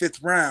to the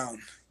 5th round.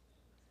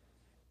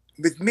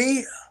 With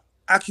me,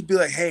 I could be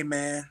like, hey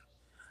man,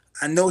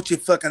 I know what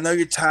I know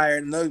you're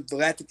tired. I know the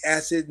lactic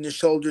acid in your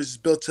shoulders is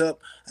built up.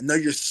 I know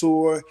you're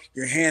sore,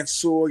 your hands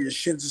sore, your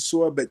shins are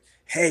sore, but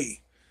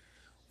hey,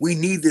 we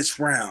need this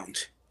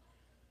round.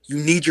 You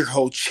need your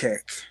whole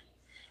check.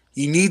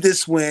 You need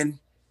this win.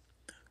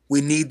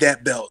 We need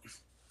that belt,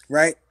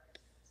 right?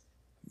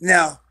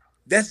 Now,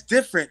 that's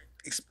different.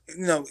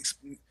 Now,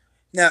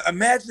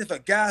 imagine if a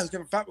guy who's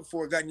never fought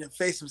before got in your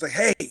face and was like,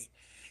 hey,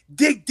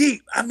 dig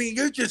deep. I mean,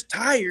 you're just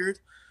tired.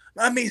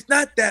 I mean, it's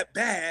not that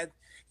bad.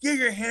 Yeah,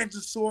 your hands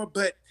are sore,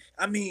 but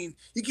I mean,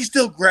 you can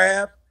still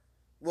grab.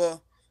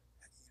 Well,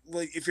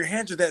 if your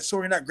hands are that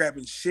sore, you're not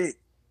grabbing shit.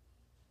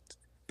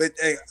 But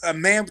a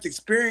man with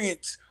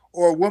experience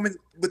or a woman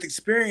with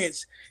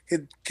experience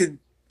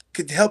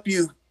could help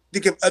you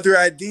think of other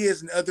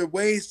ideas and other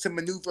ways to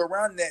maneuver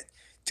around that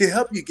to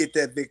help you get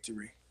that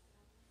victory.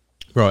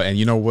 Bro, and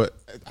you know what?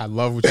 I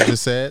love what you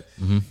just said.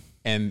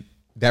 And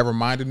that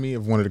reminded me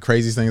of one of the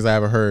craziest things I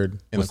ever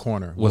heard in the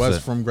corner.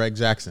 Was from Greg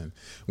Jackson.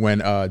 When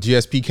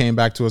GSP came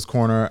back to his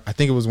corner, I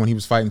think it was when he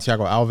was fighting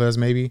Thiago Alves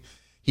maybe,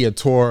 he had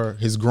tore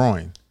his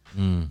groin.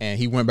 And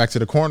he went back to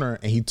the corner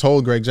and he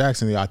told Greg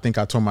Jackson, I think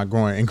I tore my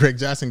groin. And Greg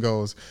Jackson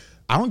goes,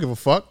 I don't give a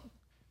fuck.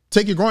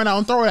 Take your groin out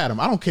and throw it at him.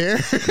 I don't care.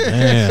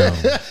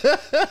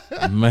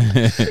 Damn.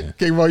 Man.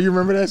 Okay, well, you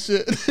remember that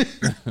shit?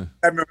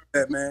 I remember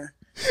that, man.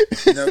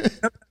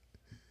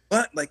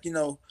 But I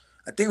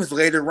think it was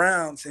later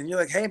rounds, and you're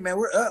like, "Hey, man,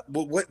 we're up.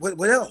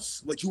 What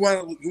else? What you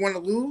want to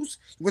lose?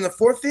 You want to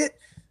forfeit?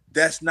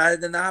 That's not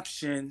an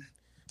option.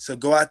 So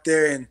go out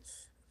there and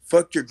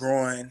fuck your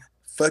groin,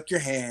 fuck your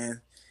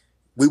hand.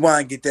 We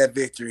want to get that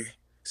victory.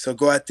 So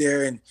go out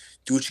there and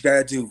do what you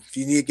gotta do. If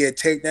you need to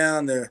get a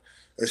takedown or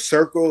a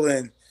circle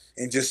and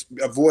just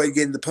avoid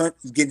getting the punch,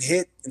 getting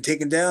hit and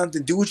taken down,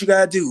 then do what you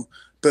gotta do.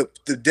 But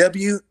the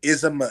W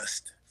is a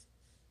must.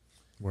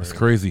 It's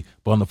crazy.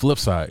 But on the flip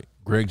side,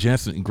 Greg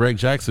Jackson,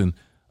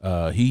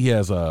 he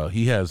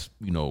has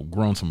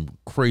grown some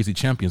crazy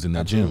champions in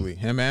that Absolutely.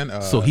 gym. Him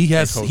and so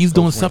he's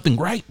doing something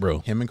right, bro.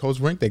 Him and Coach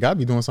Brink, they gotta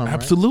be doing something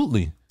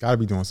Absolutely. right. Gotta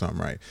be doing something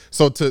right.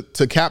 So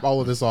to cap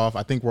all of this off,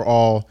 I think we're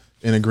all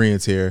in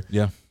agreement here.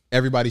 Yeah.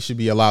 Everybody should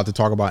be allowed to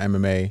talk about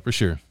MMA. For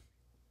sure.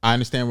 I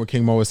understand what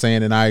King Mo is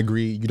saying, and I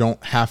agree. You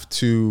don't have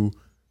to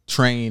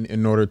train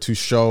in order to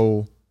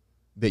show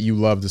that you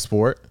love the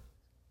sport.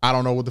 I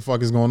don't know what the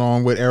fuck is going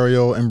on with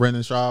Ariel and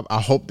Brendan Shuab.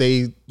 I hope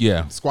they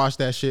Yeah. squash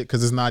that shit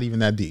because it's not even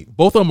that deep.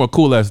 Both of them are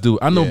cool ass dude.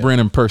 I know Yeah.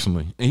 Brandon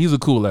personally, and he's a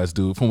cool ass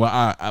dude from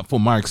what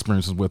from my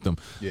experiences with him.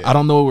 Yeah. I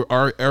don't know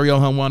Ariel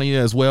Helwani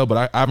as well,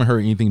 but I haven't heard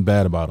anything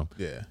bad about him.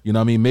 Yeah. You know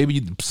what I mean?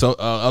 Maybe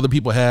other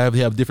people they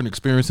have different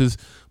experiences,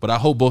 but I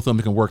hope both of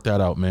them can work that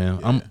out, man.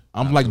 Yeah,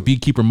 I'm like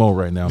beekeeper mode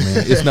right now,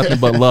 man. It's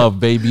nothing but love,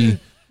 baby.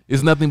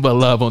 It's nothing but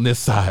love on this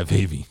side,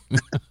 baby.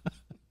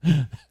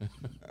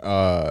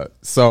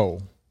 So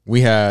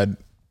we had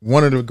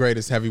one of the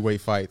greatest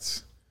heavyweight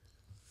fights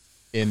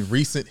in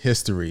recent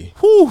history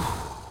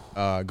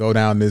go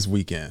down this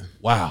weekend.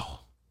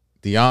 Wow.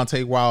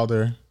 Deontay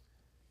Wilder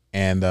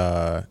and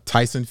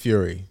Tyson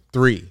Fury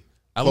 3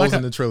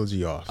 closing the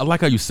trilogy off. I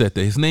like how you said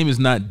that. His name is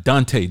not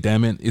Dante,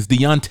 damn it. It's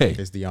Deontay.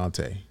 It's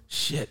Deontay.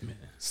 Shit, man.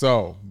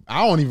 So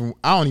I don't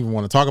even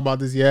want to talk about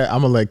this yet.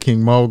 I'm gonna let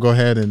King Mo go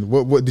ahead and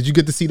what did you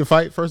get to see the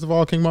fight first of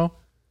all, King Mo?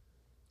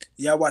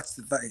 Yeah, I watched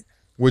the fight.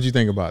 What'd you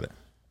think about it?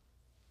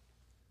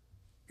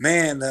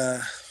 Man,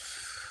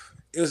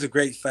 it was a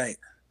great fight.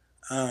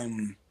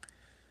 Deontay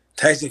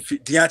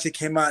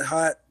came out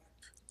hot,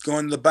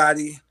 going to the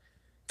body.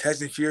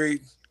 Tyson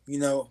Fury,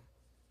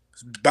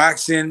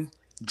 boxing,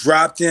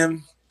 dropped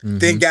him,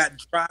 then got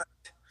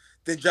dropped,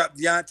 then dropped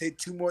Deontay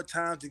 2 more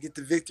times to get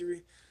the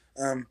victory.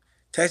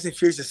 Tyson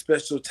Fury's a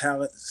special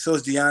talent. So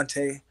is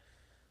Deontay.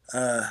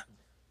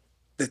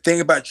 The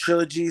thing about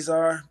trilogies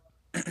are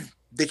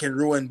they can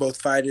ruin both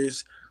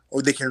fighters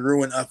or they can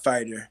ruin a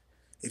fighter.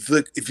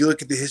 If you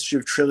look at the history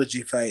of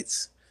trilogy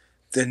fights,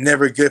 they're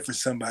never good for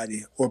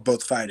somebody or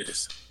both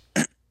fighters.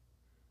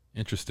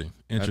 Interesting.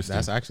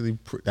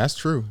 That's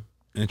true.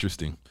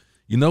 Interesting.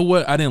 You know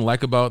what I didn't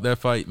like about that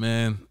fight,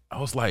 man? I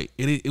was like,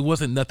 it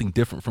wasn't nothing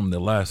different from the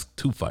last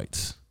 2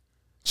 fights.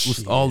 It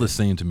was all the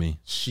same to me.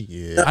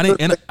 Shit. I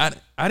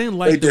didn't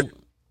like it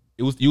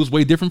was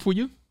way different for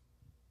you?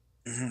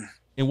 Mm-hmm.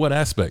 In what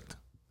aspect?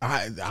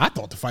 I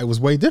thought the fight was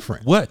way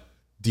different. What?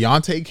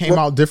 Deontay came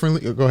out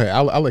differently. Go ahead.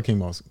 I'll let King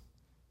Mo.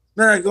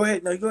 No, go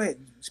ahead.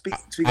 Speak.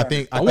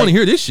 I want to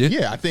hear this shit.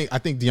 Yeah, I think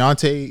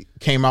Deontay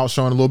came out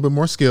showing a little bit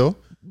more skill.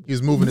 He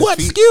was moving his feet.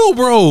 What skill,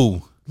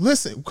 bro?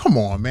 Listen, come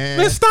on, man.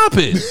 Man, stop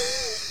it.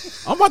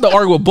 I'm about to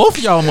argue with both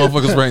of y'all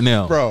motherfuckers right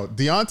now. Bro,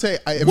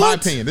 Deontay, in my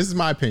opinion, this is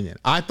my opinion.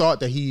 I thought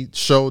that he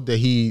showed that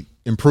he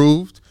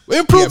improved.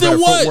 Improved in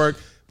what? Footwork.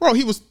 Bro,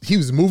 he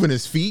was moving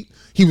his feet.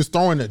 He was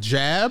throwing a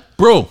jab.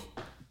 Bro.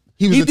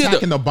 He was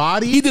attacking the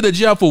body. He did a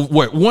jab for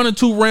what, 1 or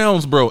 2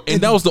 rounds, bro.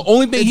 And that was the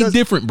only thing he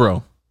different,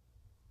 bro.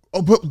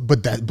 Oh,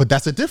 but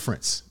that's a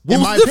difference. What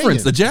was the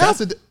difference? The jab?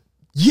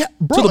 Yeah,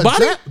 bro. To the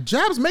body?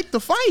 Jabs make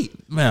the fight.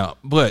 Man,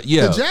 but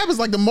yeah. The jab is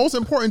like the most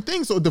important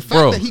thing. So the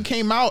fact that he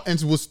came out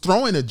and was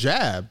throwing a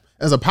jab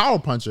as a power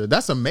puncher,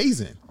 that's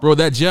amazing. Bro,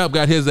 that jab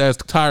got his ass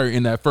tired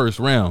in that first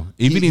round.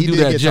 If he didn't do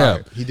that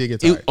jab. He did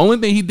get tired. Only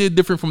thing he did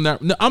different from that.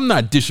 No, I'm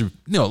not listen,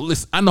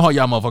 I know how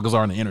y'all motherfuckers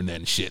are on the internet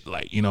and shit.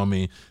 Like, you know what I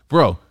mean?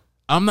 Bro,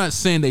 I'm not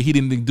saying that he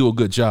didn't do a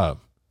good job.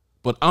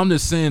 But I'm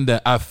just saying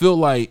that I feel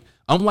like,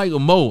 I'm like a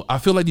Mo. I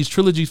feel like these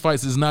trilogy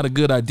fights is not a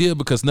good idea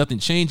because nothing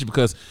changed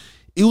because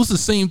it was the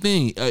same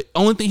thing.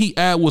 Only thing he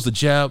added was a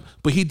jab,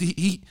 but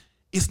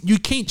you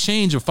can't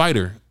change a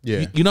fighter.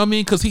 Yeah, you know what I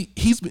mean? Because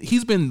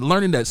he's been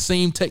learning that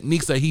same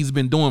techniques that he's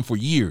been doing for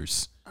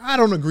years. I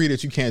don't agree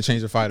that you can't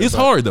change a fighter. It's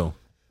hard though.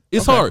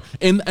 It's hard,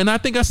 and I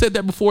think I said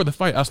that before the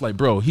fight. I was like,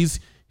 bro, only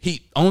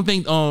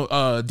thing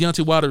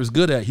Deontay Wilder is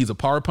good at. He's a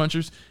power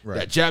puncher.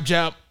 Right. That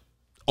jab,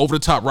 over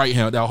the top right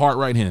hand, that hard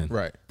right hand.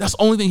 Right. That's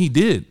the only thing he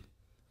did.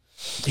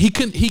 He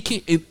can't.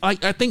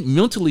 I think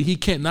mentally he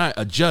cannot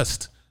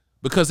adjust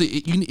because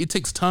it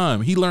takes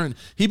time. He's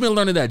been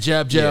learning that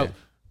jab. Yeah.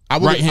 I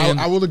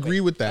will agree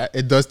with that.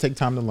 It does take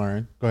time to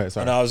learn. Go ahead.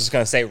 Sorry. No, I was just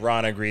gonna say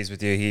Ron agrees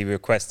with you. He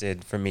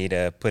requested for me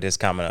to put his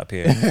comment up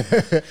here.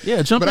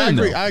 Yeah, jump in.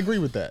 I agree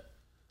with that.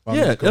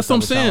 Yeah, that's what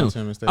I'm saying.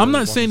 I'm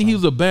not saying he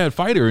was a bad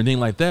fighter or anything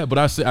like that, but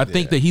I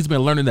think that he's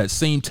been learning that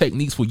same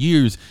techniques for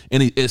years,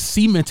 and it's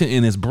cemented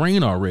in his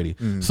brain already.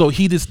 So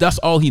that's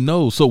all he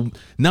knows. So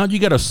now you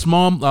got a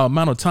small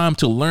amount of time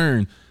to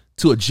learn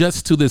to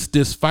adjust to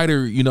this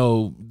fighter. You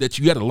know that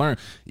you got to learn.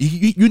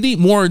 You need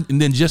more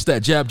than just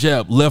that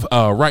jab left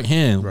right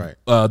hand. Right.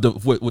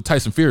 With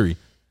Tyson Fury.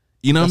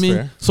 You know what I mean?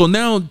 Fair. So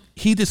now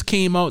he just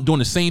came out doing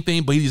the same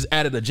thing, but he just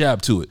added a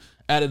jab to it.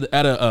 Added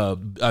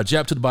a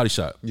jab to the body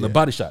shot. Yeah. The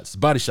body shots.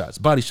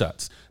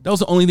 That was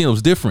the only thing that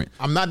was different.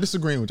 I'm not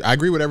disagreeing with you. I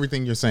agree with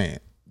everything you're saying.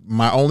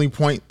 My only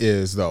point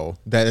is, though,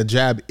 that a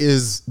jab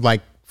is like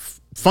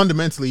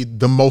fundamentally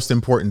the most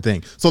important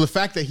thing. So the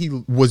fact that he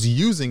was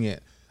using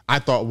it, I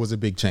thought was a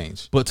big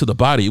change. But to the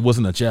body, it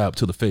wasn't a jab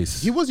to the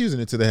face. He was using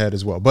it to the head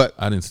as well. But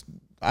I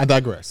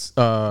digress.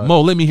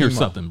 Mo, let me hear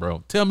something,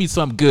 bro. Tell me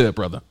something good,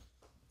 brother.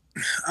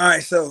 All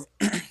right, so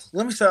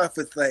let me start off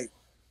with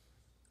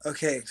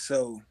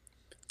so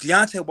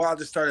Deontay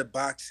Wilder started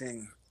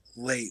boxing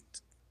late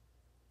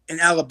in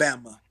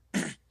Alabama.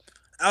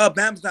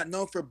 Alabama's not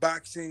known for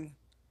boxing.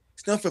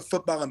 It's known for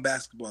football and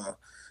basketball.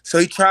 So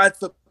he tried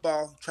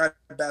football, tried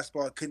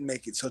basketball, couldn't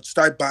make it. So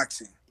start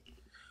boxing.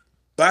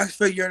 boxed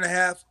for a year and a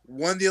half,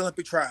 won the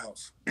Olympic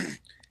trials.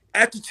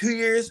 After 2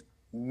 years,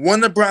 won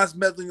the bronze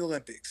medal in the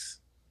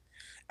Olympics.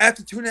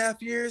 After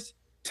 2.5 years,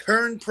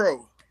 turned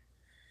pro.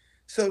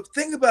 So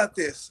think about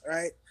this,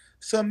 right?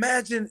 So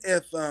imagine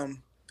if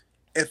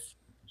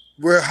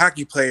we're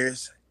hockey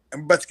players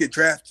and we're about to get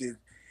drafted,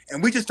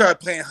 and we just started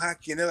playing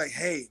hockey, and they're like,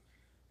 "Hey,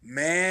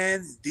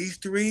 man, these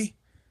three,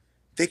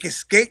 they can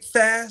skate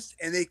fast,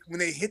 and when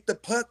they hit the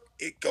puck,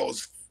 it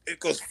goes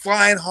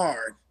flying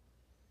hard.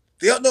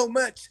 They don't know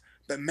much,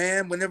 but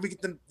man, whenever we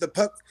get the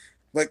puck,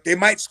 like they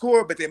might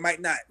score, but they might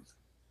not."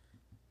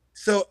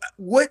 So,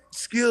 what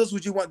skills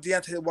would you want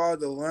Deontay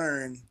Wilder to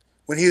learn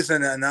when he was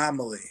an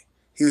anomaly?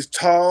 He was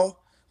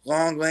tall,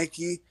 long,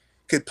 lanky,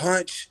 could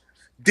punch,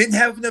 didn't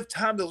have enough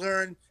time to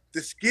learn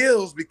the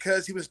skills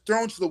because he was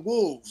thrown to the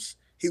wolves.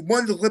 He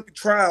won the Olympic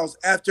trials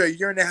after a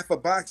year and a half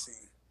of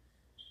boxing.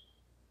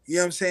 You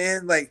know what I'm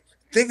saying? Like,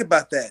 think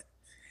about that.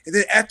 And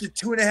then after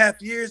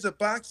 2.5 years of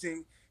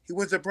boxing, he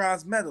wins a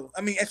bronze medal.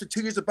 I mean, after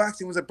 2 years of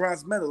boxing, he wins a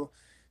bronze medal.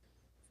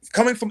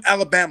 Coming from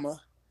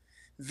Alabama.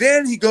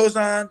 Then he goes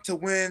on to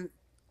win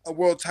a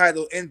world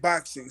title in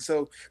boxing.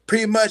 So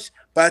pretty much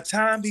by the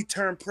time he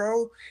turned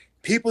pro,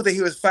 people that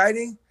he was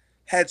fighting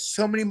had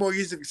so many more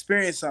years of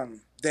experience on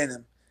him than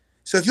him.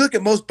 So if you look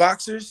at most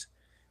boxers,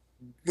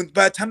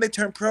 by the time they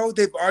turn pro,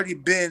 they've already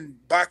been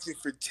boxing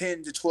for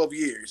 10 to 12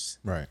 years.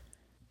 Right.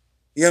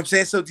 You know what I'm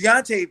saying? So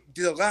Deontay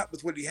did a lot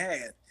with what he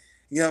had.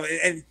 You know,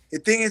 and the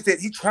thing is that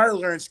he tried to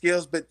learn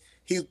skills, but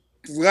he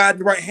relied on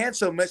the right hand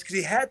so much because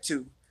he had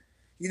to.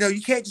 You know,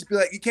 you can't be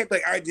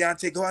like, all right,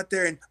 Deontay, go out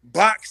there and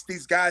box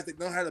these guys that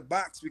know how to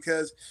box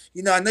because,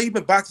 you know, I know you've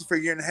been boxing for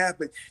a year and a half,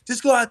 but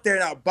just go out there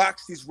and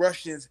outbox these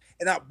Russians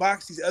and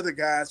outbox these other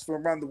guys from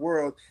around the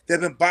world that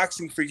have been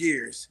boxing for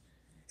years.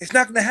 It's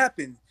not going to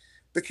happen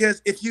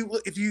because if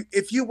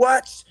you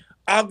watch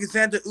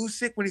Alexander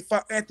Usyk when he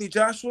fought Anthony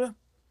Joshua,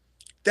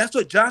 that's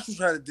what Joshua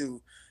tried to do.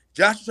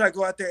 Joshua tried to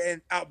go out there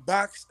and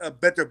outbox a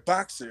better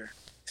boxer.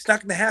 It's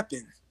not going to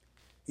happen.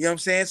 You know what I'm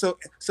saying? So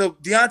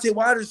Deontay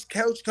Wilder's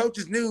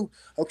coaches knew,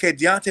 okay,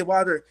 Deontay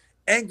Wilder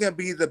ain't going to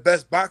be the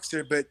best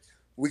boxer, but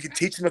we can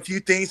teach him a few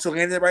things to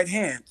land the right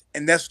hand.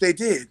 And that's what they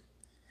did.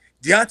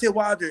 Deontay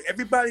Wilder,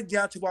 everybody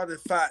Deontay Wilder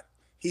fought,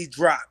 he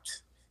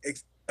dropped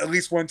at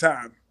least one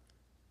time.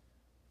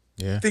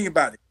 Yeah. Think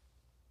about it.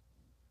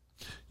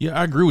 Yeah,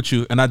 I agree with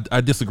you, and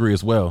I disagree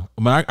as well.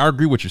 I mean, I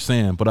agree with what you're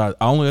saying, but I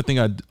only thing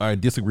I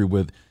disagree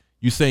with,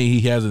 you say he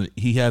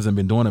hasn't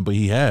been doing it, but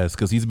he has,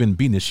 because he's been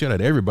beating the shit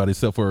out of everybody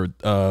except for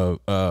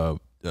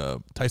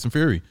Tyson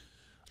Fury.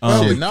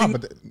 Go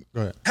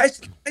ahead.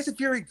 Tyson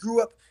Fury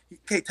grew up.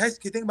 Okay,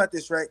 Tyson. Think about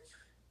this, right?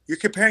 You're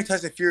comparing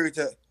Tyson Fury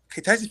to.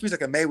 Okay, Tyson Fury's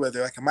like a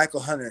Mayweather, like a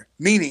Michael Hunter.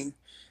 Meaning,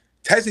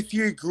 Tyson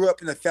Fury grew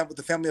up in with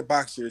a family of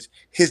boxers.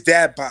 His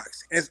dad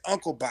boxed, and his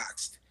uncle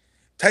boxed.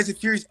 Tyson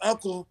Fury's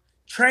uncle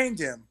trained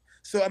him.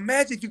 So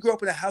imagine if you grew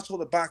up in a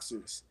household of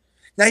boxers.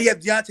 Now you have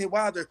Deontay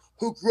Wilder,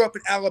 who grew up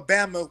in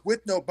Alabama with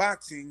no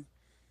boxing,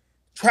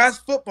 tries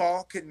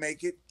football, couldn't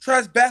make it,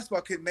 tries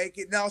basketball, couldn't make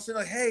it. Now all of a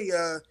sudden, like, hey,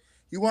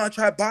 you want to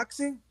try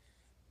boxing?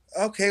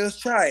 Okay, let's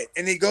try it.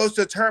 And he goes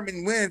to a tournament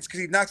and wins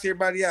because he knocks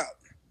everybody out.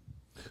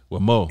 Well,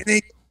 Mo. And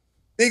then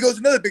he goes to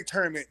another big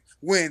tournament,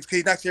 wins because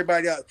he knocks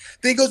everybody out.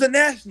 Then he goes to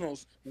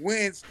nationals,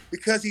 wins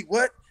because he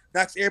what?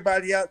 Knocks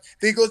everybody out.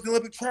 Then he goes to the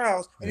Olympic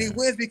trials, and he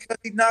wins because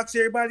he knocks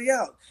everybody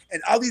out.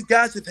 And all these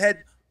guys have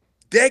had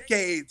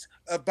decades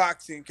of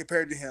boxing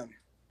compared to him.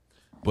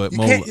 But you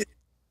Mo,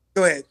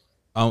 go ahead.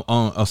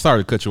 I'm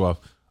sorry to cut you off.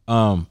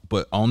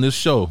 But on this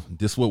show,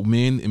 this is what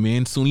me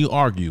and Sunni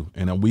argue,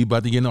 and we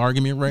about to get in an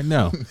argument right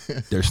now.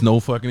 There's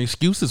no fucking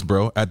excuses,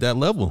 bro. At that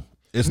level,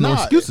 it's no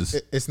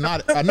excuses. It's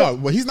not. I know.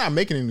 Well, he's not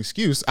making an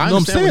excuse. I know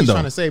understand what what he's though.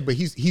 trying to say, but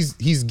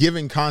he's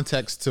giving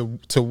context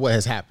to what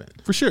has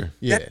happened For sure.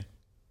 Yeah.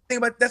 Think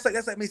about that's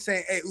like me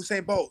saying, "Hey,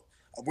 Usain Bolt,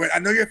 I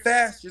know you're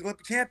fast. You're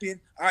Olympic champion.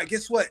 All right,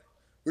 guess what?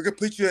 We're gonna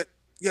put you at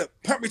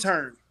punt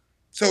return.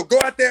 So go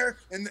out there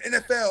in the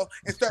NFL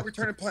and start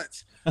returning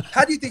punts.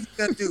 How do you think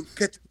you're gonna do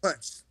catching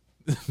punts?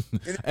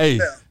 Hey,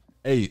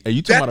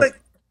 you talking about?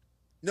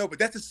 No, but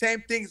that's the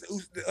same thing.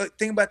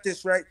 Think about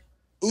this, right?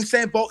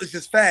 Usain Bolt is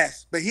just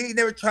fast, but he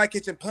never tried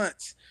catching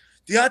punts.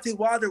 Deontay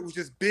Wilder was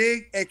just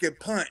big and could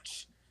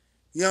punch.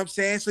 You know what I'm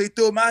saying? So he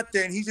threw him out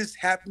there, and he just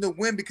happened to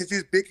win because he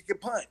was big and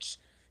could punch.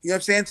 You know what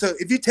I'm saying? So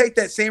if you take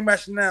that same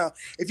rationale,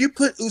 if you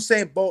put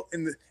Usain Bolt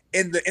in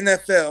the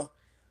NFL,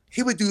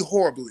 he would do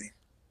horribly.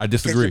 I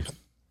disagree.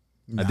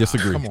 I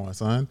disagree. Come on,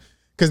 son.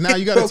 Because now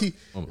you got to teach.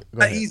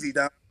 Not easy,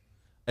 dog.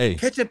 Hey,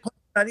 catching punch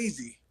not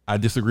easy. I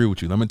disagree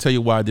with you. Let me tell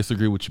you why I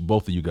disagree with you,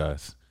 both of you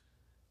guys.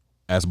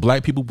 As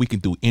black people, we can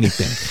do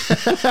anything.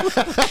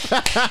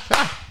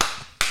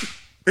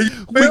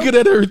 We good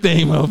at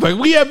everything, motherfucker.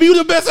 We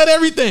the best at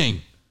everything.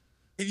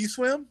 Can you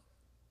swim?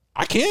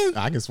 I can.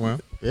 I can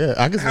swim. Yeah,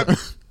 I can swim.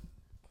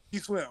 You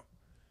swim.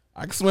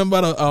 I can swim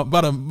about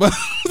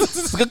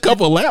a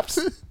couple of laps.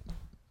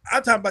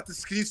 I'm talking about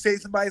this. Can you save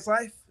somebody's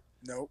life?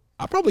 No.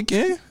 I probably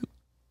can.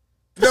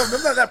 No,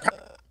 not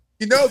problem.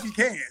 You know if you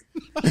can.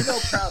 You know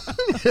problem.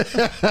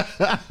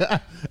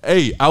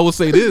 Hey, I will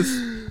say this.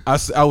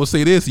 I would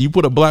say this: you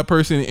put a black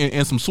person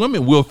in some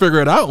swimming, we'll figure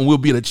it out, and we'll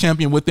be the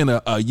champion within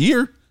a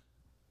year.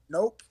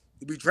 Nope,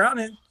 you'll be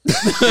drowning.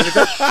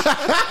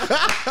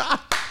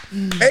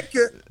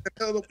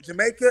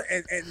 Jamaica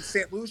and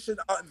St. Lucia,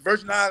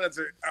 Virgin Islands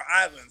are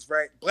islands,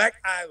 right? Black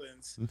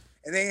islands,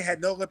 and they ain't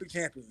had no Olympic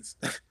champions.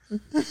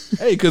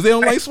 Hey, because they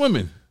don't like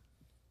swimming.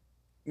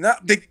 No,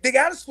 they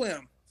gotta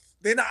swim.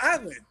 They're not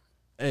island.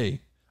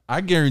 Hey,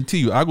 I guarantee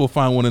you, I go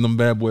find one of them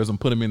bad boys and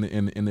put them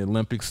in the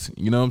Olympics.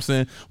 You know what I'm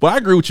saying? But I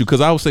agree with you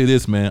because I would say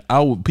this, man.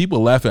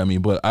 People laugh at me,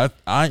 but I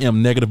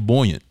am negative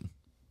buoyant.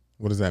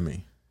 What does that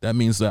mean? That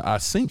means that I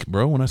sink,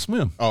 bro, when I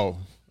swim. Oh,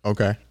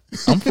 okay.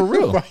 I'm for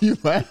real. Why you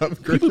laugh?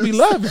 People be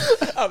laughing.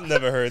 I've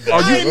never heard that.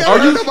 Are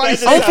you?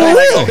 I'm for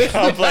real.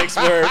 Complex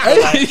word.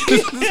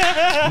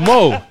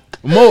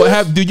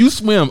 Mo, do you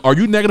swim? Are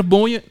you negative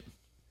buoyant?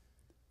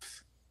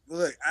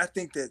 Look, I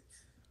think that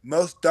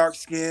most dark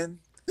skin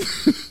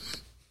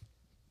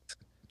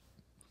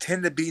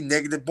tend to be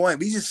negative buoyant.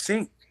 We just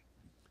sink.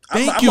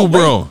 Thank you,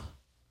 bro.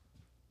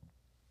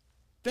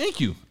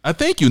 Thank you. I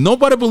thank you.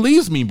 Nobody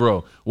believes me,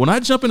 bro. When I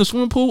jump in the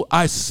swimming pool,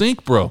 I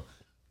sink, bro.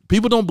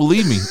 People don't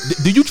believe me.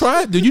 Did you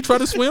try it? Did you try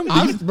to swim?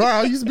 Bro,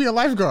 I used to be a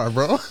lifeguard,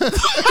 bro.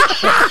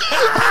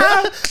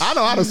 I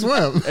know how to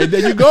swim. And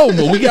there you go,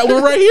 Mo. We got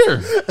one right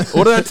here.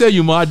 What did I tell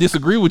you, Mo? I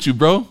disagree with you,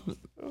 bro.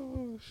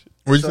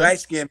 So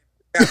light skin.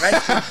 You know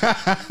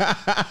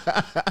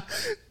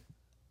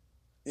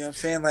what I'm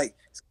saying? Like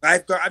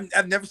lifeguard.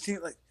 I've never seen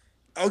like.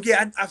 Oh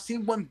yeah, I've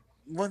seen one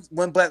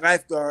black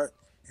lifeguard,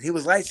 and he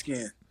was light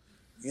skinned.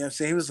 You know what I'm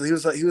saying? He was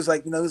like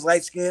he was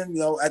light skinned.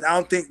 You know, I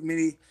don't think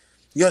many.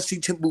 You don't see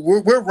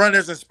we're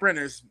runners and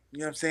sprinters. You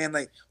know what I'm saying?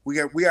 Like we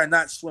are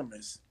not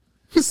swimmers.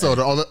 So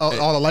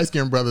all the light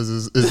skinned brothers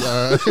is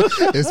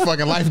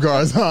fucking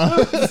lifeguards,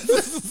 huh?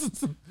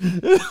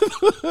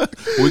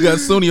 We got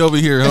Sunni over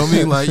here,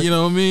 homie. Like, you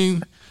know what I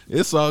mean?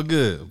 It's all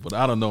good, but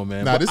I don't know,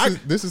 man. Nah,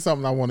 this is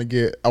something I want to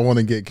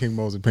get King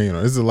Mo's opinion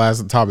on. This is the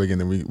last topic,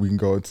 and then we can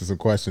go into some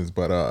questions.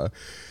 But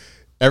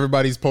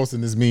everybody's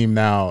posting this meme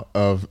now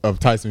of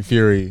Tyson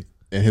Fury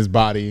and his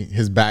body,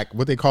 his back,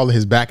 what they call it,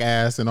 his back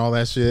ass and all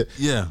that shit.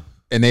 Yeah.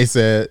 And they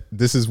said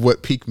this is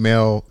what peak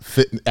male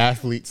fit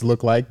athletes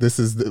look like. This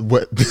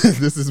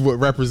is what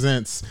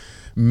represents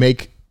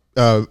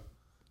wow,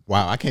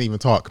 I can't even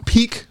talk.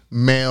 Peak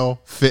male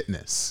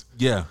fitness.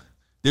 Yeah.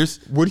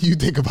 What do you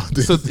think about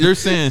this? So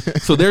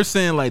they're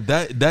saying like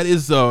that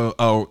is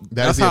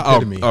that's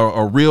how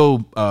a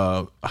real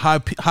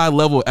high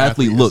level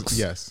athlete looks.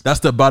 Yes.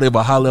 That's the body of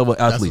a high level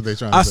athlete. That's what they're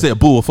trying to say. Said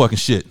bull of fucking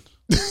shit.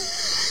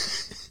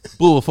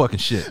 Bull of fucking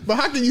shit. But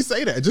how can you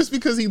say that? Just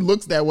because he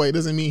looks that way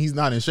doesn't mean he's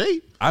not in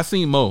shape. I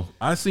seen Mo.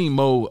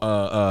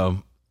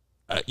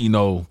 You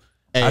know,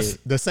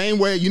 the same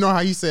way, you know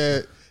how you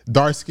said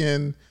dark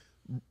skinned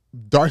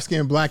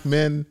black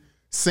men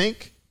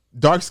sink.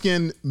 Dark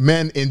skinned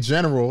men in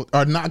general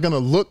are not gonna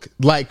look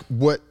like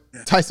what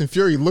Tyson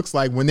Fury looks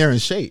like when they're in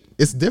shape.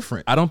 It's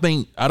different. I don't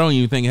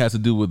even think it has to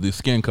do with the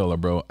skin color,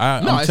 bro.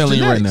 I'm telling genetics.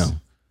 you right now,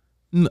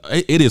 no,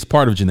 it is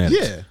part of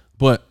genetics. Yeah,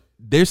 but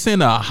they're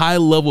saying a high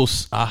level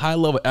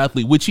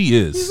athlete, which he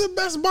is. He's the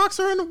best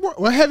boxer in the world.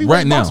 Well,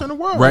 heavyweight boxer in the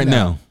world right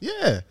now.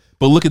 Yeah.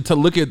 But look at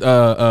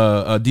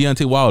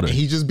Deontay Wilder. And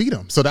he just beat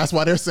him. So that's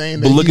why they're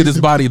saying that. But look at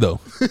his body though.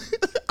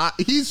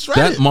 He's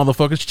shredded. That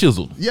motherfucker's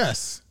chiseled.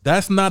 Yes.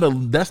 That's not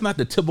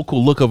the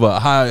typical look of a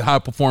high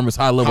performance,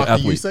 high level athlete. How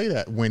can you say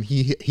that when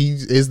he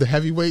is the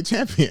heavyweight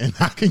champion?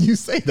 How can you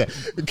say that?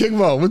 King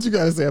Mo, what you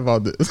got to say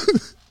about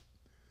this?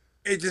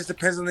 It just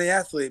depends on the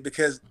athlete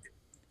because,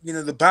 you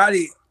know, the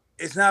body,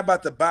 it's not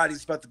about the body,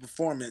 it's about the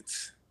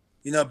performance.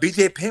 You know,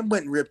 BJ Penn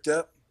went ripped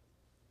up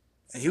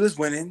and he was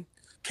winning.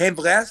 Cain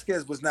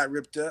Velasquez was not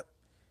ripped up.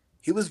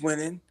 He was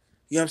winning.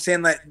 You know what I'm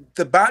saying? Like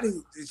the body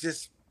is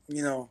just,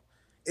 you know,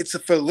 it's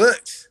for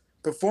looks.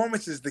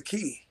 Performance is the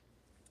key.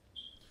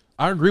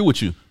 I agree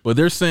with you, but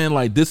they're saying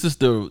like this is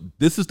the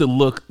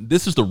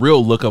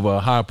real look of a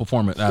high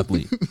performance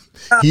athlete.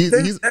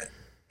 He's a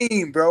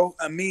meme, bro.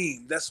 A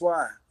meme. That's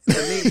why.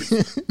 It's a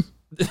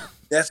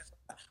meme.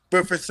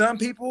 But for some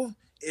people,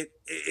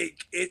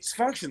 it's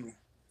functional.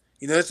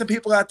 You know, there's some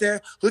people out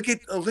there. Look at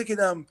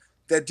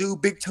that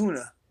dude, Big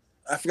Tuna.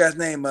 I forgot his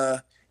name.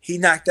 He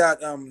knocked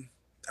out. I'm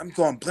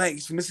going blank.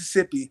 He's from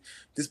Mississippi.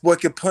 This boy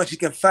can punch. He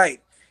can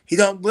fight. He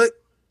don't look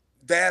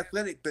that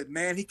athletic, but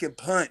man, he can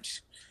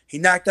punch. He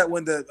knocked out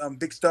one of the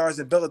big stars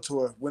in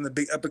Bellator, one of the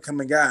big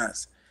up-and-coming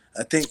guys.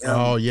 I think.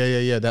 Oh,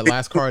 yeah. That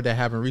last card that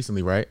happened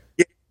recently, right?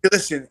 Yeah,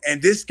 listen,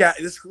 and this guy,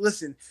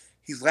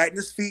 he's lighting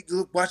his feet.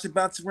 Watch him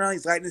bounce around.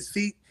 He's lighting his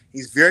feet.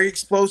 He's very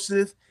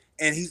explosive.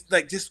 And he's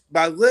like, just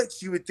by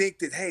looks, you would think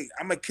that, hey,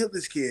 I'm going to kill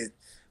this kid.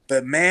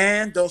 But,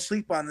 man, don't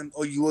sleep on him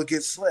or you will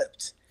get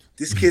slept.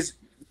 This kid's,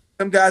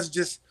 some guys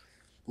just,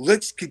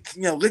 looks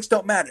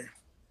don't matter.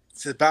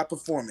 It's about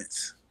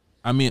performance.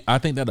 I mean, I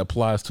think that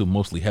applies to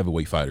mostly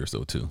heavyweight fighters,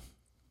 though, too.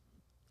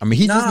 I mean,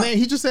 he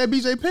just said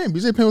BJ Penn.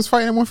 BJ Penn was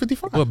fighting at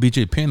 155. Well,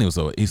 BJ Penn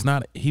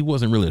he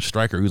wasn't really a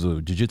striker. He was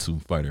a jiu-jitsu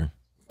fighter.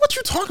 What What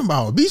you talking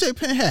about? BJ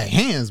Penn had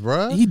hands,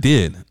 bro. He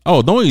did.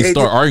 Oh, don't even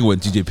start arguing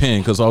with DJ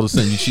Penn because all of a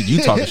sudden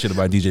you talking shit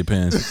about DJ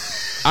Penn.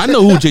 I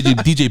know who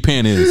DJ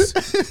Penn is.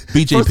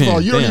 BJ First Penn. of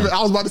all, you don't even. I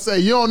was about to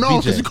say you don't know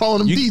because you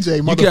calling him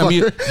DJ,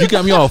 motherfucker. You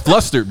got me all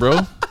flustered,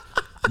 bro.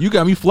 You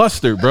got me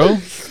flustered, bro.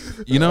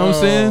 You know what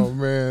I'm saying? Oh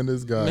man,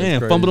 this guy.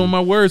 Fumbled on my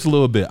words a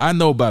little bit. I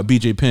know about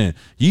BJ Penn.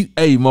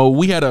 Hey Mo,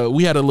 we had a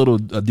little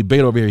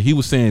debate over here. He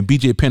was saying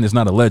BJ Penn is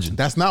not a legend.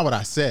 That's not what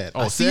I said.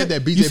 I said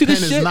that You BJ see Penn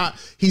this is shit? not.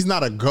 He's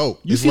not a GOAT.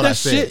 You is see what I that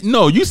said. shit?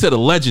 No, you said a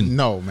legend.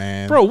 No,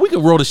 man. Bro, we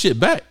can roll the shit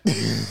back.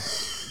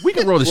 We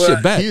can roll the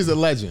shit back. He is a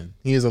legend.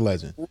 He is a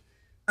legend.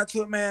 Not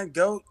to it, man.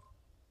 GOAT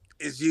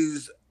is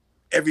used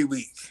every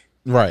week.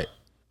 Right.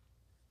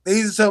 They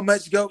use it so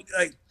much. GOAT,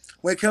 like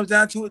when it comes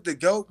down to it, the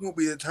GOAT won't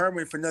be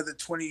determined for another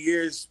 20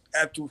 years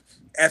after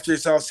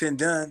it's all said and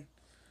done.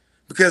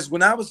 Because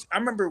I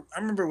remember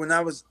when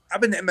I've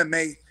been to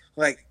MMA,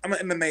 like I'm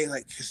an MMA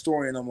like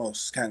historian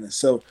almost kind of.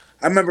 So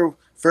I remember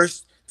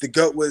first the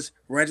GOAT was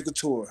Randy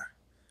Couture,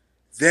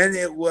 then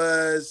it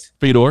was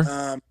Fedor.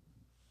 No.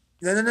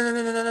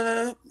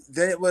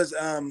 Then it was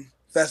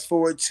fast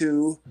forward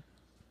to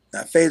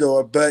not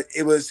Fedor, but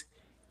it was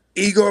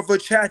Igor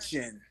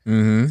Vachachin.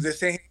 Mm-hmm. They're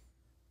saying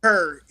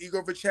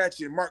Igor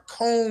Vachachin, Mark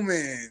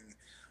Coleman.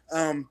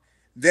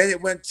 Then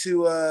it went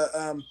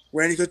to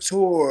Randy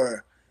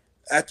Couture.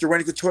 After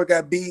Randy Couture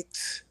got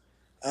beat,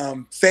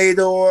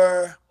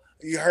 Fedor.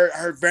 You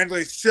heard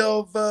Vanderlei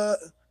Silva.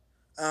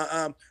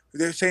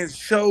 They're saying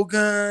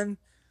Shogun.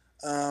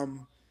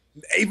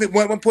 Even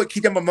one point,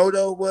 Keita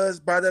Yamamoto was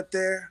brought up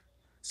there.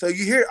 So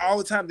you hear it all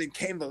the time. Then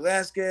Cain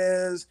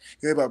Velasquez.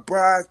 You hear about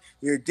Brock.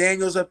 You hear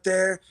Daniels up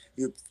there.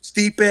 You hear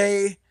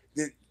Stipe.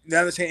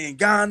 Now they're saying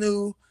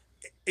Ngannou.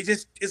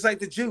 It's like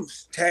the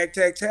juice. Tag.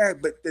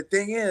 But the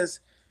thing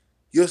is,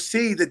 you'll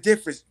see the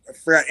difference. I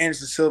forgot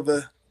Anderson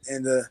Silva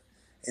and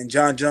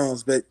John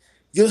Jones. But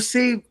you'll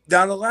see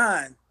down the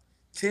line,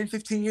 10,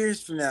 15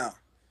 years from now,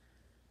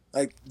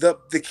 like the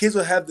kids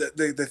will have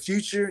the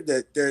future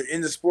that they're in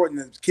the sport, and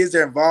the kids that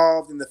are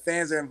involved and the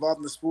fans that are involved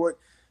in the sport,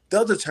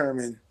 they'll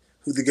determine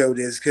who the GOAT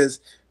is. Because,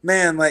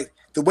 man, like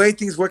the way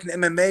things work in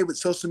MMA with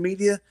social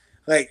media,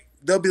 like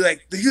they'll be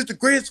like, he was the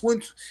greatest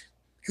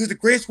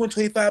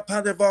 125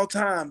 pounder of all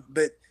time.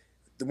 But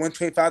the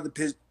 125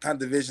 pound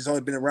division has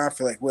only been around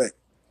for like what,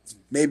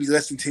 maybe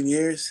less than 10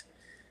 years.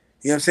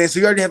 You know what I'm saying? So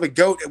you already have a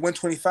GOAT at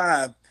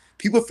 125.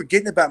 People are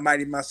forgetting about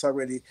Mighty Mouse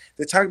already.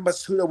 They're talking about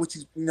Cejudo, which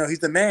is, he's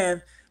the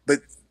man, but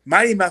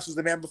Mighty Mouse was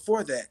the man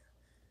before that.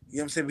 You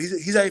know what I'm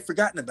saying? He's already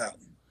forgotten about.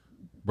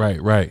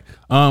 Right.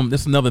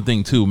 That's another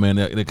thing too, man.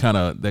 That kind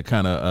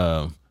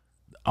of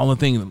only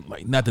thing,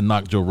 like, not to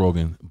knock Joe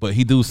Rogan, but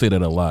he do say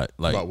that a lot.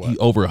 Like he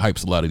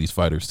overhypes a lot of these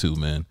fighters too,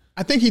 man.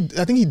 I think he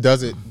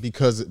does it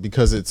because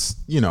it's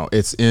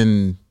it's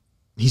in.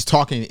 He's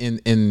talking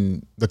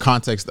in the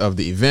context of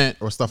the event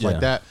or stuff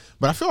like that.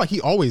 But I feel like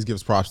he always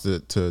gives props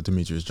to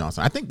Demetrius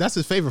Johnson. I think that's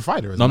his favorite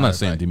fighter. No, I'm not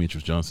saying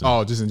Demetrius Johnson.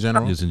 Oh, just in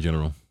general? Just in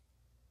general.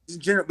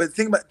 But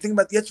think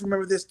about you have to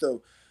remember this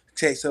though.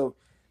 Okay, so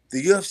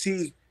the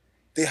UFC,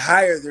 they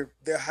hire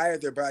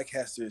their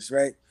broadcasters,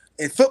 right?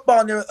 In football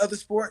and there other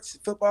sports,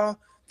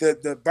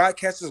 the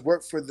broadcasters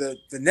work for the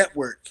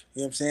network.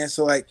 You know what I'm saying?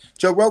 So like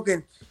Joe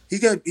Rogan, he's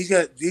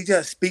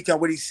gonna speak on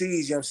what he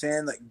sees, you know what I'm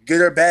saying? Like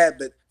good or bad,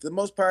 but for the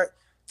most part,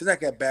 they're not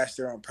gonna bash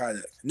their own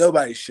product.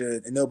 Nobody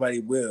should and nobody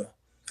will,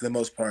 for the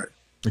most part.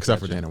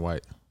 Except for Dana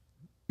White.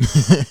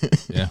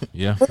 yeah,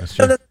 that's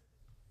true. Here's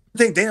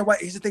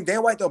the thing,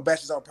 Dana White don't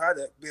bash his own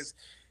product because,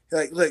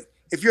 like, look,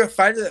 if you're a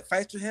fighter that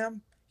fights with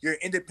him, you're an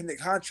independent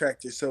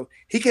contractor, so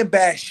he can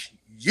bash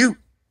you.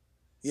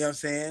 You know what I'm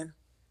saying?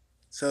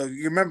 So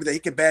you remember that he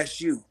can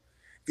bash you.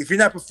 If you're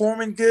not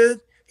performing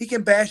good, he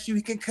can bash you.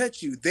 He can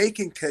cut you. They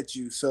can cut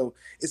you. So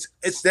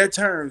it's their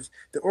terms.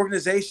 The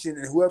organization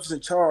and whoever's in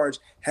charge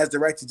has the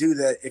right to do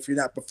that if you're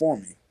not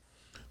performing.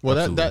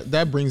 Well,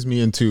 that brings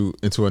me into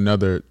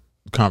another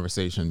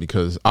conversation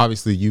because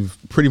obviously you've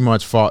pretty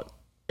much fought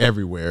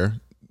everywhere,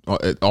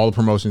 all the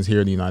promotions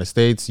here in the United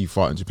States. You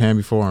fought in Japan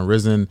before and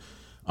Risen.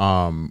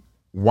 What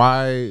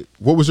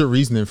was your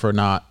reasoning for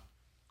not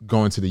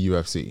going to the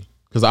UFC?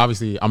 Because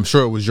obviously I'm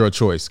sure it was your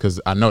choice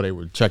because I know they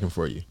were checking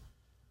for you.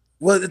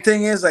 Well, the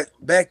thing is, like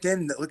back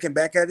then, looking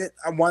back at it,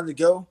 I wanted to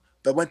go,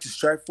 but I went to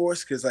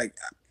Strikeforce because like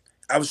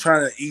I was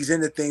trying to ease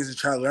into things and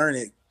try to learn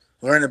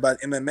about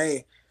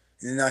MMA,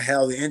 and then I had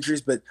all the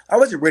injuries. But I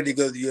wasn't ready to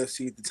go to the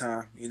UFC at the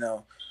time.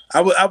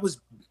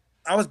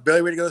 I was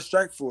barely ready to go to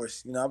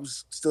Strikeforce. I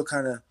was still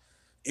kind of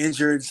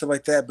injured and stuff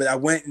like that. But I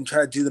went and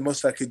tried to do the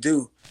most I could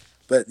do.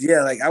 But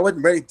yeah, like I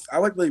wasn't ready. I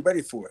wasn't really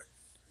ready for it.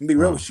 Let me be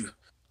real with you.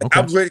 Okay.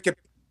 I was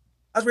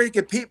ready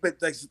to compete, but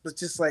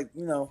just like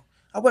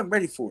I wasn't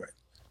ready for it.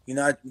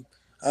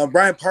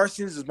 Brian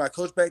Parsons was my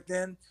coach back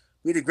then.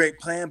 We had a great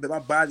plan, but my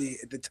body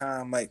at the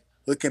time, like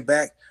looking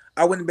back,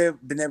 I wouldn't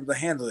have been able to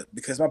handle it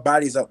because my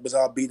body was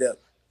all beat up.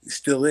 It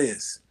still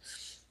is.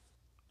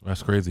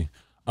 That's crazy.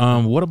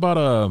 What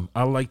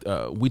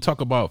about we talk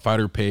about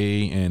fighter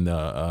pay and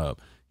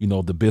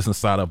the business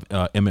side of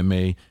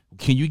MMA.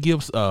 can you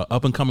give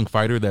up and coming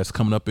fighter that's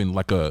coming up in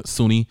like a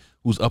Sunni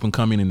who's up and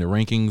coming in the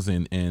rankings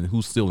and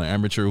who's still an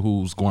amateur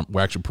who's going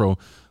actually pro?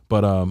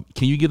 But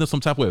can you give them some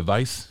type of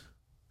advice?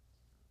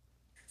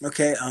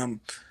 Okay.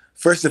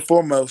 First and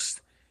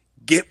foremost,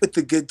 get with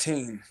the good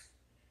team.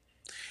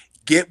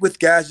 Get with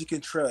guys you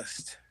can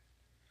trust.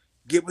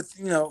 Get with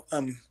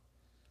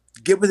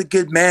get with a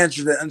good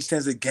manager that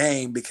understands the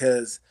game,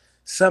 because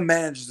some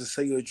managers will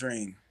sell you a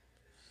dream.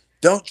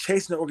 Don't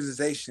chase an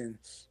organization.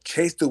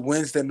 Chase the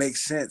wins that make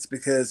sense,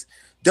 because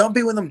don't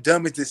be one of them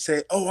dummies that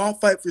say, oh, I'll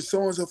fight for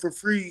so-and-so for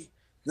free.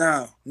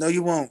 No,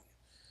 you won't.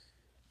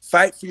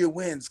 Fight for your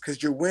wins,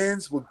 because your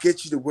wins will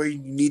get you to where you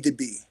need to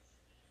be.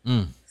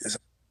 Okay.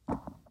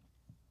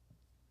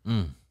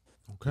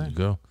 Okay.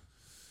 Go.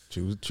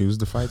 Choose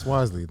the fights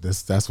wisely.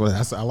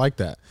 I like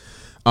that.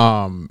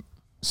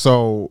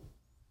 So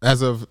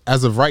as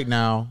of right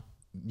now,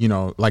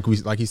 like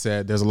he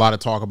said, there's a lot of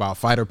talk about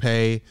fighter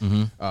pay.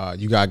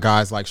 You got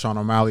guys like Sean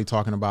O'Malley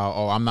talking about,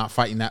 oh, I'm not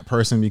fighting that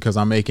person because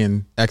I'm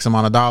making X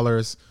amount of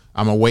dollars.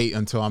 I'm gonna wait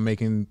until I'm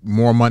making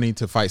more money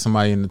to fight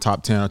somebody in the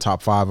top 10 or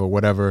top 5 or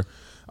whatever.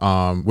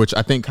 Which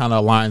I think kind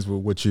of aligns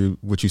with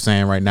what you're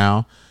saying right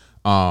now.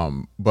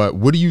 But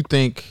what do you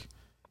think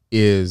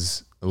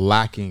is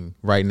lacking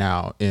right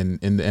now in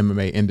the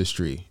MMA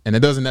industry? And it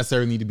doesn't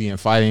necessarily need to be in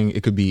fighting.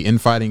 It could be in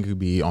fighting. It could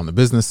be on the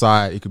business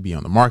side. It could be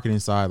on the marketing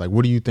side. Like,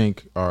 what do you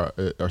think are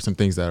some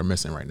things that are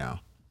missing right now?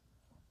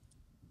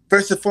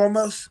 First and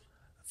foremost,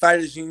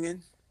 fighters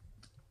union.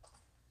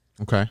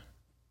 Okay.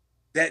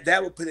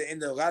 That would put an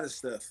end to a lot of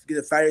stuff. Get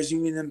a fighters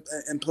union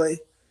in play.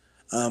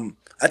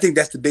 I think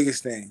that's the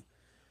biggest thing.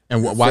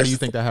 And why do you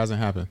think that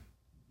hasn't happened?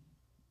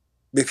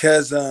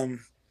 Because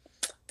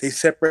they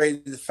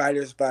separated the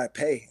fighters by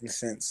pay, in a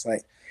sense.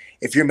 Like,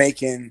 if you're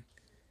making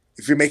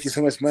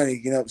so much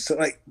money, so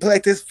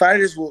like this,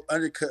 fighters will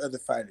undercut other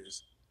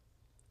fighters.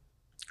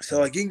 So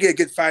like, you can get a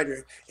good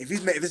fighter if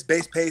his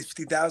base pay is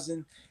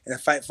 $50,000 and a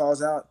fight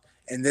falls out,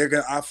 and they're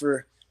gonna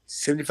offer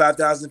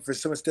 $75,000 for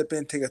someone to step in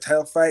and take a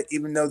title fight,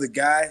 even though the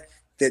guy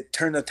that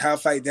turned the title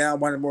fight down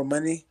wanted more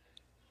money.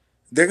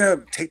 They're going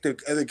to take the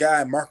other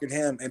guy and market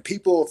him, and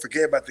people will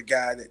forget about the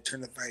guy that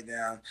turned the fight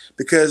down,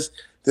 because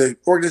the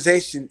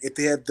organization, if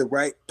they have the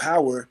right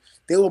power,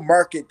 they will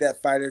market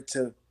that fighter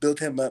to build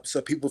him up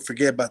so people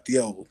forget about the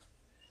old.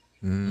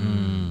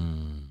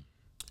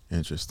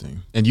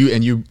 Interesting.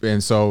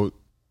 And so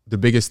the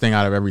biggest thing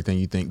out of everything,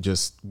 you think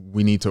just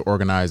we need to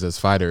organize as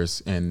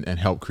fighters and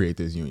help create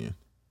this union?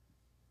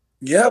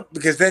 Yep,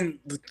 because then,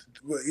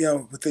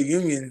 with the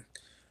union,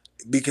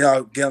 we can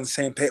all get on the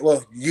same page.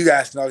 Well, you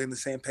guys can all get on the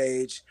same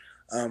page.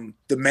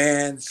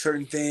 Demand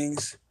certain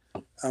things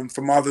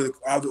from all the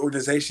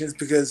organizations,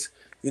 because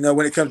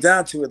when it comes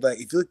down to it, like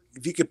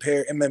if you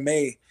compare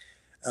MMA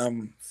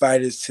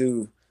fighters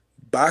to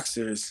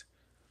boxers,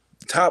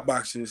 top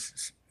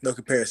boxers, no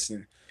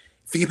comparison.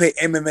 If you compare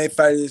MMA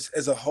fighters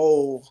as a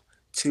whole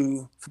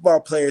to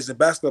football players and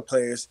basketball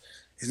players,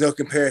 there's no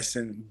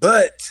comparison.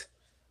 But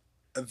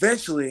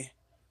eventually,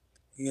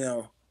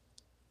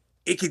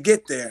 it could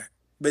get there.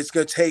 But it's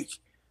going to take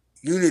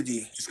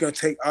unity. It's going to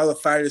take all the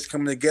fighters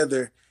coming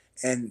together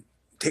and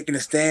taking a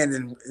stand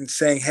and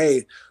saying,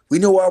 hey, we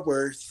know our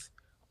worth.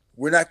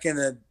 We're not going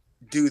to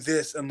do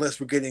this unless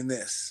we're getting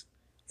this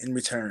in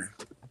return.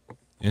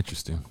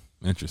 Interesting.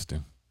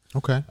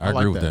 Okay. I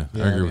agree with that.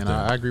 Yeah,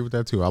 I agree with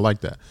that too. I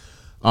like that.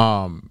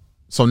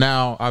 So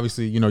now,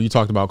 obviously, you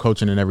talked about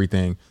coaching and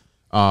everything.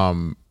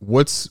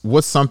 What's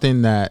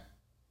something that,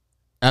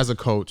 as a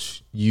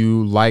coach,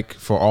 you like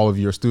for all of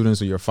your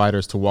students or your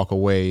fighters to walk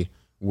away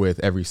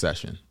with every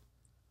session?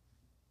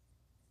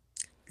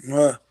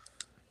 Well,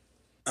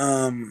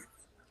 I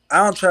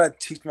don't try to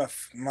teach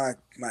my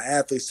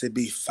athletes to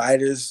be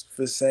fighters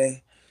per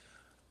se.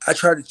 I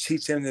try to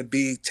teach them to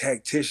be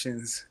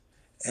tacticians,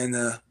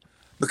 and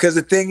because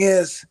the thing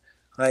is,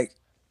 like,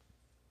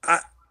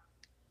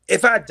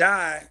 if I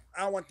die,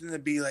 I don't want them to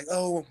be like,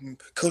 oh,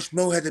 Coach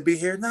Mo had to be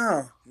here.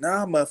 No,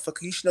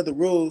 motherfucker, you should know the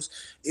rules.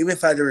 Even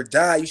if I ever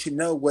die, you should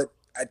know what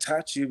I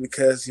taught you,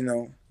 because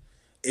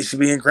it should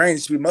be ingrained.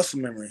 It should be muscle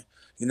memory.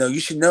 You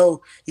should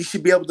know. You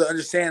should be able to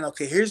understand.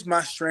 Okay, here's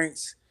my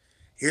strengths.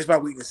 Here's my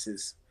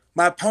weaknesses.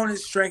 My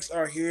opponent's strengths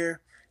are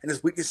here, and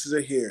his weaknesses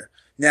are here.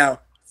 Now,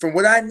 from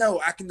what I know,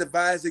 I can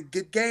devise a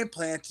good game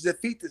plan to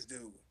defeat this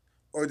dude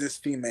or this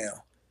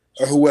female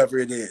or whoever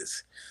it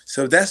is.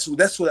 So that's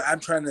what I'm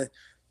trying to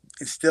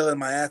instill in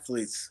my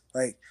athletes.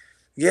 Like,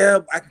 yeah,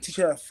 I can teach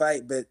you how to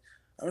fight, but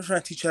I'm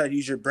trying to teach you how to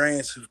use your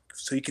brain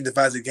so you can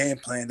devise a game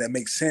plan that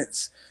makes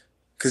sense.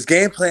 Because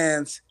game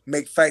plans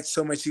make fights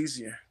so much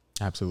easier.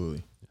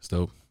 Absolutely. It's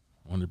dope.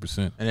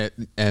 100%.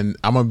 And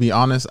I'm going to be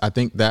honest, I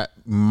think that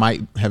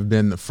might have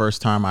been the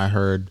first time I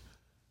heard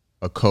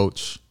a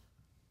coach,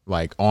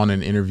 like, on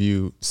an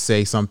interview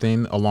say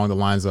something along the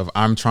lines of,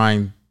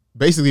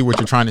 basically what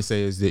you're trying to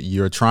say is that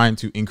you're trying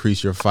to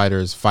increase your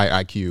fighters' fight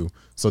IQ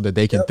so that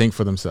they can think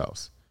for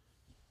themselves.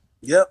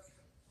 Yep.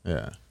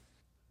 Yeah.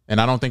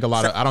 And I don't think a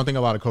lot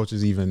of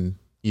coaches even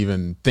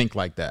think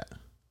like that.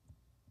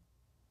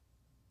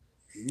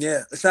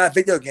 Yeah, it's not a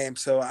video game,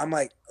 so I'm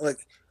like, look,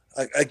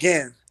 like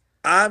again,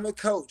 I'm a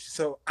coach,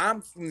 so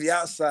I'm from the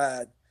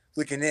outside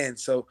looking in.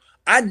 So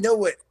I know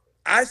what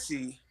I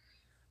see.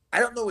 I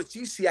don't know what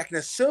you see. I can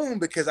assume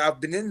because I've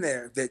been in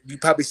there that you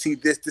probably see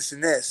this, this,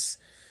 and this.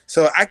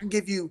 So I can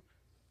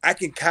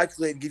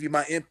calculate and give you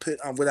my input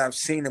on what I've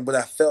seen and what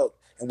I felt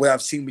and what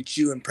I've seen with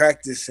you in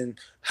practice and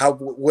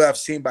what I've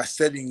seen by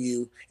studying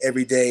you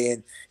every day.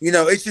 And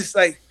it's just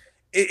like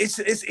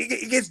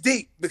it gets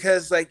deep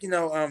because like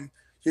you're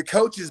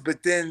coaches,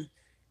 but then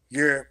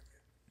you're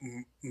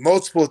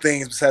multiple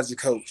things besides the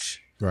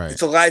coach. Right.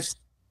 It's a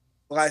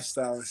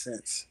lifestyle in a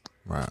sense.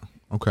 Right.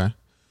 Okay.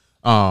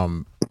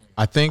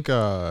 I think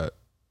right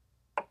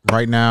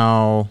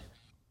now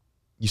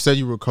you said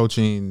you were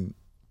coaching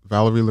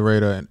Valerie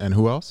Lareda and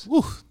who else?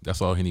 Whew,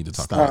 that's all he needs to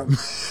talk about.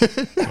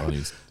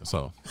 That's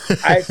all.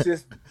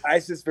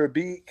 Isis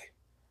Verbeek,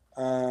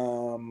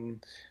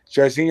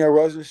 Jairzinho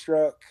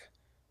Rosenstruck,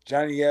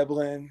 Johnny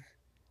Eblin.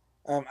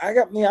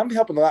 I'm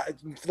helping a lot.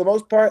 For the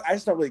most part, I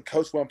just don't really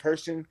coach one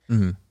person.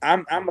 Mm-hmm.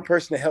 I'm a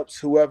person that helps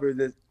whoever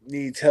that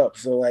needs help.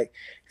 So like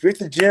if you're at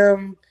the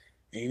gym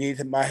and you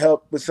need my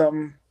help with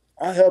something,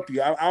 I'll help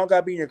you. I don't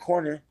gotta be in your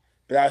corner,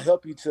 but I'll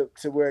help you to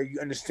where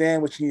you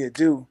understand what you need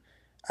to do.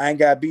 I ain't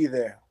gotta be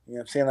there. You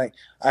know what I'm saying? Like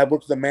I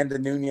worked with Amanda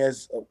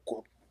Nunez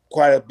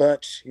quite a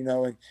bunch,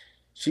 and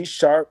she's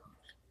sharp.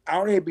 I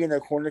don't need to be in her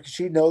corner because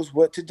she knows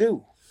what to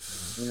do.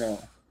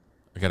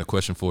 I got a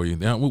question for you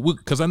now,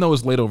 because I know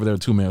it's late over there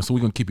too, man. So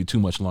we're gonna keep you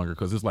too much longer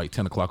because it's like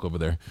 10 o'clock over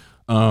there.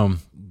 Do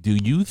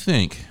you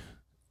think?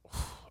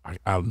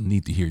 I'll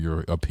need to hear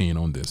your opinion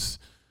on this.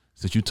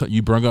 Since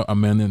you brought up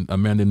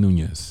Amanda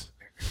Nunez.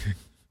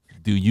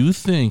 Do you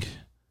think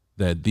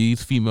that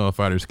these female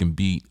fighters can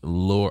beat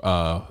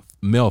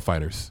male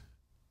fighters?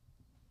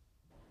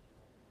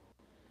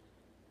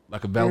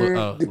 Like a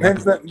battle?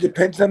 Depends on the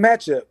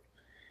matchup.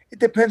 It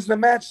depends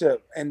on the matchup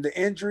and the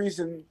injuries,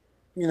 and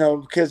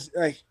because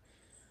like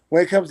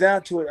when it comes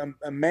down to it,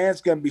 a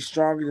man's gonna be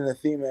stronger than a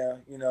female,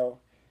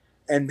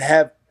 and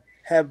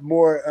have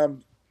more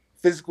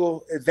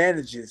physical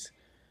advantages.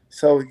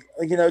 So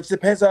it just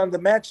depends on the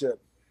matchup.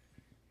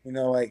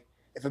 Like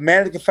if a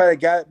man can fight a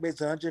guy that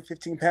weighs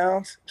 115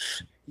 pounds,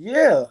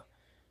 yeah,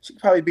 she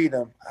could probably beat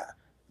him.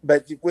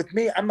 But with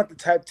me, I'm not the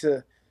type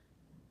to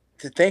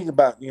think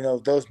about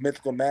those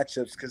mythical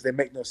matchups because they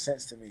make no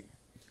sense to me.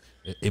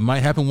 It might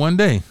happen one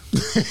day.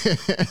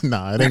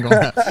 Nah, it ain't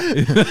gonna happen.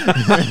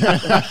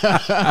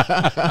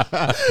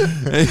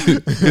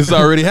 It's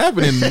already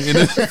happening.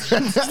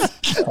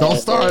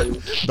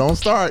 Don't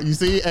start. You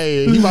see,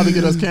 hey, he about to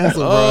get us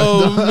canceled,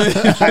 bro.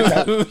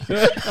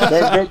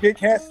 Man. Don't get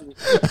canceled.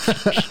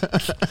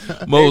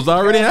 Mo's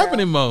already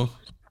happening, Mo.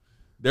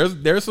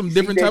 There's some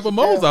different type of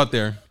Mo's out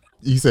there.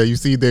 You said you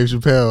see Dave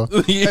Chappelle.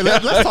 Yeah. Hey,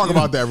 let's talk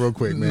about that real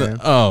quick, man.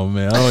 Oh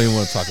man, I don't even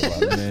want to talk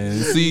about it, man.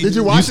 See, did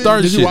you watch it?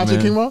 Did you watch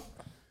it, King Mo?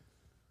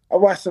 I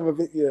watched some of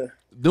it. Yeah.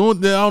 I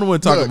don't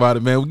want to talk about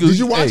it, man. Did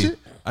you watch it?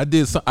 I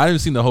did. I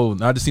didn't see the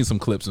whole. I just seen some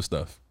clips and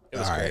stuff. It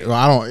was Right. great.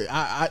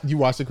 Well, you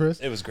watched it, Chris?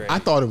 It was great. I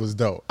thought it was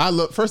dope.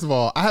 First of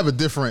all, I have a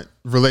different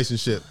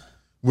relationship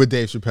with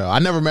Dave Chappelle. I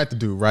never met the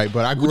dude, right?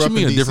 But I grew What up you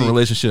mean in a DC. different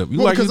relationship?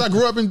 Because I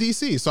grew up in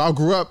DC, so I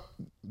grew up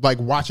like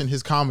watching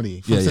his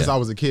comedy since I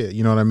was a kid.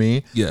 You know what I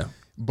mean? Yeah.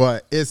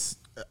 But it's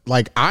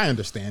like I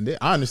understand it.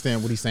 I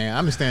understand what he's saying. I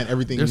understand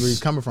everything where he's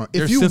coming from.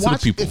 If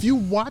you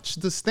watch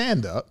the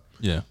stand up,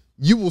 yeah,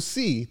 you will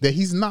see that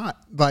he's not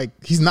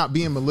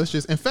being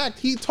malicious. In fact,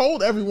 he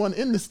told everyone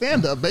in the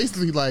stand up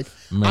basically like,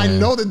 man, I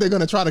know that they're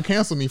gonna try to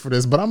cancel me for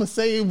this, but I'm gonna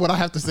say what I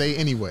have to say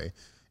anyway.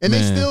 And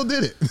they still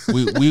did it.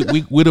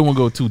 we don't want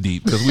to go too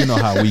deep because we know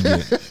how we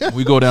get.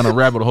 We go down a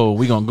rabbit hole.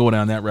 We gonna go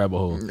down that rabbit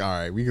hole. All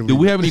right, we can. Do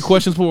we have any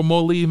questions before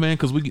Mo leave, man?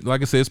 Because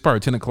like I said, it's probably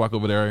 10 o'clock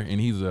over there,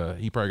 and he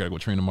probably got to go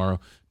train tomorrow.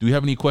 Do we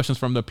have any questions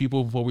from the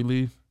people before we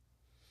leave?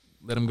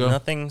 Let him go.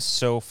 Nothing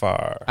so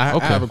far. I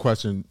have a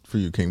question for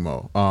you, King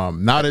Mo.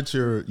 Now that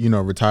you're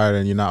retired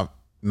and you're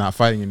not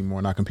fighting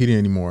anymore, not competing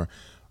anymore,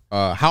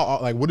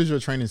 what is your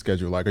training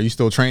schedule like? Are you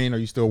still training? Are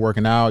you still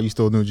working out? Are you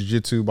still doing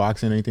jiu-jitsu,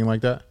 boxing, anything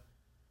like that?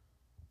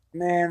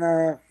 Man,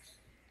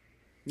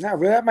 not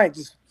really. I might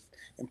just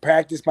in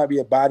practice might be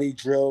a body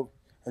drill,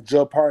 a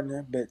drill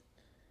partner, but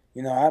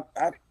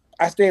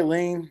I stay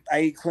lean,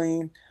 I eat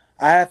clean.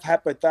 I have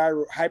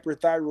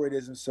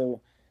hyperthyroidism,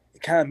 so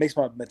it kind of makes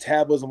my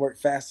metabolism work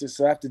faster,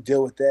 so I have to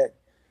deal with that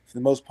for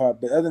the most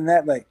part. But other than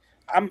that, like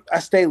I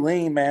stay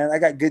lean, man. I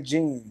got good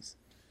genes.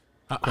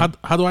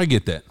 How do I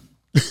get that?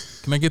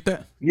 Can I get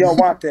that? You don't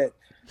want that.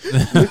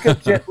 Look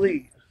up Jet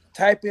Li.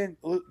 Type in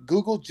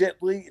Google Jet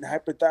Li and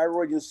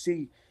hyperthyroid. You'll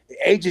see it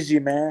ages you,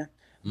 man.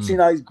 I'm seeing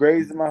all these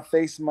grays in my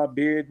face and my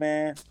beard,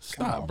 man.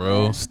 Stop,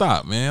 bro. Man.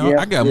 Stop, man.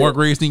 Yeah, I got more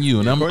grays than you,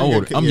 and I'm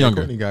old. I'm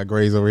younger. He got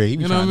grays over here. He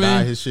be trying to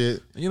dye his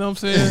shit. You know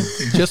what I'm saying?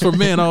 Just for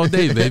men all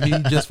day, baby.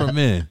 Just for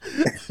men.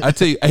 I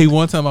tell you, hey,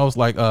 one time I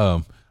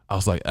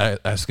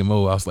asking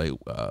Mo, I was like,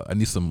 I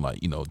need some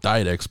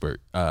diet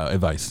expert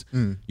advice.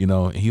 And I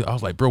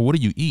was like, bro, what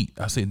do you eat?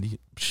 I said,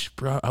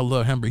 bro, I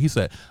love hamburger. He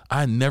said,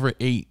 I never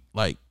ate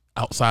like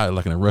outside,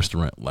 like in a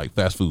restaurant, like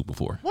fast food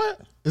before.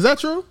 What? Is that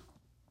true?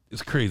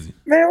 It's crazy.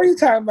 Man, what are you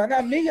talking about?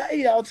 Not me. I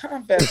eat all the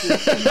time fast food.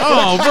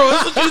 Oh, bro,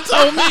 that's what you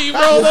told me,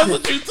 bro. That's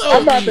what you told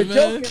I'm not me, the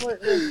man. joking.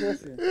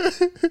 Listen.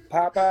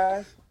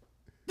 Popeyes.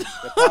 The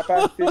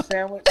Popeyes fish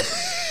sandwich.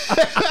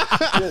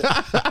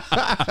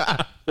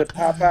 The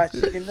Popeyes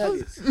chicken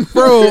nuggets.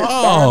 Bro,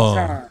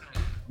 oh.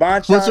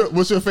 Bonchon.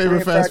 What's your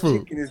favorite Korean fast fried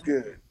food? Chicken is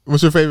good.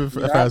 What's your favorite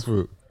You know, fast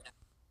food?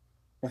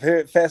 My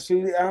favorite fast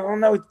food? I don't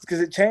know because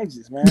it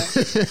changes, man.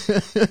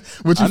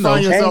 What you I know.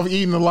 find yourself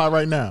eating a lot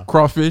right now?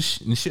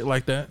 Crawfish and shit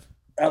like that.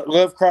 I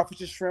love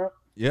crawfish and shrimp.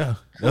 Yeah.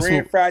 That's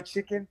Korean what, fried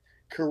chicken.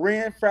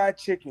 Korean fried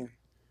chicken.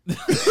 Put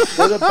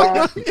a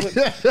Bonchon.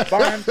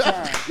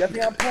 You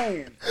think I'm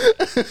playing?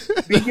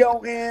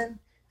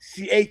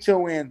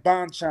 BONCHON.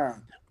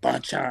 Bonchon.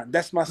 Bonchon.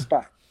 That's my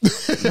spot.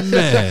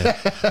 man,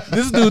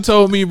 this dude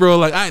told me, bro,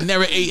 like, I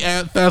never ate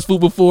fast food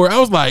before. I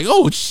was like,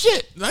 oh,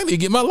 shit. I need to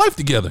get my life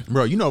together.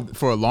 Bro, you know,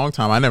 for a long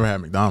time, I never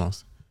had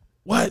McDonald's.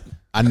 What?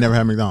 I never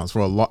had McDonald's for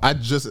a long. I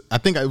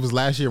think it was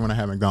last year when I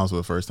had McDonald's for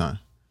the first time.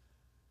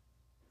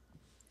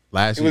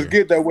 Last year. It was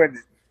good though, wasn't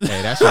it?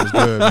 Hey, that shit was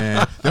good,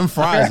 man. Them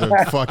fries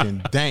are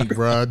fucking dank,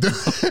 bro.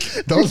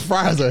 Those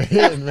fries are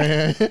hitting,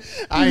 man.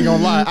 I ain't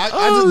gonna lie.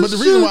 But the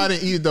reason why I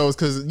didn't eat those,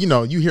 because, you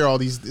know, you hear all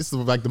these, this is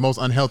like the most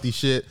unhealthy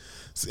shit.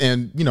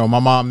 And, you know, my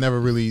mom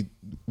we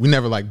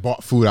never like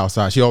bought food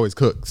outside. She always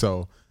cooked.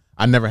 So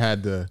I never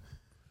had to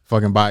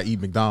fucking eat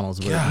McDonald's.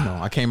 But, you know,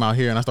 I came out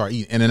here and I started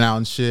eating In-N-Out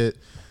and shit.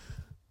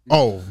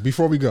 Oh,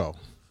 before we go,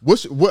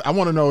 what I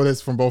want to know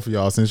this from both of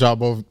y'all, since y'all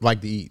both like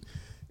to eat.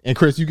 And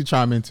Chris, you can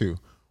chime in too.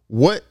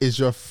 What is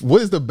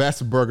the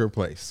best burger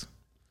place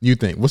you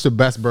think? What's the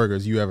best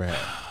burgers you ever had?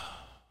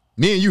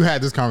 Me and you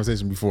had this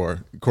conversation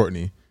before,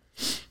 Courtney.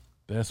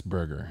 Best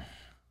burger.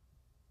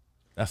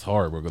 That's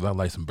hard, bro, because I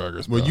like some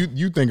burgers, bro. Well,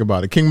 you think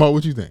about it. King Mo,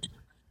 what you think?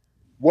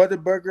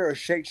 Whataburger or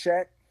Shake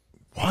Shack?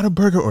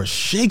 Whataburger or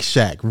Shake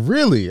Shack?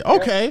 Really?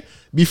 Okay.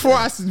 Before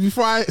I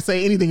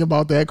say anything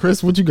about that,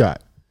 Chris, what you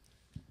got?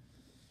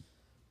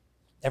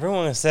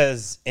 Everyone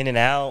says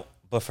In-N-Out,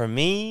 but for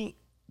me,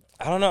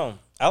 I don't know.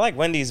 I like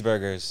Wendy's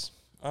burgers.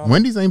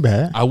 Wendy's ain't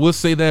bad. I will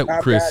say that,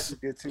 Not Chris.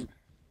 bad, good too.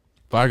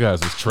 Five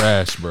Guys is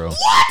trash, bro.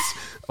 What?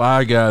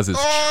 Five Guys is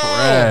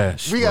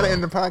trash. We got to bro.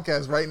 end the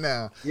podcast right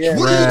now. Yeah.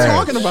 What are you Trash.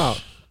 talking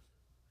about?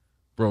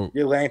 Bro,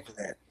 You're lame for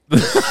that.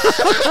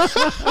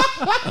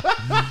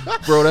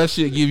 bro, that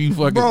shit give you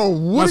fucking. Bro,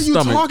 what are you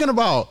talking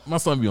about? My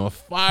stomach be on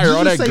fire. Did All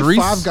you that say grease.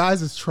 Five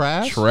Guys is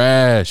trash?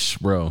 Trash,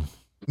 bro.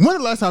 When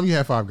the last time you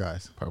had Five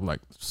Guys? Probably like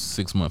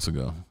 6 months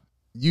ago.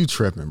 You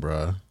tripping,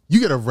 bro. You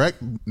get a wreck?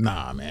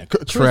 Nah, man.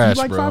 Chris, Trash,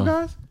 you like bro. Five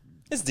Guys?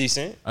 It's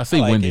decent. I say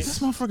like Wendy's. This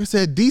motherfucker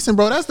said decent,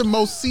 bro. That's the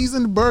most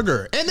seasoned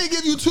burger. And they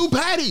give you 2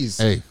 patties.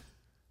 Hey,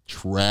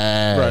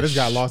 trash. Bro, this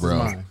guy lost his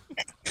mind.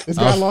 This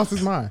guy lost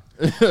his mind.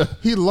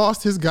 He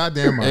lost his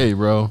goddamn mind. Hey,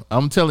 bro.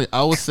 I'm telling you,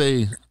 I'll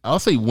say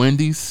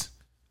Wendy's.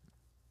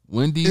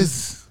 Wendy's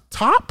Is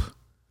top?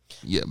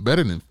 yeah,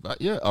 better than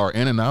or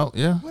In-N-Out,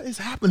 yeah. What is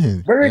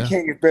happening? Burger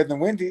King is better than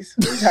Wendy's.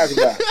 What are you talking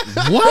about?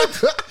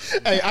 What?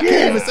 Hey, I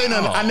can't even say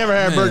nothing. I never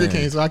had Burger man.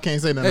 King, so I can't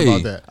say nothing Hey,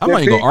 about that. I'm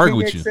not even gonna argue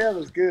with you. XL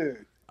is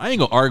good. I ain't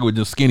gonna argue with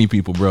just skinny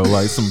people, bro.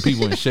 Like some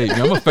people in shape.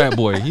 Man, I'm a fat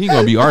boy. You ain't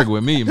gonna be arguing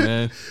with me,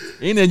 man.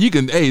 And then you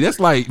can, hey, that's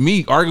like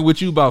me arguing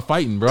with you about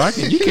fighting, bro.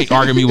 You can't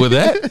argue me with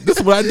that. This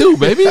is what I do,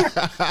 baby.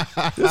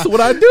 This is what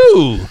I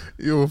do.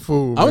 You a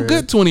fool, I'm man.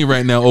 good 20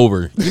 right now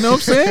over. You know what I'm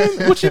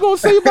saying? What you gonna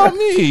say about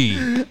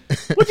me?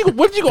 What you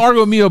gonna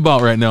argue with me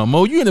about right now,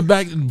 Mo? You in the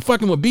back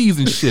fucking with bees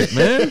and shit,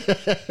 man.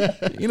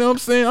 You know what I'm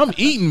saying? I'm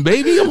eating,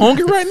 baby. I'm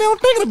hungry right now. I'm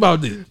thinking about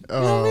this. You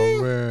know what I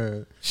mean?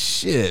 Man.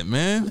 Shit,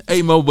 man.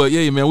 Hey, Mo, but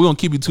yeah, man, we don't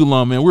keep you too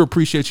long, man. We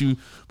appreciate you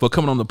for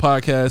coming on the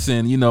podcast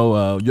and, you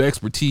know, your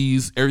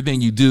expertise, everything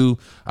you do.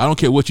 I don't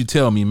care what you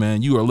tell me,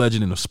 man. You are a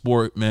legend in the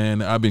sport,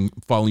 man. I've been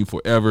following you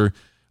forever.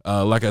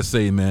 Like I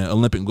say, man,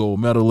 Olympic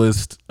gold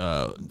medalist,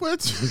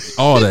 What?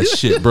 all that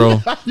shit, bro.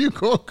 How you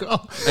gonna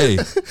call Hey,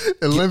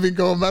 Olympic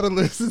gold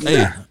medalist?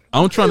 hey,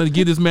 I'm trying to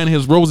give this man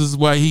his roses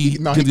while he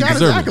No, he got his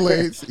deserves it.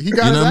 accolades. He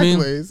got You know what I mean?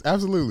 his accolades.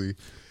 Absolutely.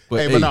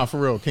 But, But nah, for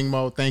real, King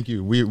Mo, thank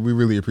you. We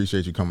really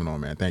appreciate you coming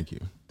on, man. Thank you.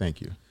 Thank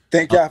you.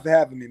 Thank y'all for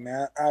having me,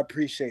 man. I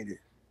appreciate it.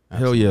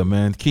 Hell yeah,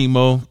 man.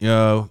 Chemo,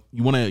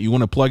 you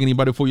wanna plug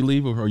anybody before you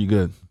leave, or are you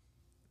good?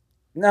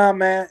 Nah,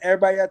 man.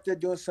 Everybody out there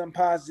doing something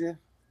positive.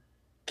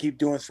 Keep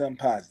doing something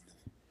positive.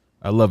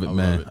 I love it,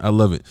 man. it. I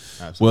love it.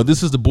 Absolutely. Well,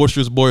 this is the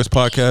Boisterous Boys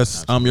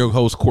podcast. I'm your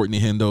host, Courtney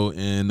Hendo,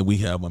 and we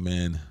have my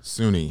man,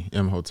 Sunni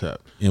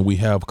Imhotep. and we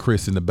have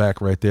Chris in the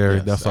back right there.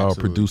 Yes, That's our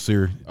absolutely.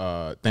 producer.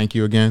 Thank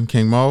you again,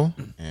 King Mo,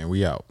 and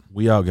we out.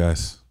 We out,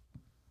 guys.